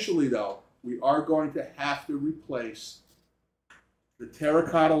 Eventually though, we are going to have to replace the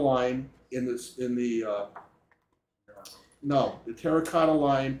terracotta line the terracotta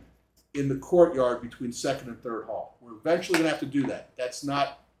line in the courtyard between second and third hall. We're eventually gonna have to do that. That's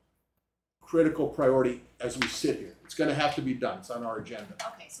not critical priority as we sit here. It's gonna have to be done. It's on our agenda.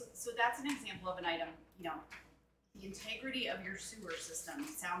 Okay, so that's an example of an item, the integrity of your sewer system,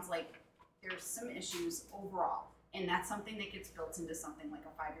 it sounds like there's some issues overall. And that's something that gets built into something like a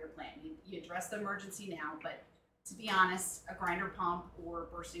 5-year plan. You address the emergency now, but to be honest, a grinder pump or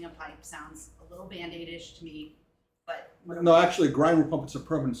bursting a pipe sounds a little Band-Aid-ish to me, but. No, actually, a grinder pump is a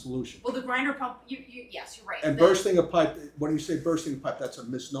permanent solution. Well, the grinder pump, yes, you're right. And bursting a pipe, when you say bursting a pipe, that's a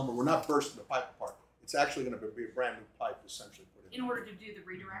misnomer. We're not bursting the pipe apart. It's actually gonna be a brand new pipe essentially put in. In order to do the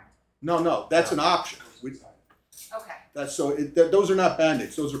redirect? No, that's an option. Okay. Those are not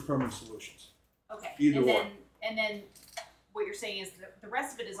Band-Aids, those are permanent solutions. Okay. Either or. And then what you're saying is that the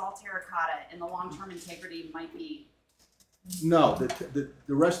rest of it is all terracotta and the long-term integrity might be. No, the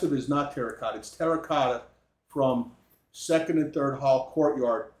rest of it is not terracotta. It's terracotta from second and third hall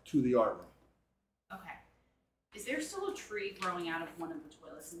courtyard to the art room. Okay. Is there still a tree growing out of one of the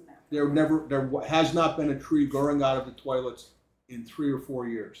toilets in the bathroom? There has not been a tree growing out of the toilets in 3 or 4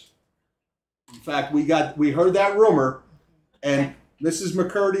 years. In fact, we heard that rumor, and Mrs.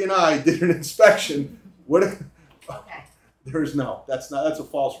 McCurdy and I did an inspection. Okay. That's a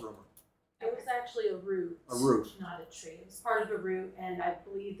false rumor. It was actually a root. A root. Not a tree. It was part of a root, and I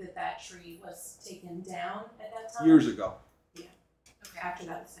believe that tree was taken down at that time. Years ago. Yeah. Okay. After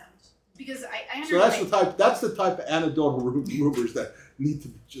that was found. Because I So understand. that's the type of anecdotal rumors that need to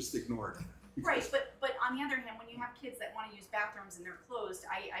be just ignored. Right, but on the other hand, when you have kids that want to use bathrooms and they're closed,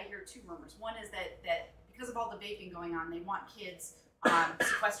 I hear two rumors. One is that because of all the vaping going on, they want kids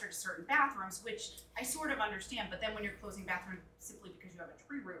sequestered to certain bathrooms, which I sort of understand. But then when you're closing bathrooms simply because you have a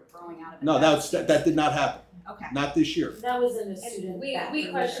tree root growing out of it. No, that did not happen. Okay. Not this year. That was in a And student we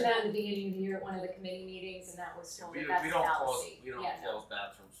bathroom. questioned that in the beginning of the year at one of the committee meetings, and that was told that that's a fallacy. We don't Yeah, no. close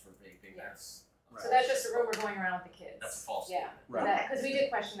bathrooms for vaping, that's. So that's just a rumor going around with the kids. That's false. Yeah, Right. because we did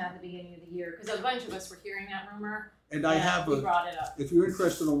question that at the beginning of the year, because a bunch of us were hearing that rumor. And I have we brought it up. if you're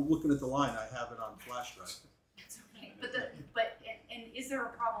interested in looking at the line, I have it on flash drive. It's okay. But is there a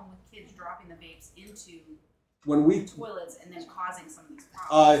problem with kids dropping the vapes into toilets and then causing some of these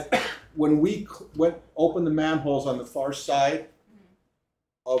problems? When we opened the manholes on the far side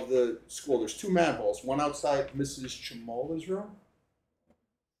of the school, there's 2 manholes, one outside Mrs. Chamola's room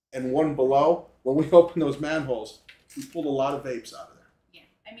and one below. When we opened those manholes, we pulled a lot of vapes out of there. Yeah,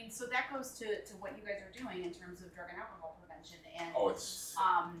 I mean, so that goes to what you guys are doing in terms of drug and alcohol prevention, and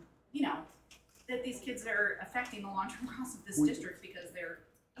you know, that these kids are affecting the long-term health of this district because they're,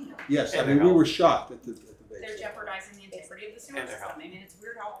 you know, Yes, I mean, we were shocked at the vapes. they're jeopardizing the integrity of the sewer system. I mean, it's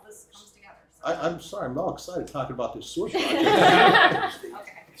weird how all this comes together. So. I'm sorry, I'm all excited talking about this sewer project.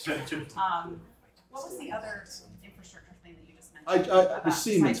 Okay. What was the other infrastructure thing that you just mentioned? The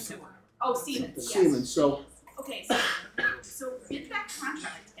Siemens. Sewer. Oh, Siemens. The Yes. Siemens. So Okay, so with that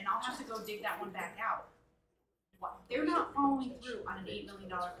contract, and I'll have to go dig that one back out. They're not following through on an $8 million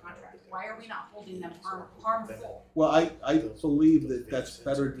contract. Why are we not holding them harmful? well, I believe that that's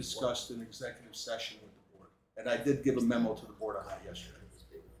better discussed in executive session with the board, and I did give a memo to the board on that yesterday.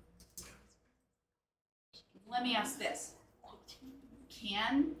 Let me ask this.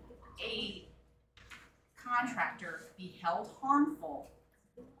 Can a contractor be held harmful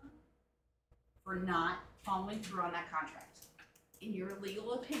for not following through on that contract? In your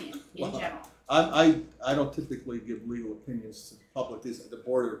legal opinion, in general? I don't typically give legal opinions to the public. The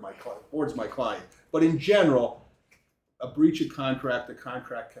board board's my client. But in general, a breach of contract, the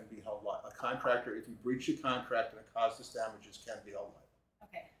contract can be held liable. A contractor, if you breach a contract and it causes damages, can be held liable.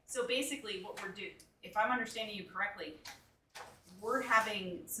 Okay, so basically what we're doing, if I'm understanding you correctly, we're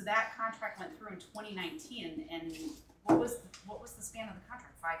having, so that contract went through in 2019, and what was the span of the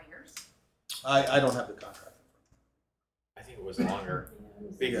contract, 5 years? I don't have the contract. I think it was longer.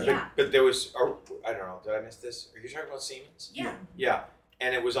 Yeah. But there was, I don't know, did I miss this? Are you talking about Siemens? Yeah. Yeah,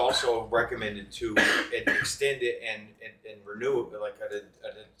 and it was also recommended to extend it and renew it like at a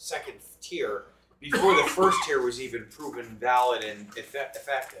second tier before the first tier was even proven valid and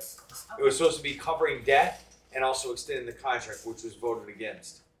effective. It was supposed to be covering debt and also extending the contract, which was voted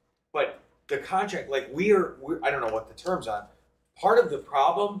against. But the contract, like we're I don't know what the terms on. Part of the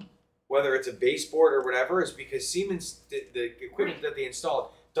problem, whether it's a baseboard or whatever, is because Siemens, the equipment that they installed,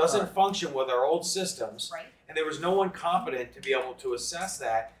 doesn't function with our old systems. Right. And there was no one competent to be able to assess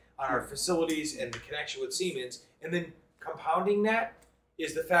that on our facilities and the connection with Siemens. And then compounding that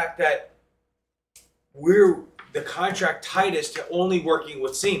is the fact that the contract tied us to only working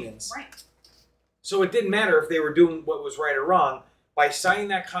with Siemens. Right. So it didn't matter if they were doing what was right or wrong. By signing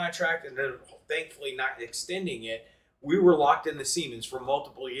that contract and then thankfully not extending it, we were locked into Siemens for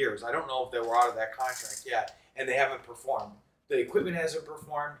multiple years. I don't know if they were out of that contract yet, and they haven't performed. The equipment hasn't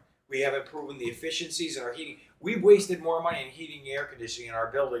performed. We haven't proven the efficiencies in our heating. We've wasted more money in heating and air conditioning in our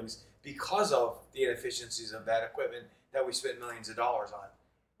buildings because of the inefficiencies of that equipment that we spent millions of dollars on.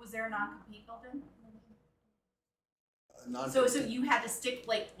 Was there a non-compete built in? Non- So you had to stick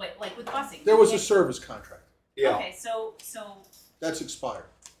like with busing. There was a service contract. Yeah. Okay, so That's expired.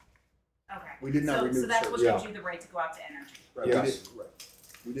 okay. We did not renew So the that's what service. gives you the right to go out to energy. Right. Yes.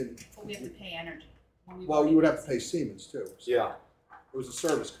 We didn't. But we have to pay energy. when we Well, vote you would in. have to pay Siemens too. So Yeah. It was a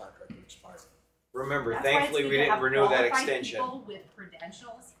service contract that expired. Remember, That's why it's thankfully good we to didn't have renew that qualified extension. People with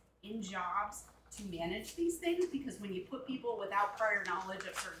credentials in jobs to manage these things, because when you put people without prior knowledge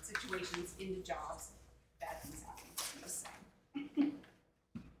of certain situations into jobs, bad things happen. I'm just saying.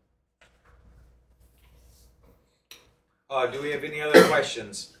 Do we have any other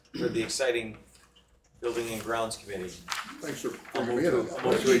questions for the exciting Building and Grounds Committee. Thanks for I'll bringing me in on I'll that.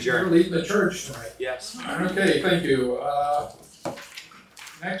 move to You're adjourn. leading the church tonight. Yes. Okay, thank you.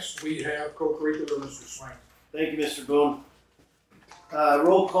 Next, we have co-curricular, Mr. Swain. Thank you, Mr. Boone.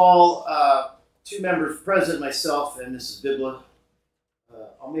 Roll call, 2 members present, myself and Mrs. Bibla.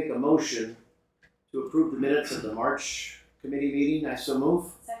 I'll make a motion to approve the minutes of the March committee meeting. I so move.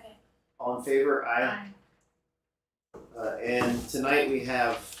 Second. All in favor? Aye. And tonight we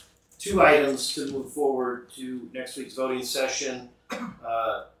have 2 items to move forward to next week's voting session.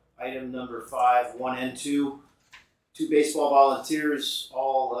 Item number 5, 1 and 2. 2 baseball volunteers,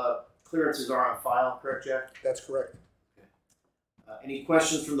 all clearances are on file, correct, Jack? That's correct. Any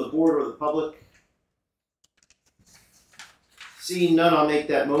questions from the board or the public? Seeing none, I'll make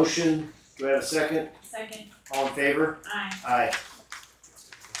that motion. Do I have a second? Second. All in favor? Aye. Aye.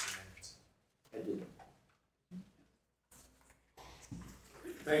 I did.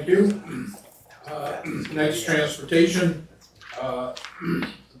 Thank you. Next, transportation.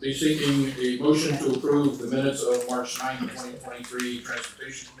 Be seeking a motion to approve the minutes of March 9th, 2023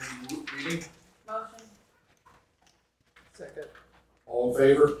 Transportation Committee meeting. Motion. Second. All in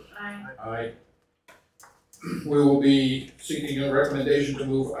favor? Aye. Aye. We will be seeking a recommendation to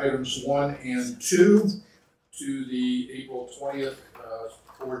move items 1 and 2 to the April 20th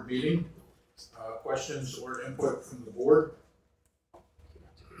board meeting. Questions or input from the board?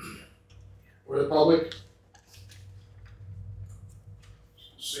 Or the public?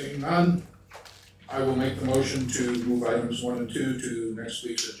 Seeing none, I will make the motion to move items 1 and 2 to next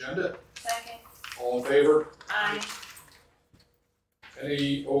week's agenda. Second. All in favor? Aye.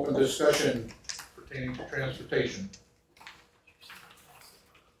 Any open discussion pertaining to transportation?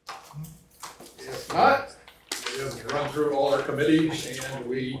 If not, we have run through all our committees and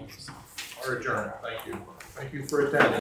we are adjourned. Thank you. Thank you for attending.